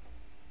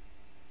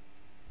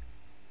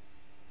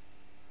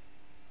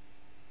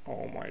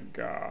 Oh my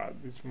god,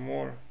 it's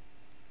more.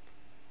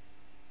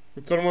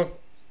 It's almost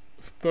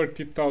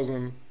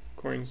 30,000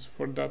 coins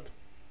for that.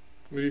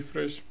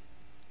 Refresh.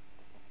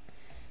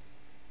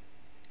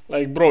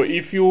 Like bro,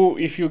 if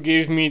you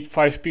gave me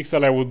 5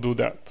 pixel I would do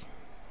that.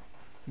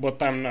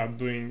 But I'm not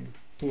doing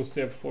 2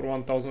 sep for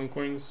 1000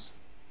 coins.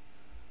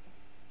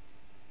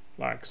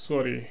 Like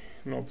sorry,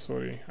 not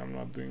sorry, I'm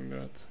not doing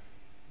that.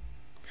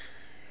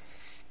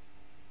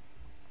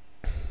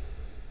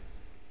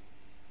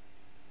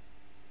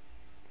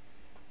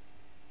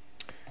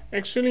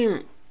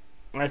 Actually,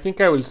 I think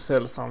I will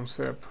sell some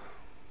sep.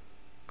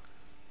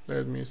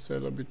 Let me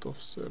sell a bit of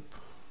sep.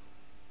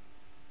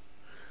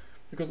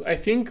 Because I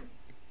think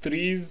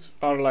trees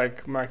are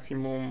like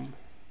maximum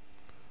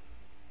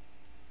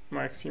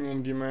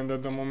demand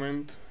at the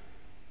moment.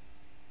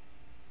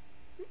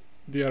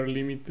 They are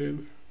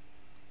limited.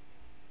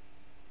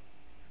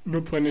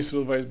 Not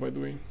financial advice, by the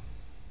way.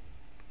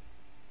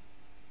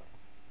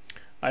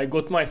 I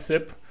got my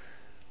sep.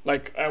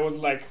 Like I was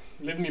like,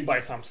 let me buy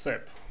some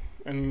sep.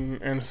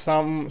 And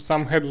some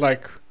had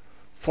like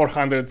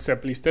 400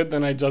 sep listed,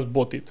 and I just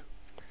bought it.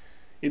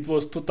 It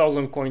was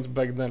 2000 coins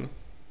back then.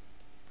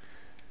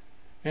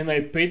 And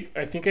I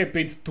think I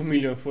paid 2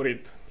 million for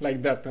it,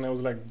 like that, and I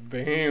was like,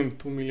 damn,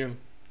 2 million.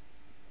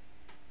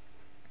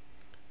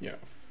 Yeah.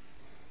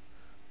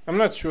 I'm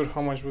not sure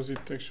how much was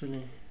it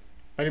actually.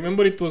 I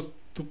remember it was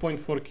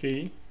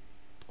 2.4k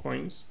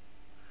coins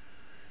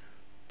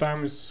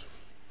times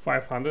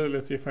 500,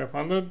 let's say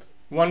 500,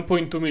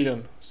 1.2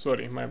 million,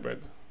 sorry, my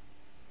bad.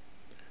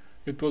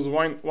 It was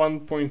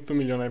 1.2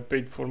 million I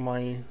paid for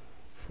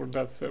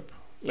that sep,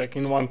 like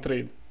in one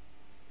trade.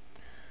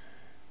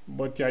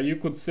 But yeah, you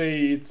could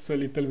say it's a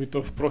little bit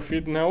of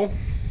profit now.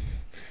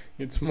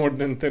 It's more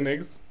than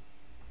 10x.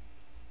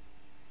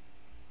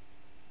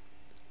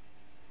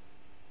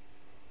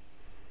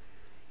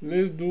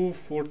 Let's do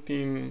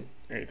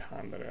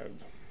 14,800.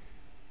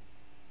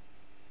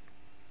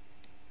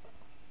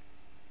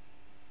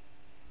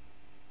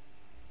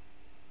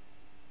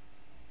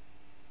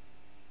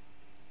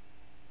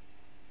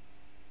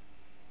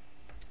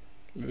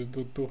 Let's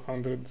do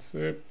 200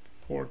 sep,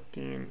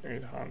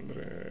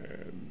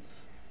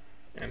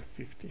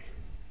 14,850.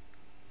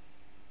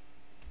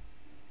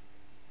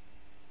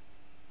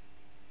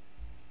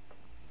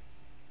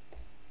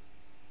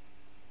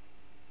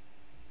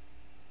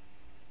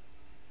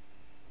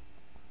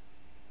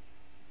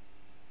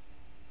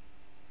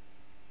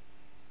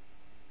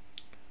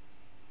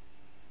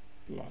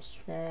 Plus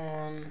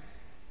 1.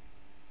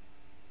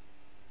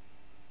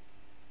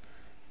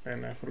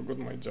 And I forgot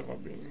my Java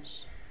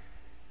beans.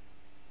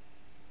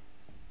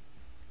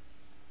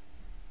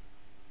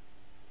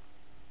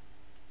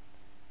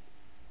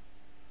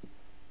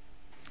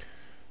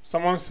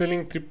 Someone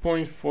selling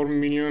 3.4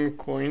 million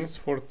coins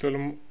for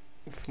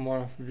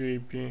 12-month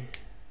VIP.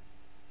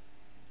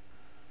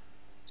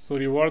 So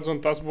rewards on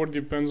Taskboard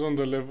depends on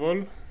the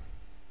level.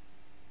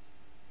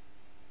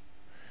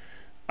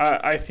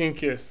 I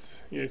think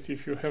yes. Yes,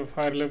 if you have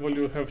higher level,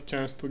 you have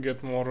chance to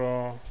get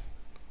more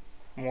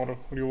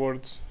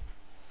rewards.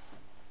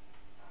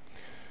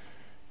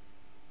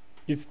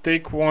 It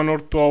takes 1 or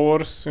 2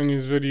 hours and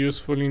is very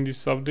useful in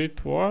this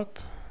update.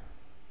 What?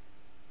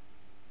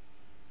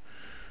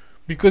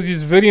 Because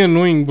it's very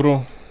annoying,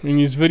 bro.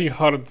 And it's very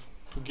hard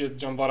to get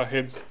Jambara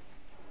heads.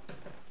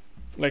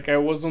 Like, I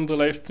was on the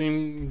live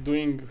stream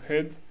doing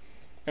heads,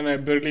 and I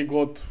barely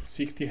got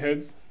 60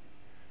 heads.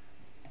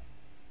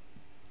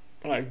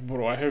 Like,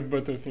 bro, I have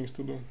better things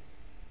to do.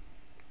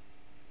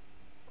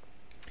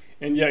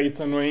 And yeah,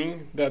 it's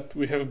annoying that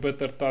we have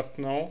better tasks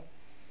now.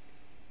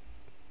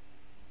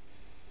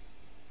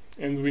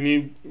 And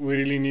we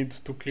really need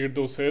to clear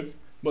those heads.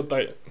 But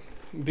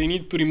they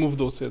need to remove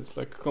those heads.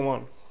 Like, come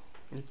on.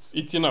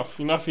 It's enough.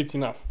 Enough, it's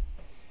enough.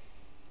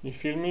 You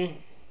feel me?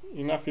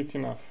 Enough, it's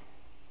enough.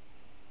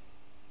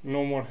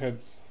 No more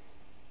heads.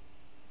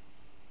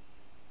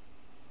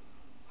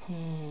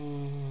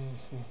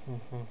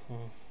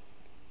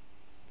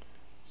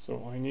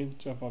 So I need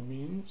Java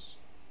beans.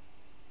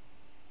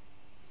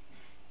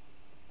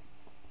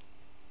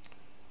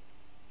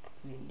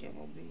 I need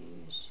Java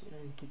beans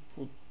and to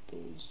put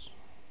those.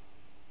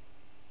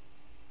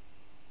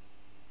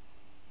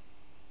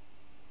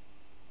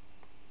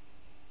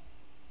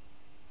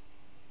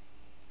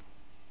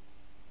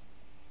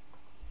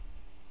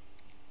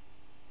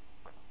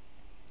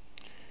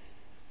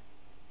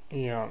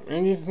 Yeah,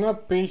 and it's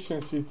not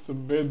patience, it's a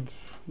bad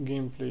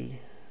gameplay.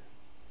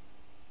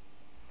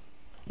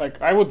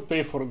 Like, I would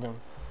pay for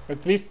them.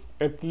 At least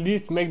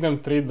make them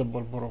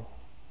tradable, bro.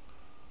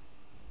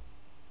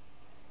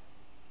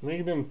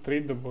 Make them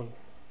tradable.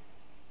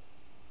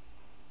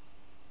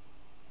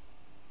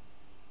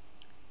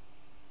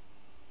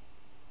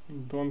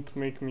 Don't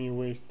make me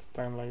waste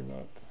time like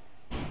that.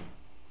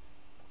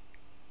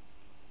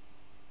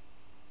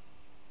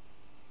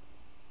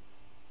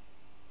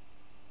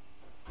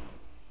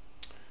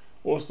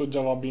 Also,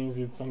 Java beans,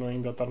 it's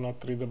annoying that are not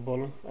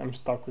tradable. I'm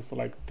stuck with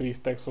like 3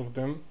 stacks of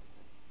them.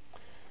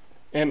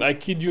 And I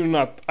kid you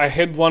not, I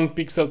had 1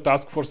 pixel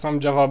task for some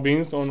Java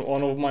beans on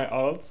one of my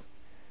alts,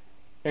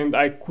 and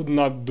I could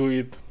not do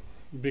it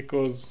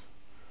because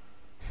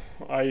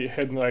I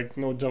had like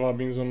no Java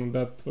beans on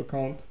that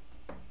account.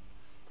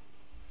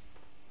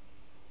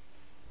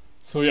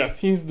 So yeah,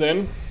 since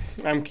then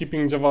I'm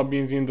keeping Java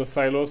beans in the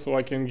silo so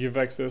I can give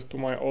access to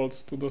my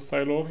alts to the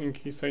silo in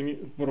case I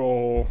need.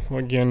 Bro,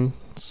 again,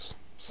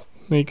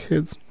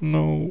 snakehead,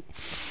 no.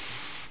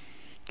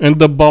 And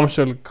the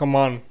bombshell, come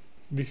on,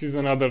 this is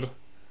another.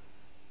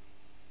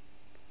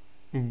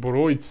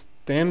 Bro, it's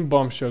 10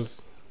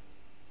 bombshells.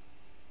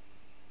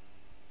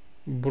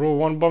 Bro,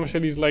 1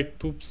 bombshell is like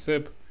 2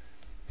 sep.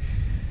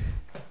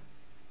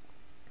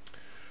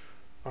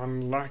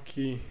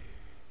 Unlucky.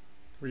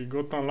 We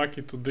got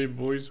unlucky today,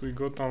 boys. We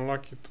got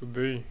unlucky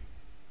today.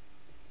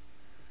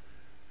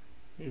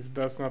 If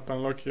that's not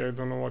unlucky, I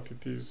don't know what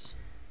it is.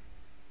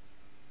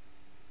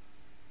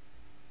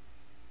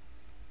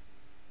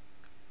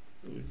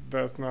 If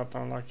that's not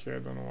unlucky, I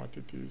don't know what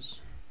it is.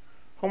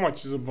 How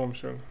much is a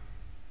bombshell?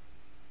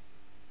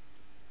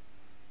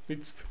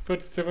 It's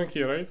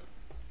 37k, right?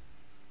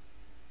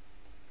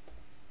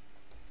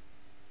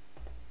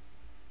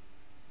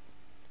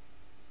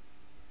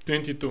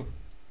 $22.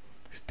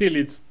 Still,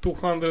 it's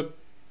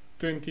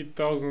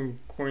 220,000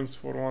 coins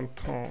for 1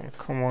 ton.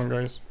 Come on,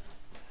 guys.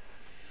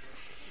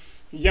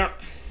 Yeah.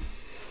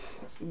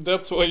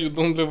 That's why you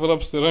don't level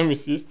up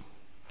ceramicist.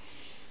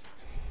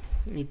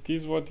 It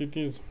is what it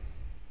is.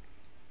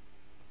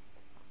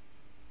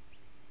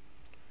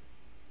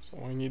 So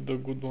I need the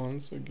good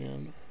ones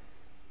again.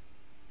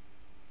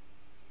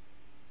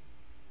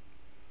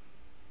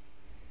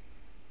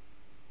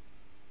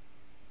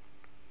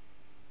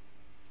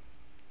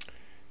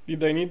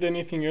 Did I need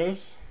anything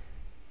else?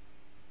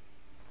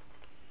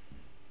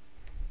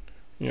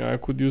 Yeah, I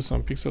could use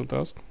some pixel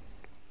task.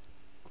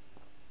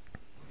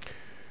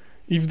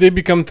 If they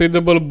become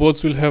tradable,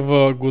 bots will have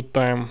a good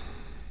time.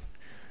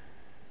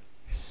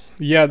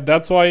 Yeah,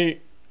 that's why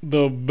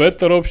the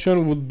better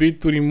option would be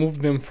to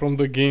remove them from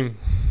the game.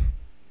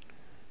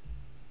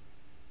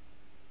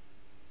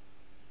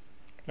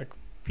 Like,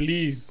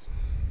 please.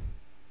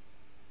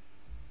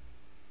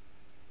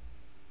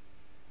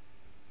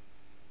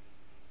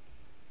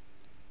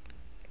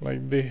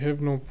 Like, they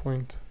have no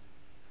point.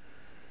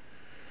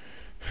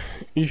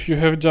 If you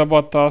have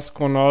Java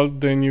task on alt,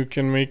 then you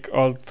can make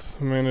alt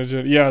manager.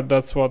 Yeah,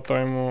 that's what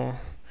I'm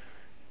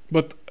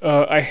but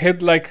I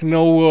had like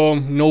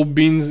no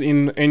beans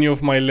in any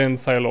of my land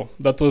silo.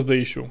 That was the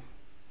issue,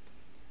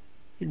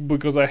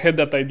 because I had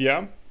that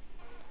idea,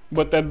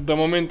 but at the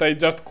moment I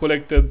just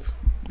collected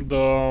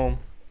the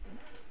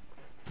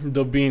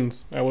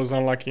beans. I was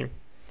unlucky.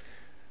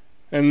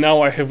 And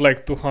now I have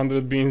like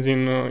 200 beans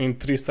in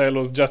 3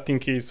 silos just in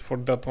case for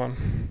that one.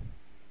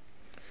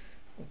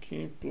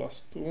 Okay,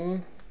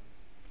 +2.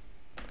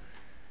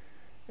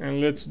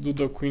 And let's do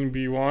the queen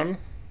b1.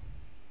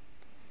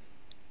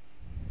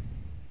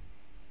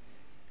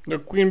 The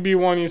queen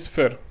b1 is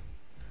fair.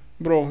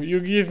 Bro,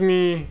 you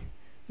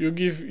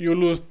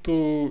lose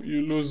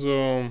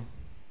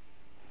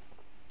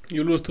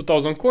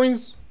 2000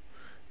 coins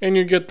and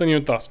you get a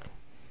new task.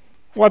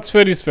 What's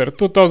fair is fair.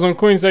 2000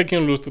 coins, I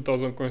can lose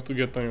 2000 coins to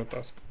get a new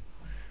task.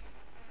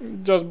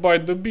 Just buy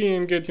the B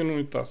and get your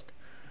new task.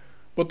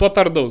 But what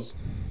are those?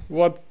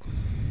 What?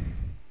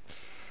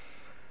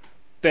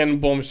 10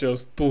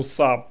 bombshells, 2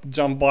 sap,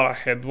 Jambara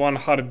head, 1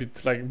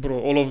 heartbeat. Like, bro,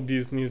 all of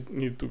these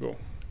need to go.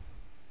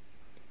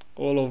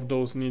 All of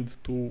those need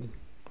to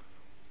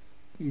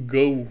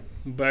go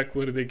back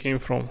where they came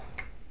from.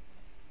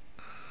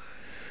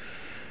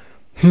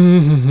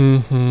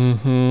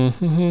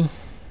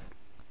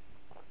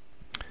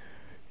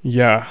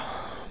 Yeah.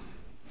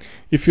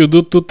 If you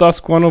do 2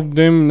 tasks, one of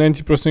them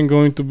 90%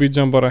 going to be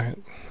Jambara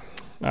head.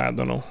 I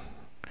don't know.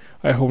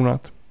 I hope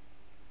not.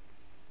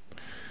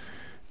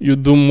 You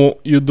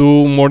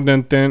do more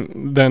than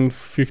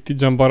 50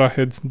 Jambara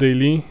heads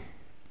daily.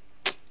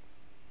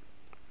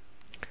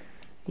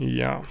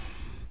 Yeah.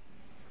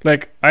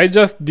 Like, I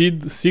just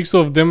did 6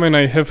 of them and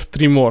I have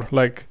 3 more.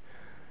 Like,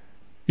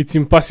 it's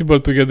impossible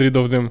to get rid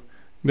of them.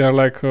 They are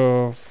like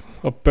a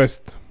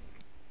pest.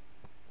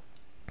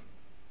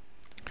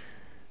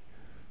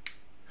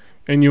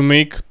 And you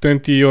make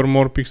 20 or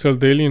more pixel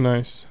daily.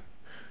 Nice.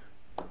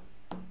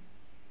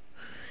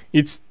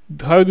 It's,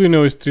 how do you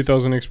know it's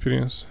 3000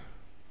 experience?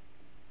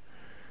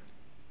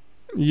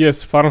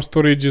 Yes, farm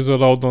storage is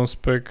allowed on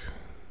spec.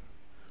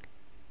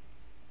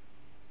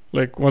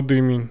 Like, what do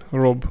you mean,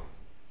 Rob?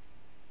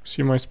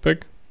 See my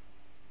spec?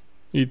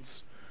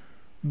 It's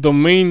the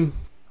main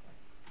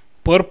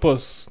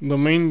purpose, the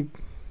main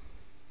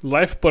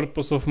life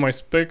purpose of my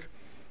spec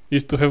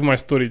is to have my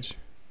storage.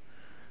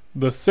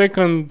 The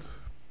second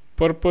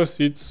purpose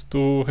is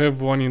to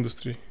have one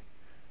industry.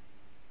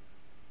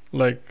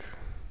 Like,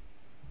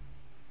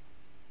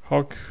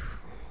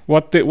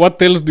 what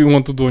else do you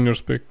want to do on your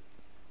spec?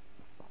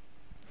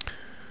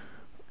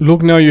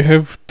 Look, now you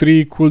have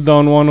 3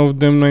 cooldown, one of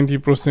them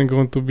 90%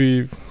 going to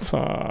be...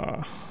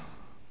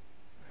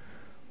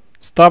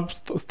 Stop.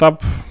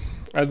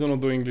 I don't know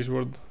the English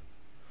word.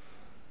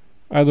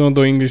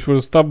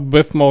 Stop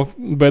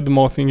bad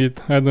mouthing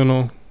it. I don't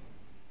know.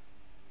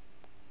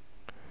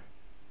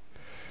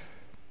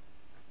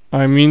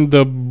 I mean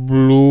the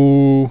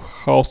blue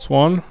house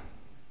one.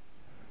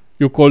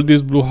 You call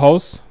this blue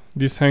house?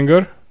 This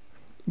hangar?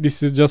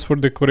 This is just for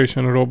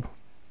decoration, Rob.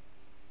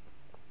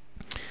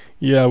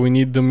 Yeah, we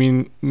need the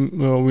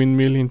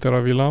windmill in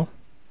Terra Villa.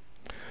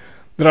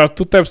 There are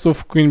 2 types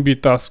of Queen Bee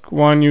task.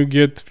 One you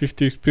get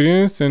 50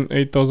 experience and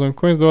 8000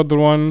 coins. The other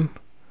one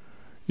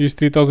is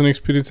 3000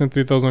 experience and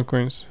 3000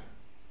 coins.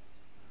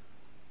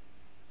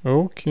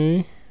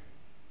 Okay.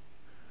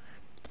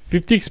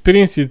 50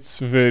 experience, it's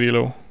very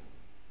low.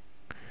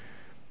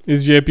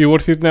 Is VIP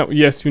worth it now?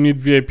 Yes, you need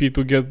VIP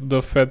to get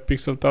the fat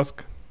pixel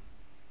task.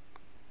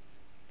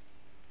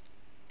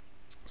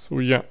 So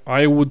yeah,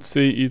 I would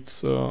say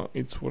it's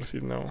worth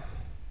it now.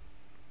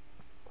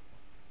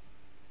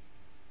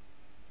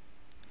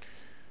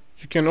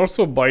 You can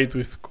also buy it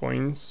with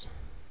coins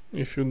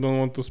if you don't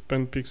want to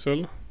spend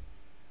pixel.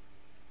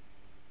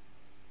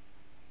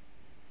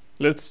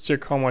 Let's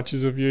check how much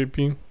is a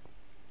VIP.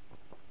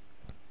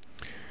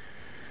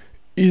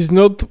 Is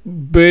not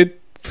bad.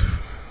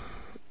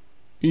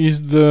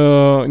 Is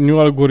the new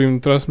algorithm,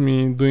 trust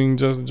me, doing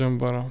just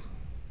Jambara.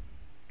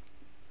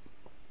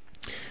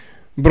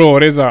 Bro,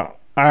 Reza,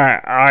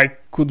 I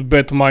could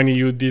bet money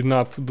you did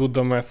not do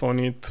the math on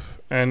it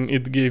and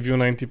it gave you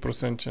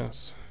 90%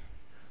 chance.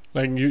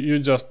 Like, you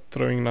just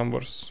throwing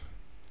numbers.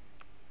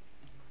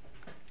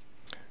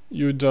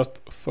 You just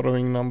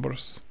throwing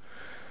numbers.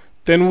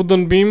 10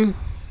 wooden beam.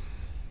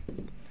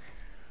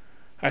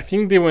 I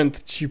think they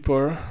went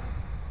cheaper.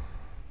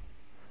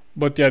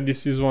 But yeah,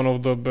 this is one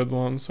of the bad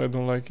ones. I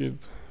don't like it.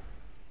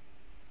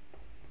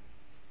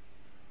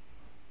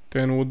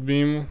 10 wood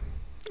beam.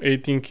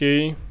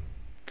 18k.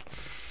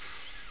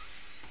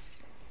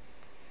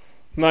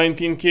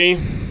 19k.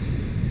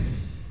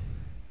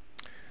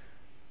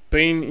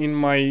 Pain in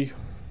my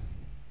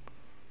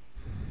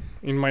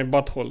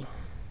butthole.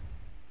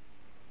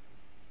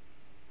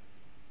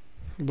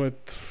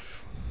 But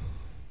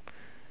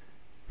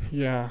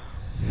yeah.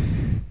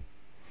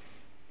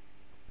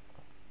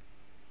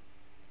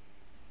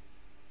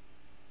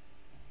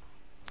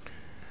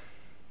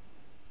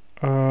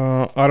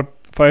 Are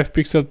 5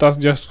 pixel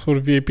tasks just for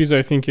VIPs?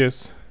 I think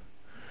yes.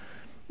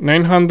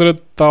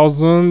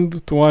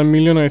 900,000 to 1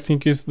 million, I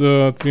think is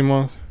the 3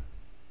 month.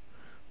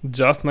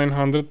 Just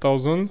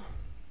 900,000?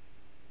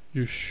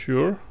 You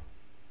sure?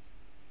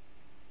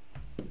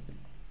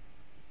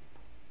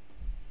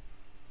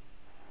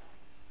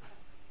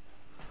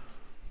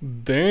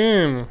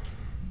 Damn.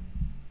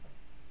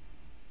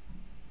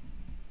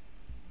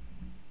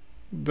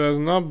 That's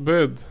not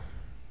bad.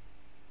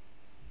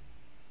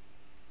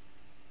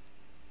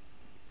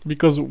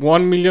 Because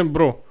 1 million,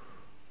 bro,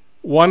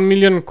 1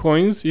 million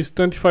coins is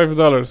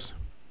 $25.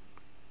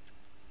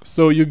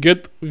 So you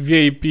get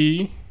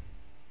VIP.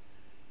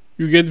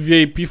 You get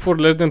VIP for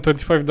less than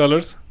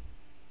 $25.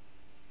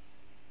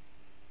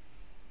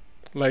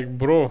 Like,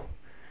 bro,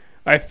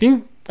 I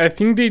think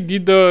they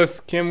did a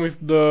scam with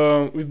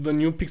the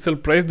new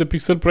pixel price. The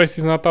pixel price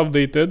is not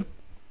updated,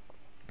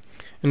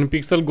 and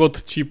pixel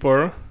got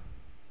cheaper.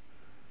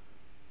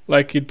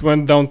 Like, it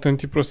went down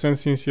 20%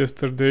 since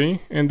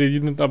yesterday, and they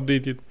didn't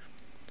update it.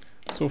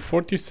 So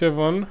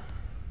 47.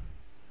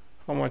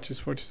 How much is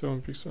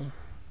 47 pixel?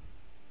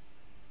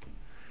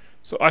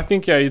 So I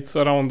think, yeah, it's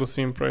around the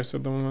same price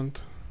at the moment.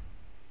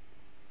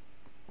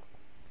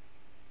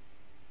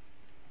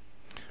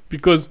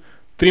 Because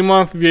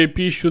 3-month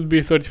VIP should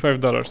be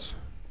 $35.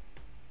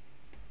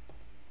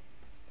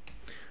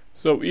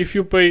 So if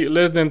you pay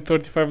less than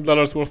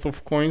 $35 worth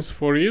of coins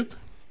for it,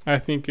 I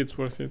think it's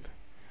worth it.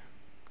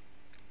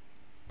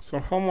 So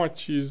how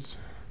much is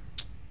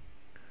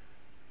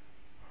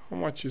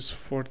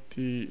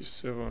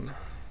 47?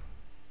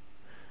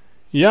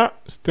 Yeah,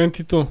 it's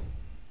 22.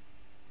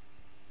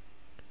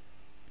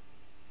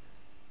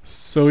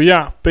 So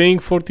yeah, paying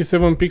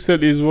 47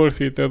 pixel is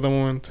worth it at the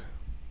moment.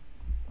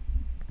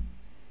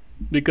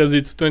 Because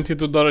it's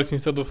 $22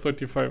 instead of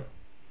 35.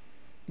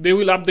 They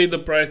will update the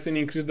price and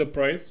increase the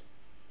price.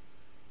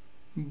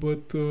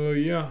 But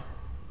yeah.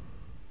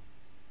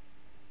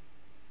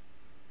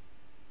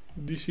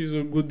 This is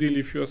a good deal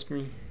if you ask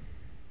me.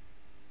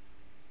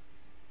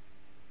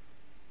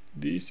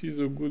 This is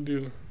a good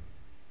deal.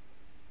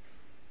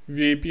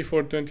 VIP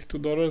for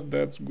 $22,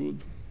 that's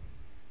good.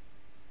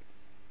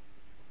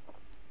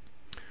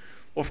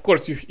 Of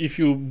course, if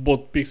you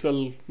bought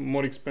Pixel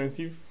more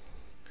expensive,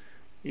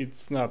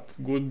 it's not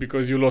good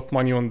because you lost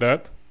money on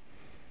that.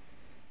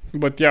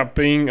 But yeah,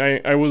 paying,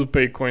 I will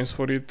pay coins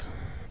for it,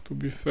 to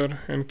be fair,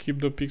 and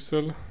keep the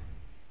Pixel.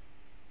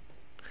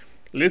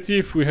 Let's see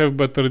if we have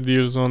better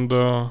deals on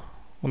the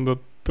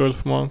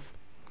 12 month.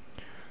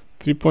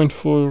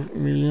 3.4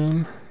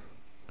 million.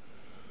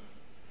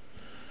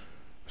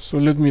 So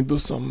let me do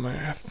some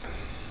math.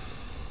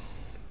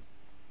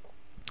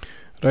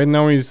 Right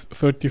now is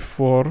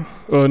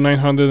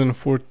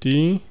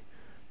 940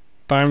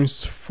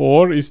 times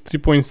 4 is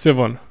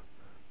 3.7.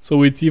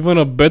 So it's even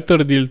a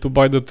better deal to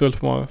buy the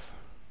 12 month.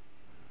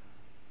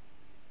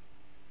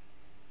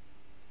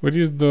 What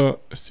is the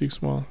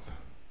 6 month?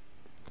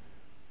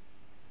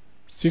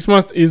 6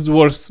 months is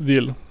worse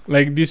deal.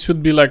 Like this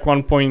should be like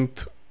 1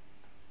 point.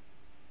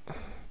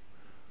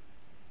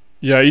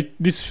 Yeah,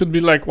 this should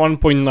be like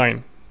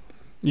 1.9.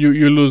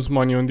 You lose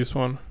money on this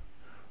one.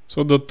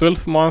 So the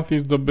 12 month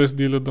is the best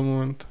deal at the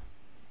moment.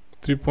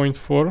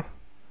 3.4.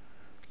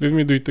 Let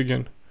me do it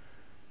again.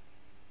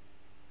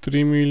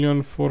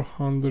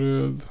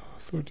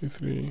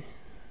 3,433,000.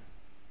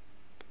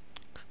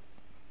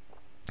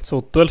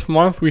 So 12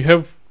 month we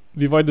have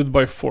divided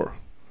by 4.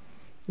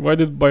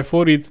 Divided by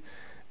 4 it's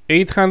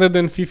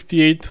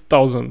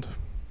 858,000.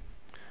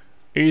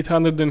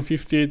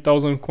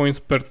 858,000 coins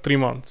per 3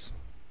 months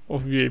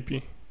of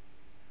VIP.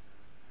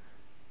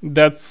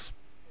 That's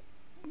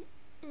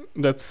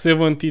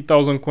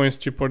 70,000 coins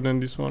cheaper than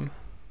this one.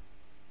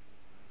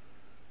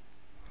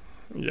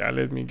 Yeah,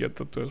 let me get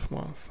the 12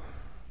 month.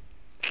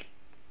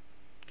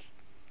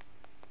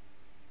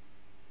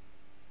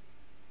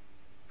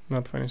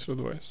 Not financial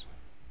advice.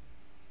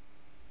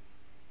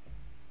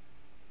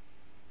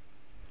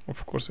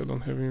 Of course I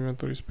don't have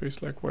inventory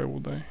space, like why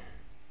would I?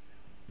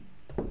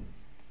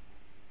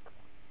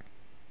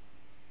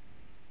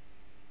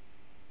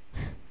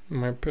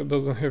 My pet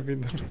doesn't have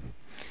either.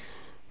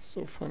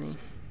 So funny.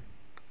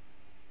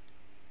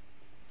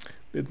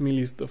 Let me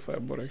list the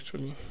fiber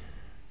actually.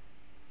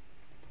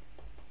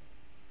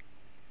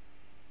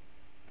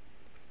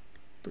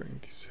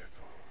 $27.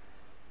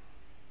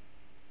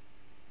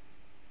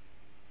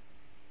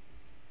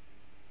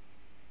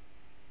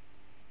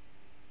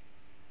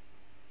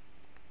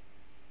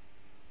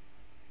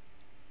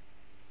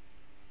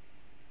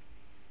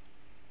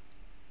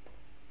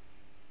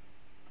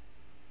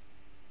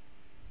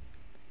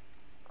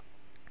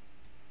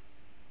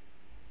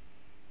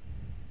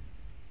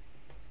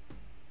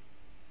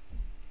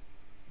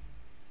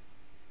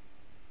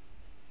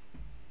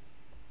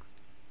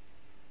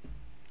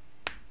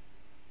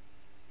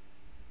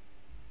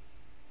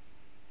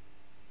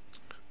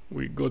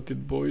 We got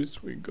it,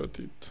 boys, we got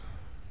it.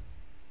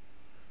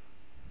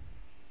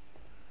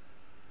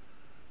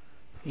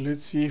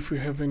 Let's see if we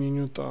have any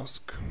new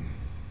task.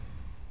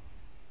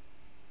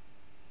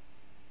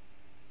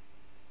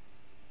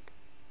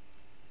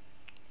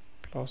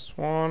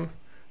 +1.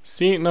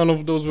 See, none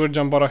of those were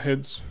Jambara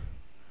heads.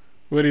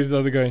 Where is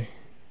that guy?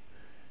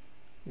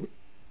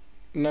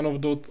 None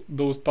of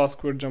those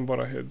tasks were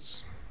Jambara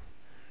heads.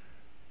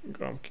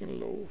 Grumpkin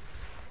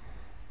loaf.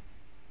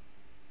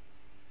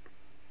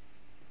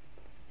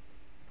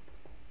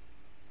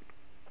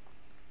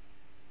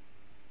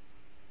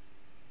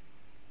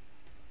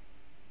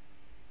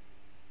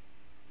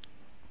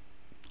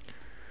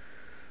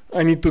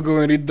 I need to go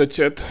and read the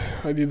chat.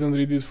 I didn't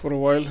read it for a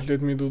while.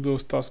 Let me do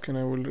those tasks and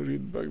I will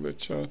read back the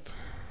chat.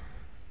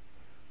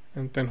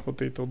 And 10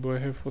 potato. Do I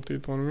have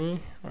potato on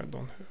me? I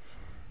don't have.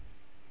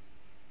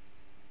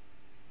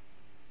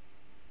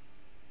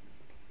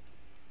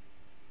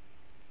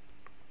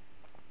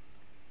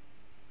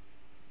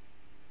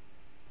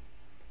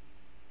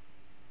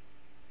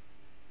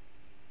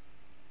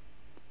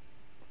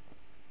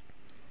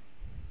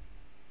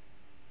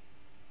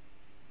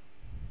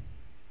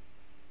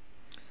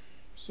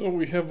 So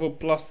we have a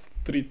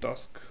 +3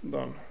 task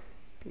done.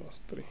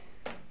 +3.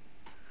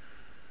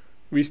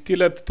 We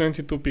still at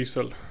 22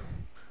 pixel.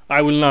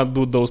 I will not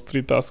do those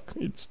 3 tasks.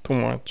 It's too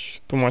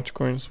much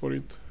coins for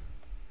it.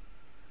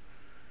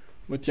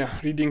 But yeah,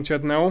 reading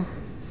chat now.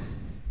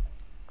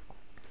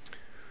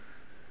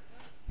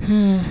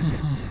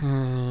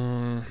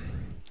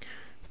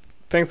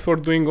 Thanks for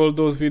doing all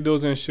those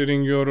videos and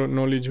sharing your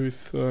knowledge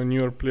with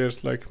newer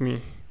players like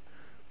me.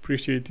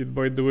 Appreciate it.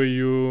 By the way,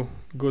 you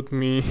got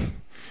me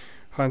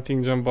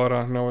hunting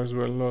Jambara now as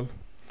well, lol.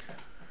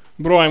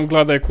 Bro, I'm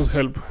glad I could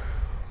help.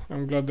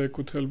 I'm glad I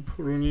could help,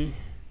 Rooney.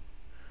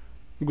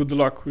 Good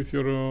luck with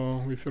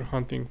your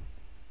hunting.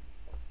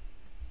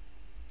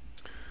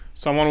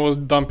 Someone was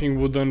dumping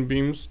wooden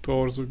beams 2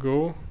 hours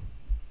ago.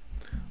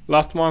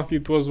 Last month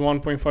it was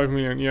 1.5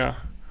 million, yeah.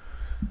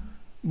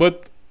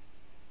 But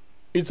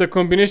it's a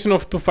combination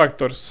of 2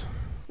 factors.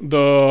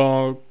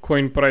 The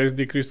coin price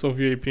decrease of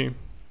VAP.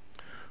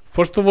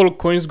 First of all,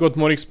 coins got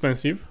more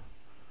expensive.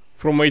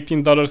 From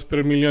 $18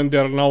 per million, they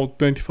are now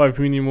 25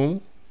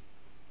 minimum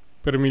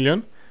per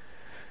million.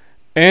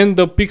 And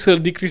the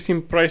pixel decrease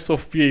in price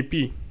of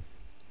VAP.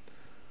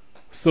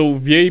 So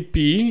VAP,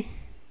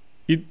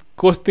 it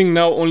costing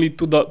now only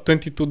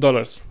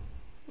 $22.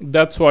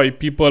 That's why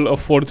people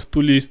afford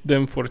to list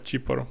them for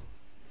cheaper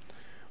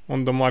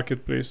on the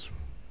marketplace.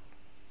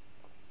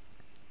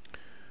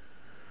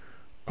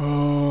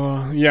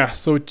 Yeah,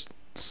 so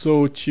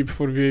cheap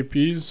for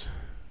VAPs.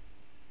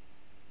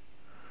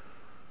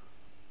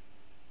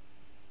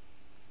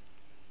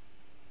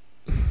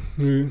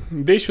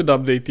 They should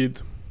update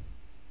it.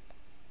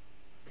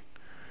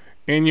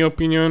 Any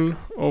opinion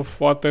of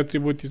what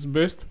attribute is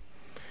best?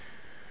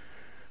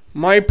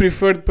 My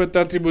preferred pet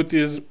attribute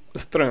is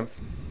strength.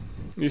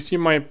 You see,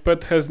 my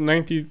pet has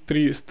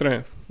 93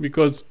 strength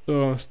because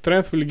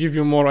strength will give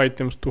you more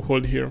items to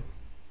hold here.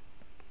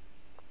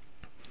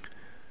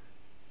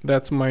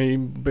 That's my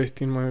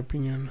best in my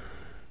opinion.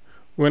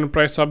 When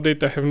price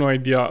update, I have no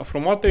idea.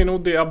 From what I know,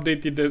 they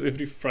update it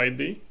every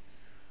Friday.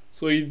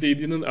 So if they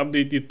didn't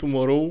update it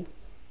tomorrow,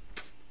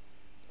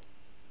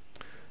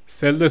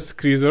 sell the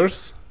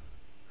screezers.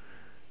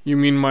 You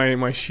mean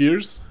my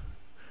shears?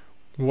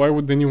 Why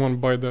would anyone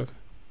buy that?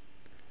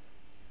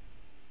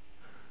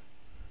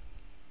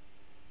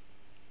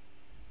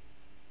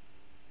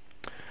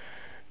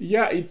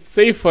 Yeah, it's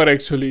safer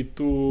actually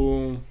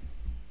to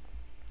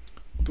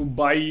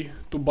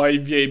buy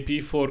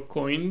VIP for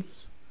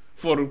coins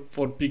for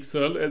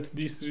pixel at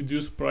this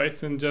reduced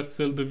price and just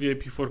sell the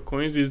VIP for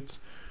coins. It's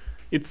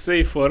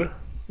safer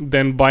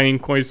than buying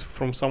coins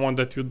from someone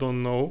that you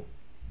don't know.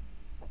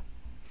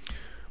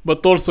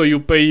 But also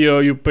you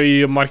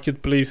pay a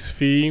marketplace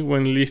fee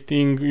when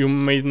listing. You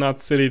may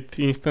not sell it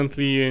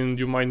instantly and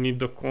you might need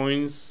the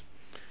coins.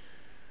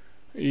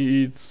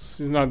 It's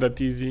not that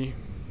easy.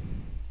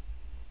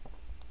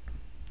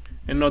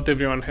 And not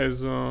everyone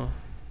has yeah,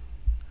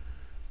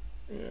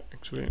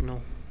 actually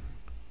no.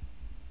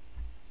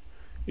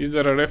 Is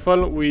there a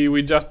raffle?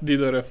 We just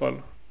did a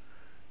raffle.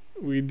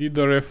 We did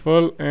a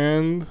raffle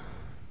and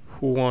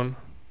who won?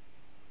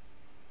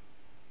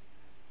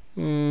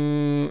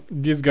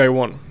 This guy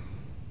won.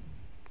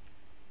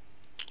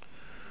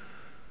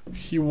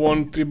 He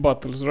won 3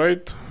 battles,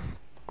 right?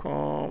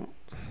 Come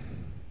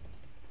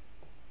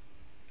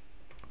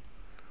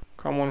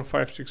on,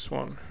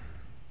 561.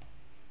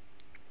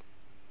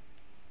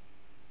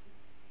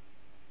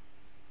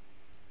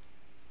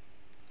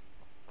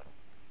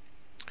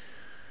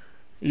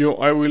 Yo,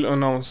 I will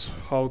announce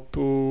how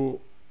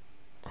to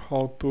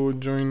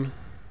join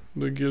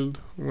the guild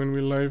when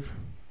we live.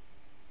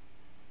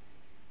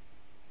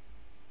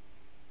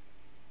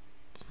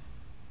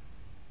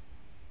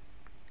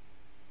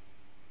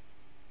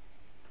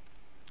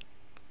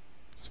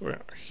 So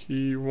yeah,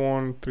 he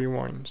won 3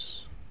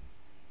 wines,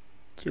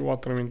 3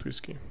 watermint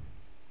whiskey.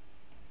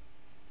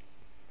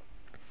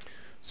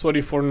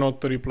 Sorry for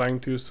not replying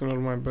to you sooner,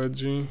 my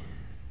badgie.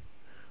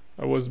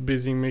 I was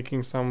busy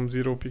making some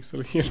 0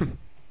 pixel here.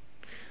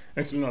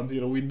 Actually not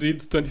 0, we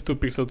did 22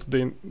 pixel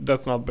today,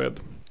 that's not bad.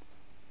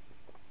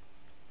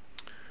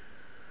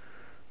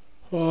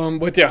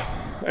 But yeah,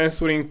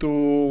 answering to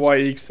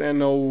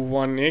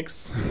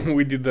YXNO1X,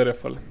 we did the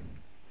raffle.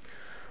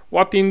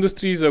 What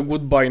industry is a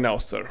good buy now,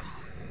 sir?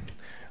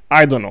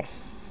 I don't know.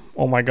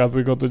 Oh my god,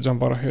 we got the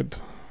jumper ahead.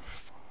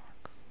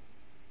 Fuck.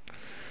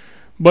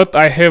 But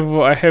I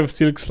have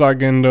Silk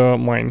Slug and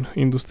mine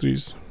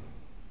industries.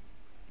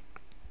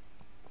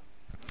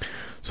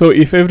 So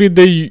if every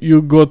day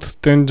you got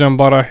 10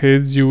 Jambara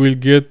heads, you will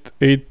get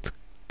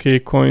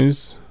 8k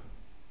coins.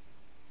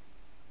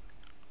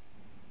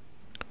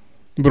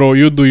 Bro,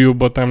 you do you,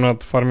 but I'm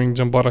not farming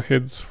Jambara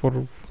heads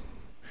for...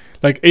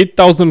 Like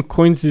 8,000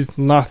 coins is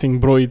nothing,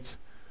 bro. It's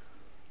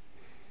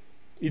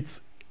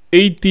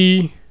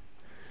 80...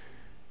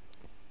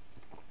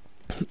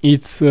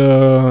 It's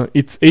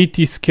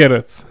 80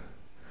 scarrets.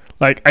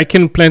 Like I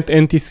can plant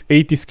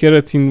 80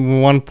 scarrets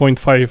in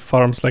 1.5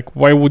 farms. Like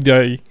why would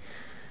I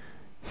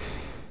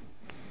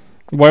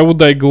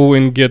go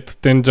and get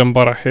 10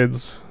 Jambara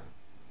heads?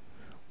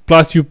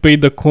 Plus you pay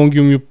the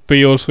congium, you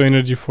pay also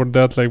energy for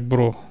that. Like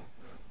bro,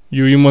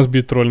 you must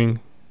be trolling.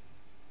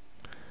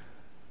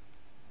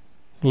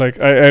 Like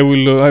I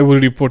will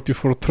report you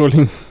for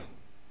trolling.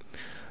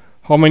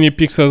 How many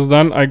pixels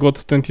done? I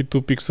got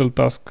 22 pixel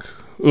task.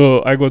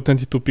 I got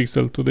 22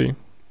 pixel today.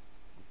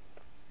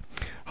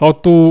 How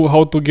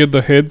to get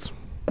the heads?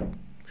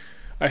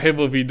 I have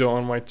a video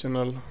on my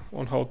channel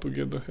on how to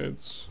get the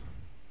heads.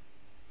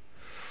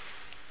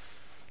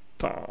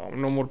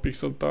 No more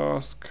pixel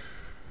task.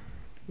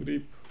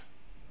 Rip.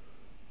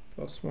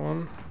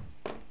 +1.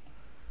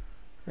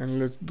 And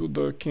let's do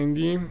the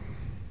candy.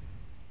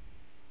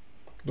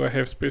 Do I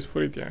have space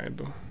for it? Yeah, I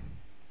do.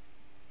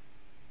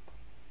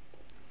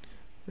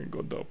 We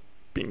got the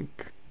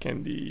pink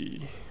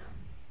candy.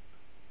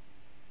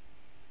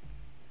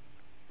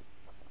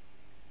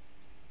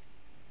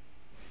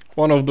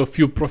 One of the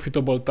few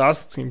profitable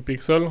tasks in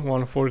Pixel.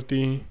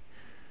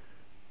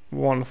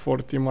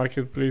 140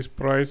 marketplace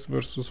price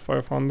versus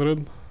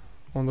 500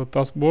 on the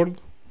taskboard.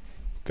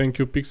 Thank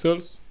you,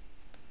 Pixels.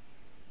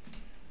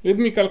 Let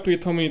me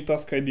calculate how many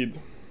tasks I did.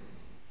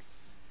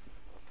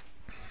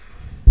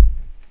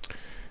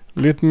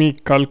 Let me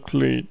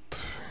calculate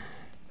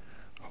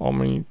how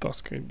many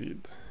tasks I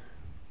did.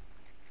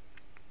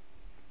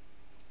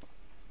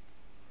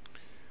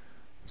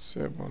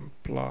 7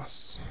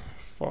 plus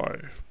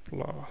 5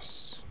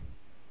 plus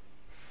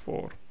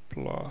 4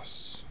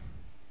 plus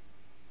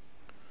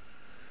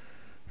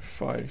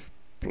 5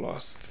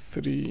 plus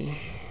 3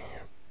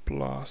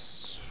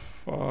 plus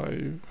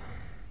 5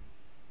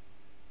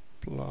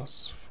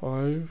 plus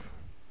 5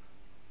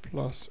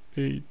 plus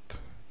 8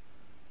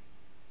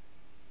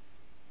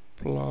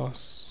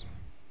 plus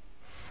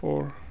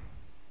 4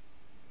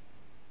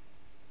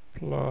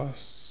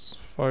 plus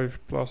 5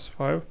 plus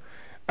 5.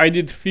 I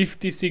did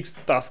 56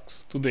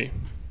 tasks today,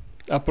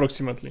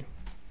 approximately.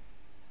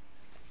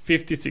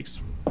 56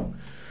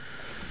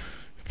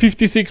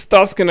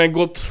 tasks, and I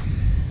got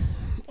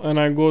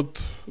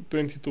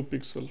 22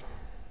 pixel.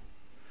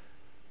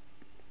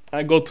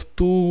 I got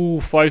 2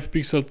 5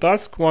 pixel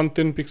tasks, 1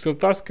 10 pixel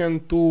task,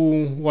 and 2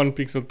 1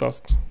 pixel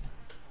tasks.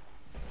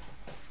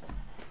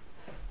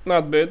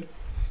 Not bad.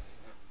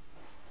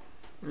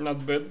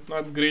 Not bad.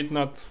 Not great,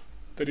 not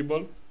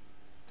terrible.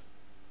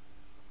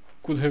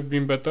 Could have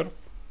been better.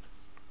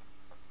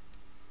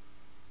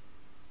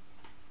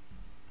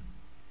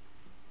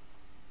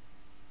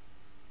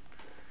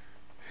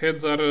 Head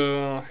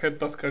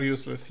tasks are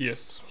useless,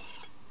 yes.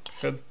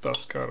 Head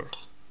tasks are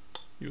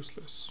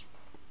useless.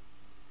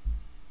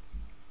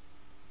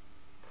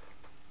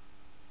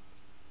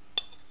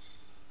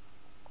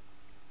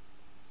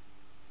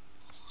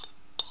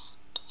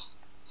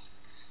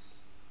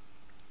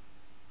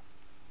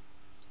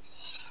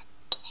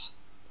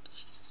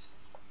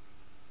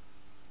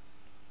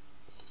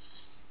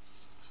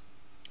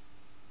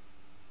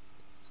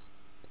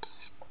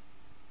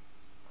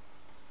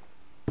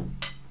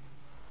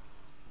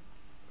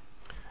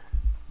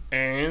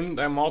 And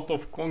I'm out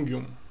of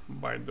congium,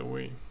 by the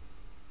way.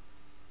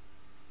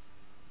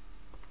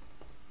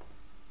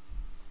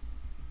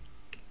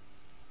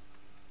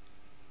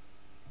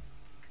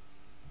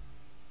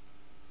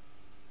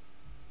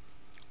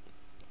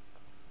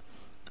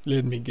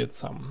 Let me get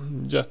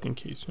some, just in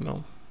case, you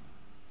know.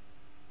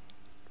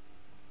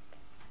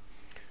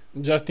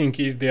 Just in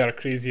case they are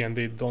crazy and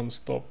they don't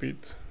stop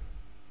it.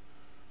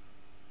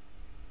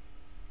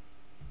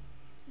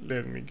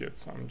 Let me get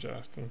some,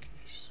 just in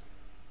case.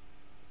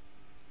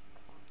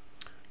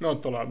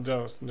 Not a lot,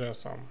 just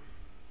some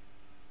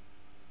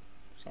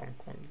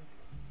congium.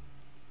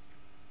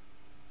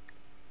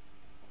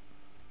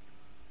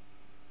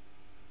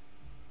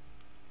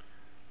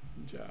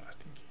 Just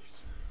in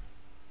case.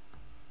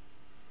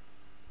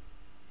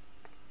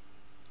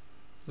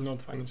 Not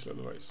financial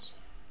advice.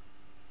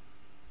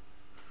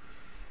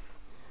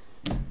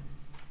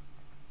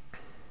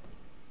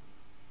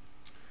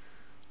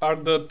 Are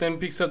the 10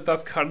 pixel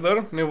tasks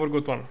harder? Never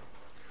got one.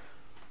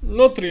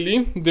 Not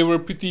really, they were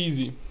pretty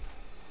easy.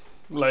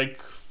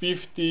 Like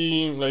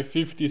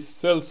 50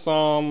 sell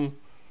some.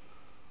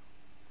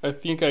 I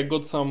think I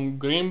got some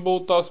rainbow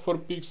task for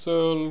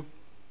pixel.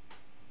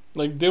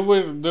 Like there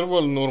were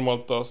normal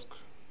tasks.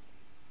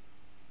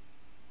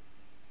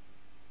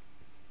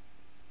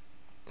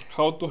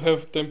 How to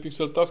have 10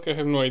 pixel task? I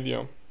have no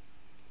idea.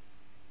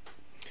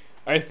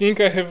 I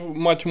think I have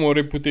much more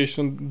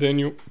reputation than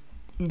you.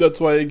 That's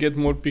why I get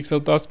more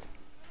pixel tasks.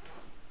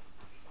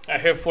 I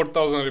have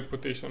 4,000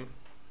 reputation.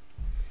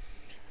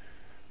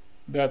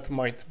 That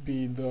might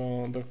be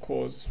the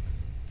cause.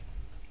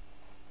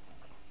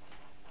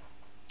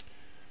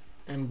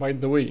 And by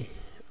the way,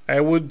 I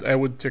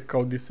would check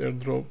out this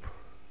airdrop.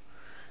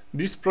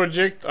 This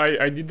project,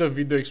 I did a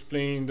video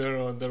explaining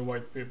their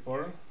white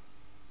paper.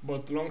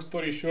 But long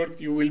story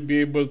short, you will be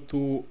able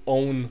to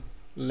own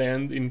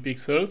land in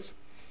pixels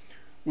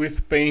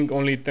with paying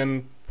only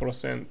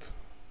 10%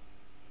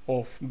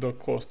 of the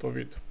cost of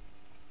it.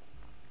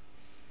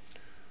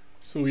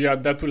 So yeah,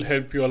 that will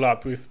help you a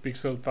lot with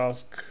pixel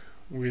task,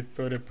 with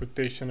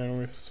reputation, and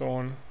with so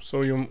on.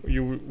 So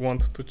you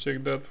want to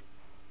check that.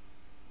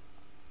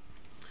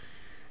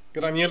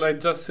 Graniel, I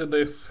just said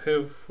I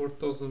have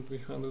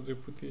 4,300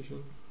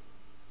 reputation.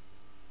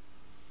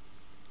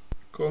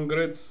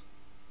 Congrats,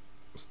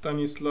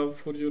 Stanislav,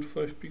 for your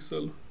 5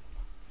 pixel.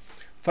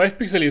 5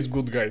 pixel is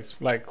good, guys.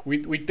 Like,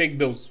 we take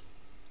those.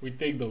 We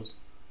take those.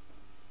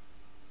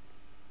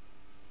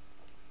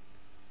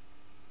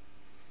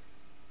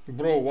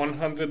 Bro,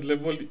 100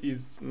 level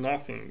is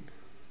nothing.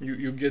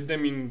 You get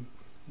them in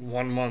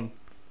 1 month.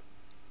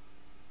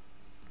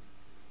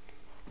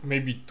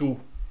 Maybe 2.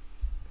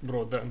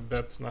 Bro,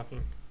 that's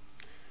nothing.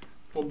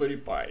 Strawberry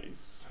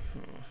pies.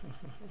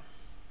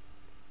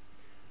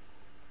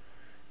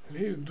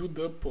 Let's do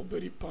the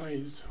strawberry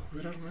pies.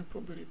 Where are my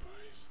strawberry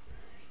pies?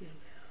 Here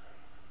they are.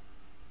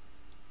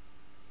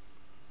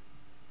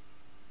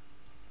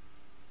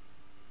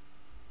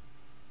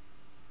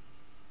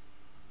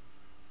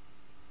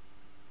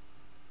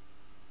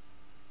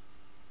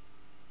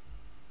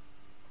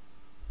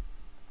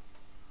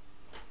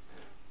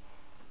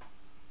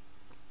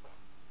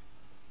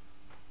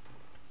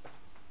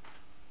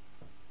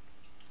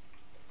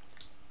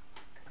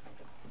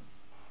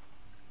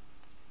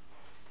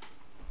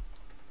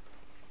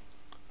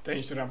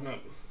 Ten shrapnel.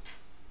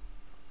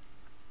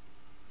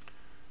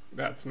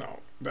 That's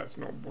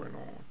no bueno.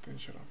 Ten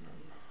shrapnel.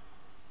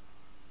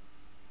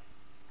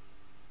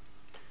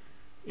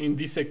 In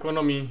this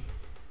economy,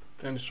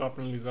 10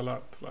 shrapnel is a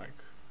lot.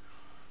 Like,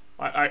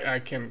 I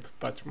can't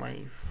touch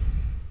my.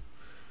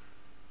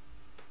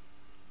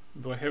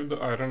 Do I have the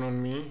iron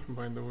on me?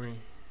 By the way,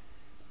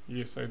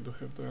 yes, I do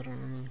have the iron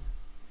on me.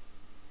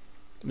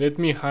 Let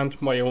me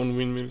hunt my own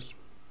windmills.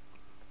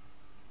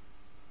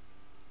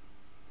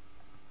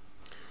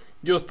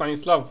 Yo,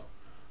 Stanislav,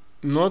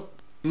 not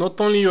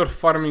only your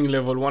farming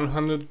level,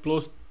 100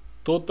 plus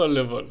total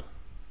level,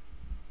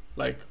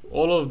 like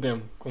all of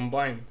them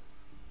combined.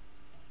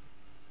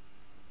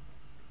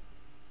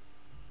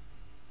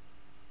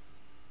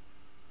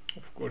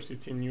 Of course,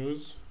 it's in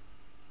use.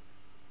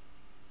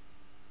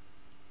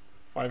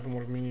 5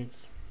 more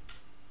minutes.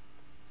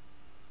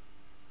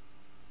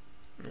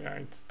 Yeah,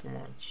 it's too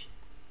much.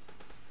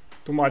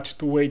 Too much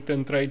to wait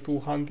and try to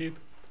hunt it.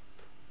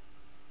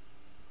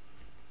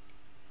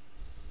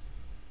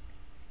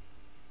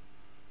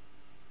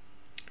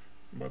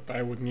 But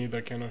I would need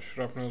a can of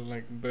shrapnel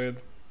like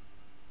bad.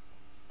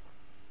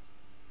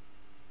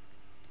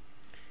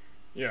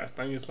 Yeah,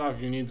 Stanislav,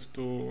 you need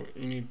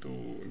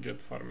to get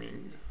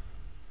farming.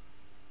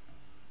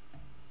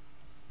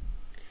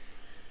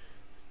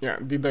 Yeah,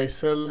 did I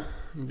sell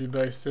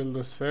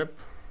the sap?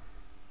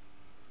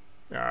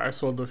 Yeah, I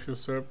sold a few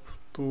sap.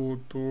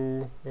 2,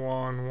 2,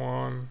 1,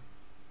 1,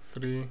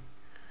 3.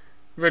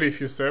 Very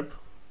few sap.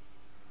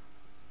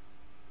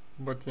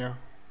 But yeah,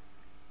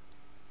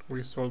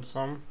 we sold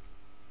some.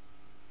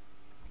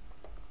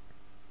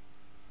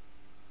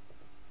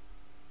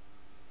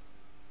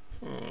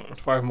 Mm,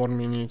 5 more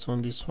minutes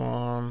on this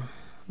one.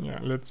 Yeah,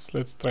 let's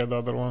try the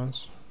other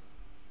ones.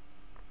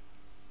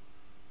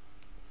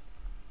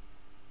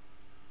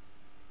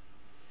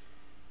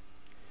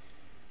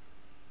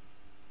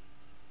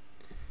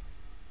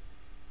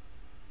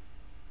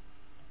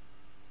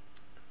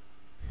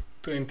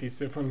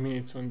 "27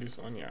 minutes on this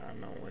one." Yeah,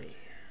 no way.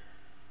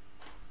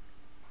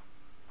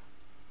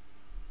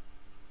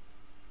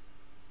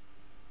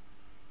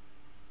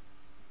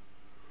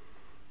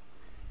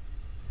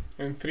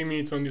 And 3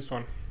 minutes on this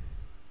one.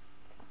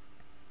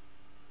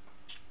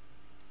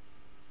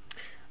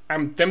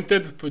 I'm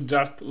tempted to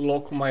just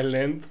lock my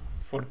land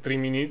for 3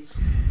 minutes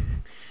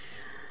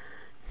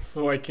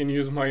so I can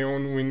use my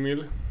own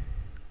windmill.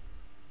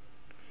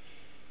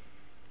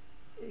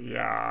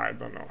 Yeah, I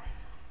don't know.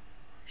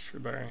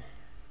 Should I?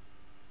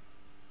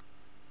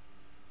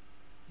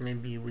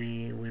 Maybe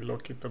we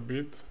lock it a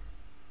bit.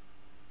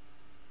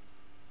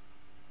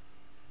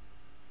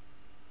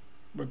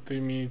 But 3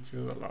 minutes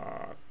is a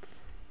lot.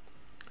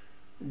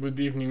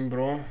 Good evening,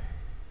 bro.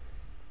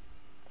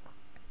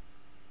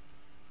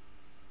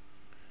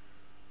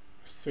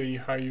 Say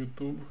hi,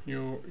 YouTube.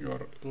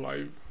 You're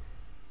live.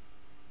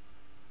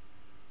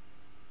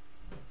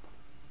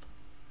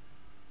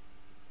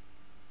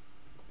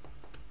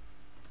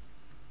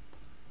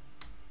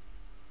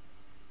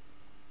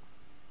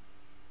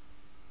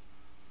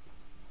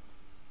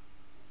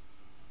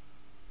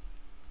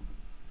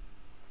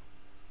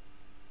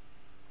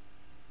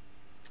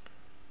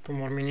 Two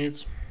more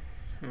minutes.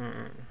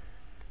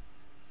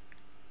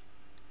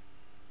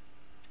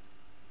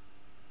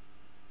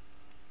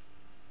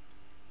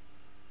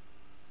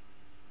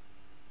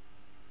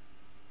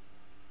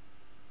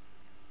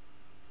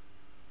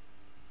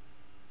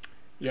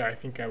 Yeah, I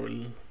think I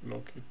will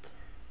lock it.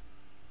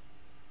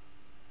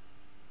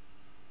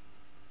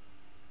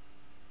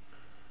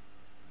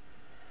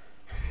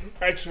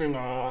 Actually,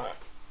 no.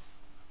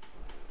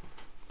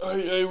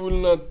 I will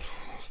not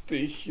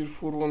stay here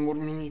for 1 more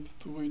minute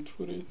to wait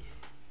for it.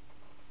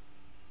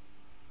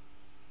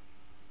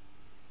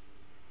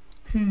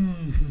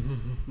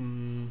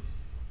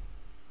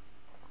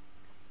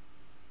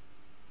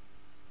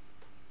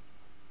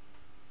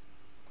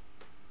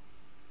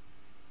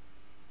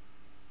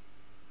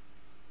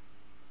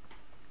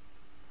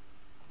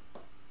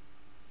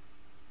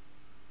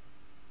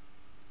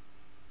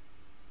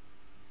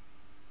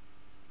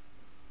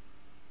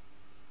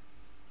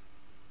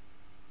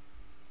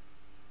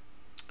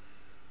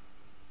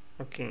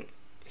 Okay,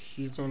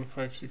 he's on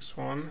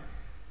 561.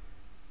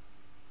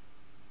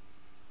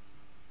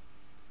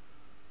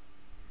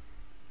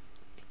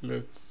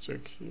 Let's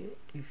check here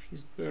if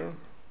he's there.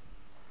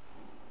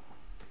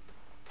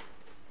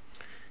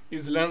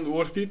 Is land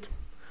worth it?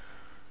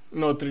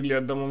 Not really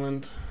at the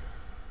moment.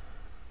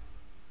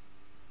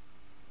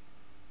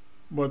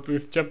 But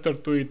with chapter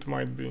 2 it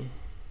might be.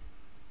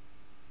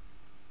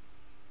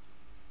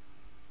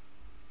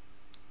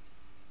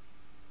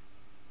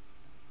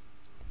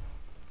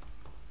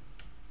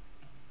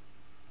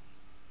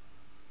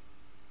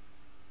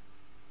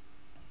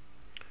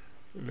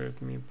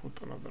 Let me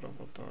put another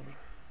avatar.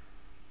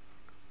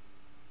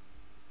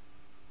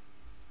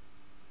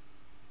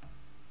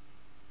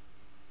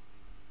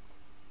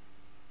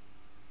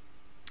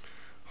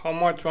 How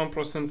much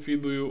 1% fee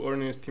do you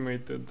earn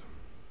estimated?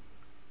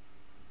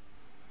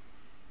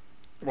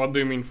 What do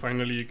you mean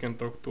finally you can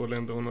talk to a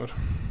landowner?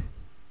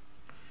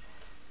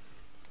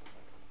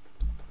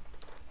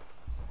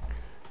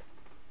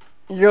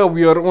 Yeah,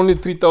 we are only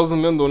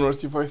 3,000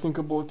 landowners if I think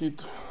about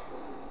it.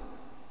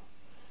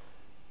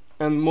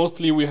 And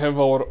mostly we have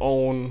our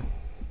own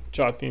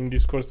chat in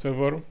Discord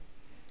server.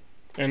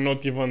 And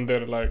not even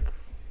there, like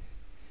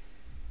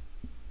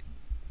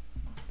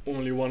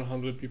only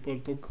 100 people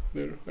talk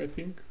there, I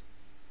think.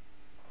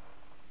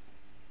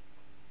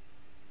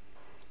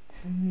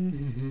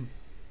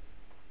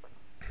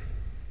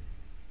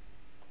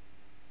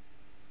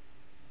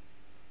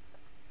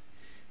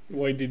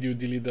 Why did you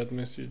delete that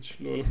message?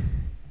 Lol.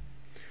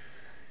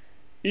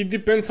 It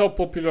depends how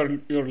popular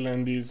your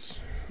land is.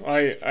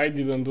 I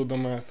didn't do the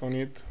math on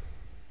it.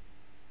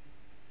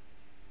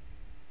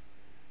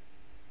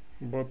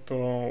 But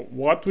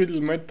what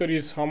will matter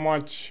is how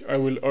much I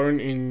will earn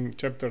in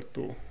chapter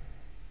 2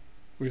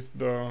 with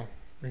the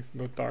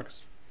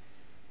tax.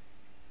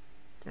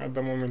 At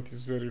the moment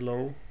it's very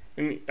low.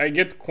 And I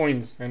get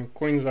coins, and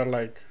coins are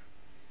like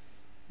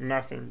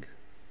nothing.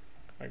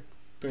 Like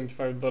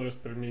 $25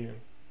 per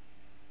million.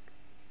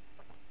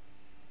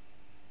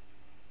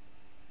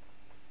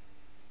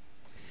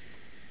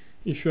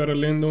 If you are a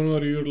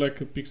landowner, you're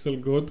like a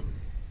pixel god.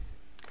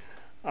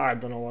 I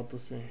don't know what to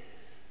say.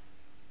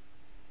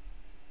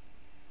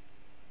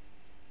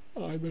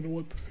 I don't know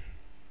what to say.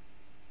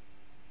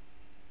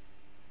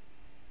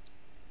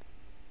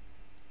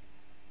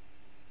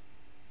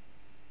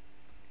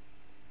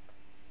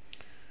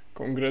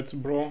 Congrats,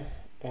 bro,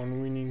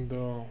 on winning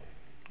the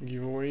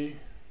giveaway.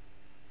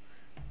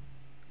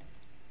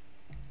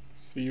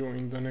 See you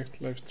in the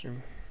next live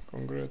stream.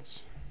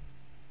 Congrats.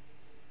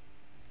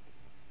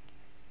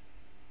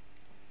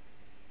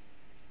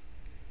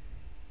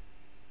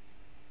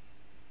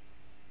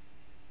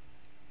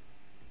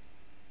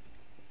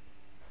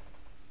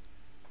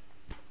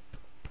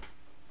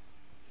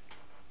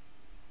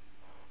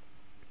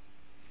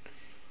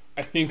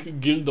 I think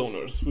guild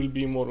owners will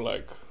be more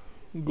like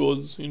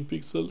gods in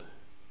Pixel,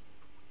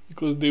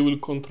 because they will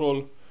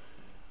control,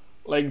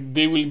 like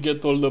they will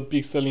get all the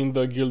pixel in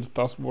the guild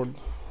taskboard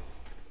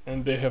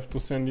and they have to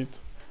send it.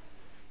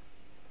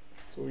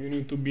 So you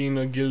need to be in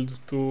a guild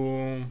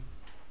to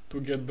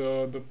get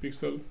the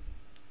pixel.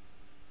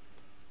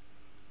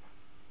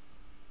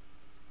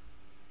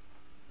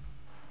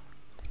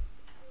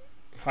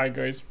 Hi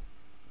guys.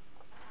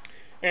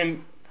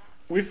 And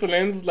with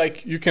lands,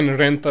 like you can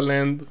rent a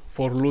land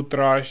for loot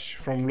rush.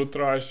 From loot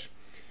rush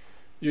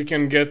you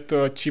can get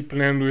cheap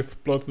land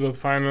with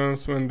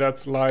plot.finance when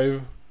that's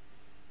live.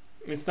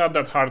 It's not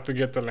that hard to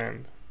get a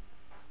land,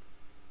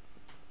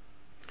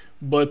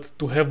 but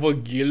to have a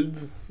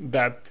guild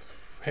that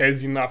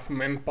has enough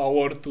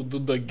manpower to do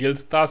the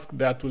guild task,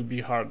 that will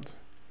be hard.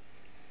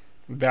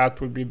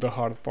 That will be the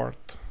hard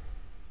part.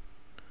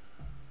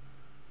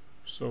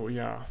 So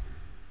yeah,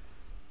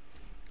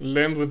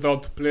 land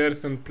without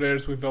players and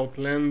players without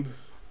land,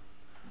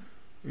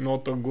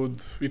 not a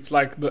good. It's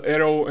like the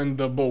arrow and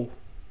the bow,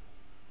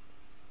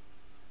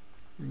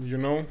 you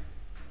know.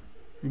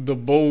 The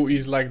bow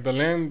is like the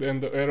land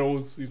and the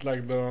arrows is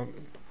like the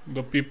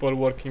people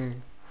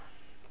working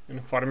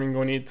and farming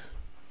on it.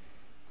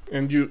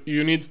 And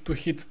you need to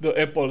hit the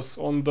apples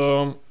on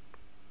the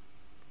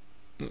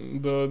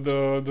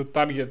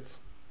target.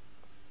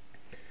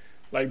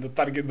 Like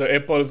the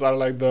apples are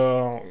like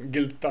the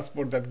guild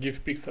taskboard that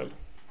give pixel,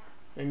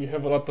 and you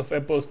have a lot of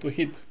apples to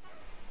hit,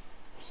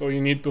 so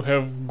you need to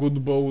have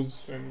good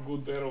bows and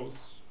good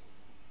arrows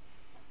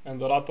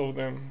and a lot of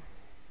them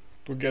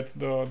to get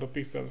the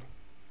pixel.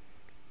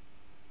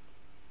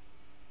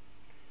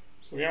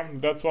 So yeah,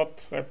 that's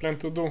what I plan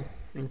to do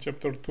in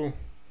chapter 2.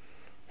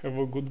 Have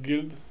a good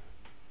guild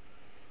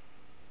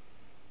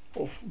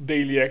of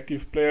daily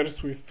active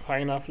players with high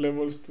enough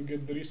levels to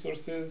get the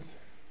resources,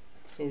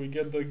 so we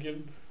get the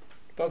guild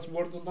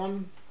taskboard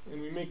done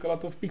and we make a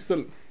lot of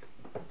pixel.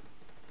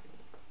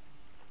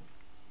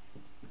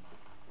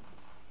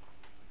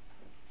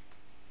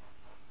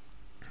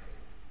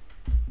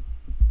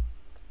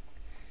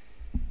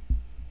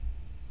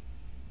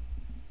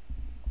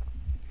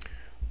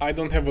 I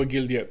don't have a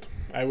guild yet.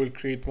 I will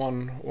create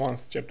one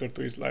once chapter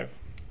 2 is live.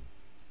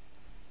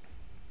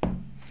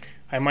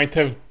 I might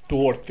have 2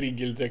 or 3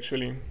 guilds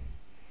actually.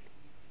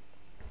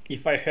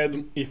 If I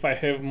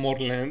have more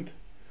land,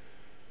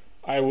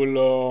 I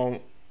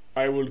will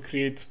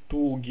create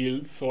 2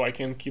 guilds so I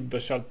can keep the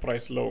shard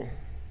price low.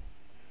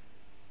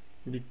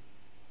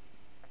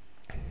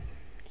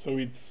 So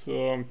it's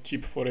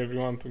cheap for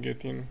everyone to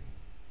get in.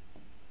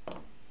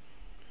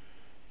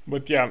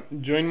 But yeah,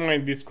 join my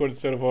Discord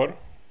server.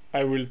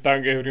 I will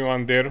tag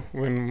everyone there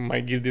when my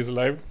guild is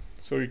live,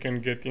 so you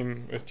can get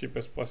in as cheap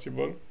as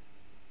possible.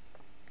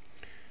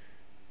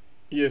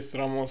 Yes,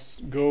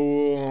 Ramos,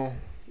 go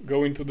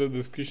into the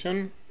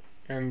description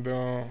and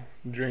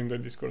join the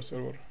Discord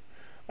server.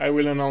 I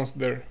will announce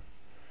there.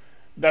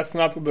 That's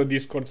not the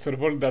Discord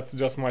server, that's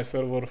just my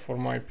server for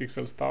my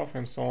pixel stuff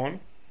and so on.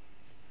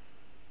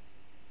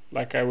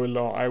 Like I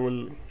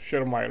will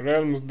share my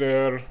realms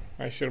there,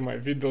 I share my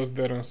videos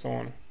there and so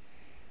on.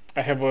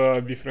 I have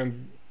a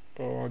different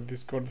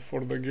Discord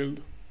for the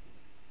guild.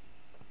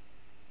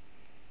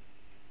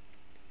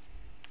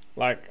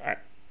 Like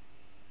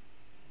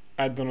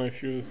I don't know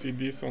if you see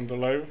this on the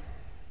live.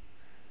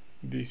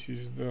 This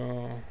is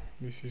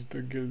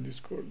the guild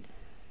Discord.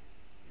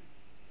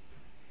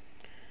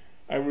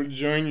 I will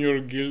join your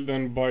guild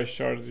and buy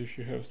shards if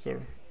you have,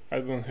 sir. I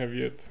don't have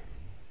yet.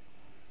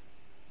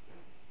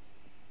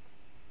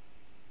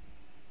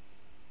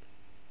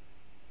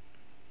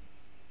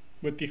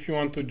 But if you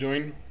want to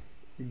join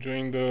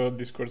the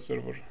Discord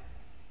server.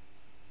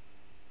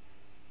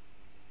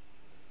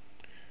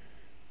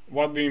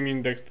 What do you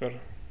mean, Dexter?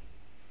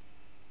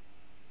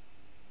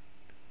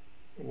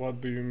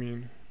 What do you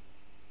mean?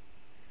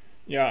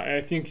 Yeah,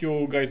 I think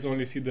you guys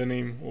only see the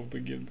name of the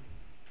guild.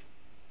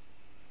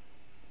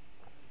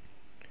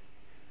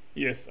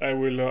 Yes, I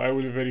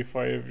will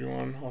verify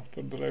everyone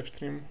after the live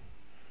stream.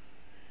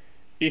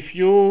 If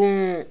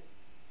you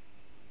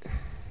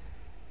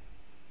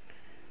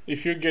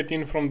get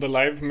in from the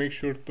live, make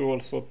sure to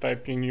also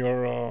type in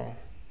your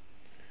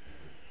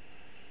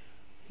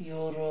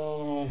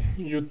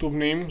YouTube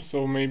name,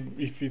 so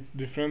maybe if it's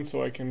different,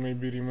 so I can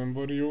maybe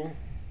remember you,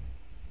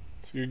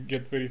 so you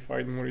get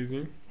verified more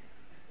easy.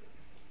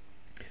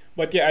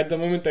 But yeah, at the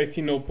moment I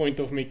see no point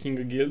of making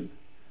a guild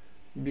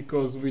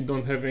because we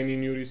don't have any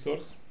new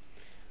resource.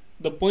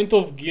 The point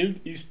of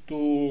guild is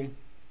to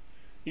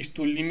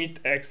limit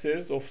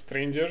access of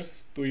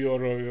strangers to your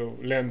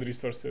land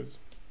resources.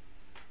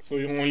 So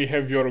you only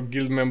have your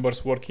guild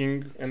members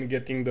working and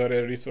getting the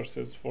rare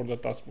resources for the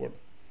taskboard.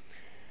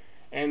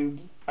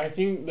 And I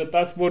think the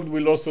taskboard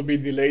will also be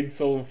delayed,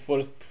 so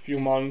first few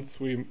months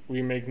we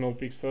make no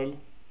pixel.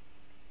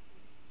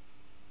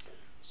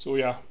 So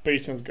yeah,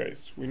 patience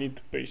guys, we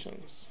need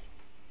patience.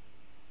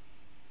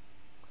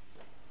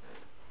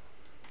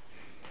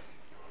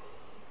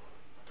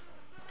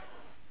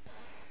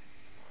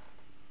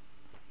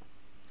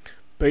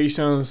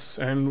 Patience,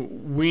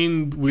 and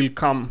wind will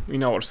come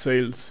in our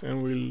sails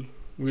and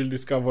we'll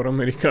discover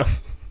America.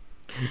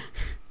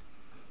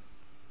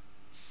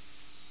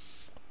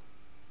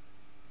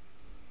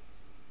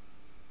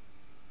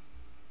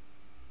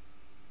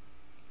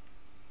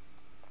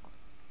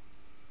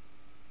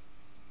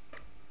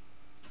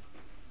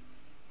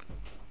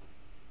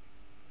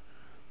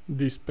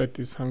 This pet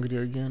is hungry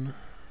again.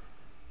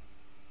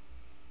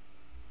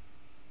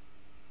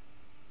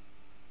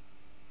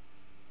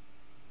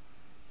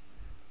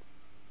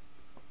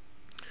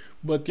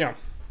 But yeah,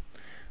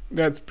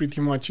 that's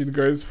pretty much it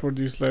guys for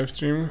this live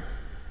stream.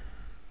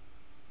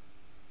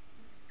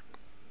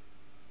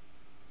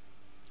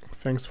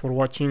 Thanks for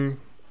watching.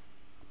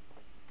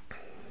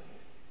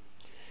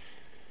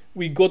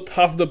 We got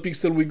half the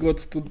pixel we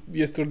got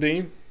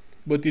yesterday,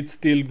 but it's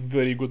still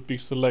very good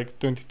pixel, like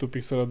 22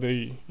 pixel a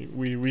day.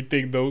 We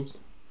take those.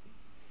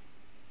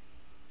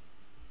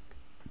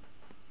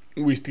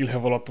 We still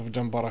have a lot of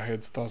Jambara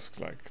heads tasks,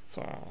 like it's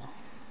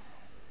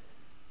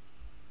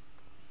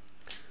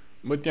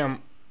but yeah,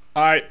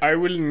 I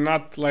will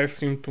not live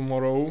stream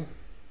tomorrow,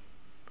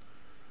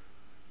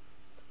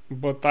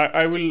 but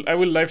I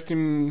will live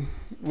stream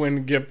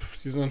when Gap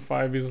season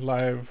 5 is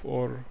live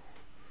or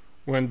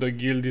when the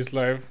guild is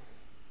live.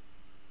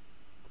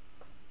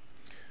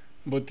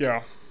 But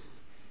yeah,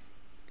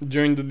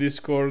 join the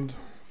Discord,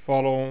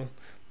 follow.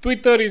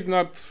 Twitter is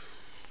not,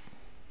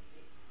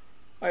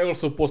 I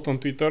also post on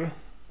Twitter,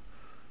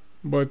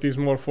 but it's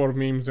more for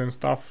memes and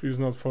stuff, it's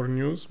not for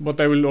news,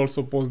 but I will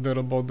also post there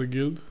about the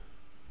guild.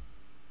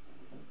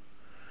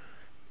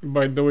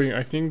 By the way,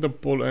 I think the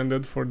poll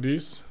ended for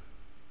this.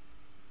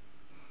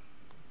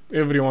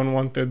 Everyone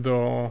wants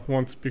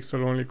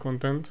pixel only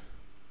content.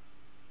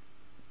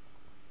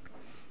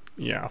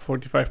 Yeah,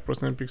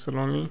 45% pixel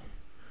only.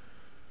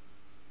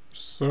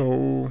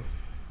 So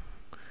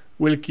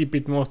we'll keep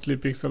it mostly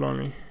pixel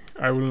only.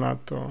 I will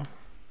not.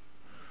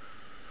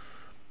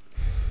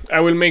 I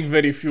will make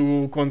very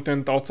few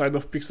content outside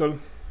of pixel.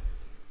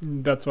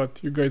 That's what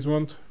you guys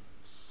want.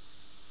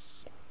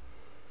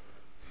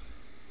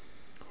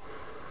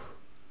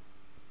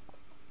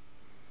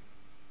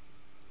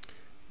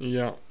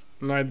 Yeah,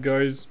 night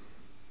guys.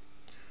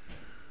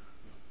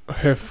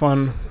 Have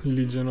fun.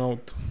 Legion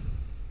out.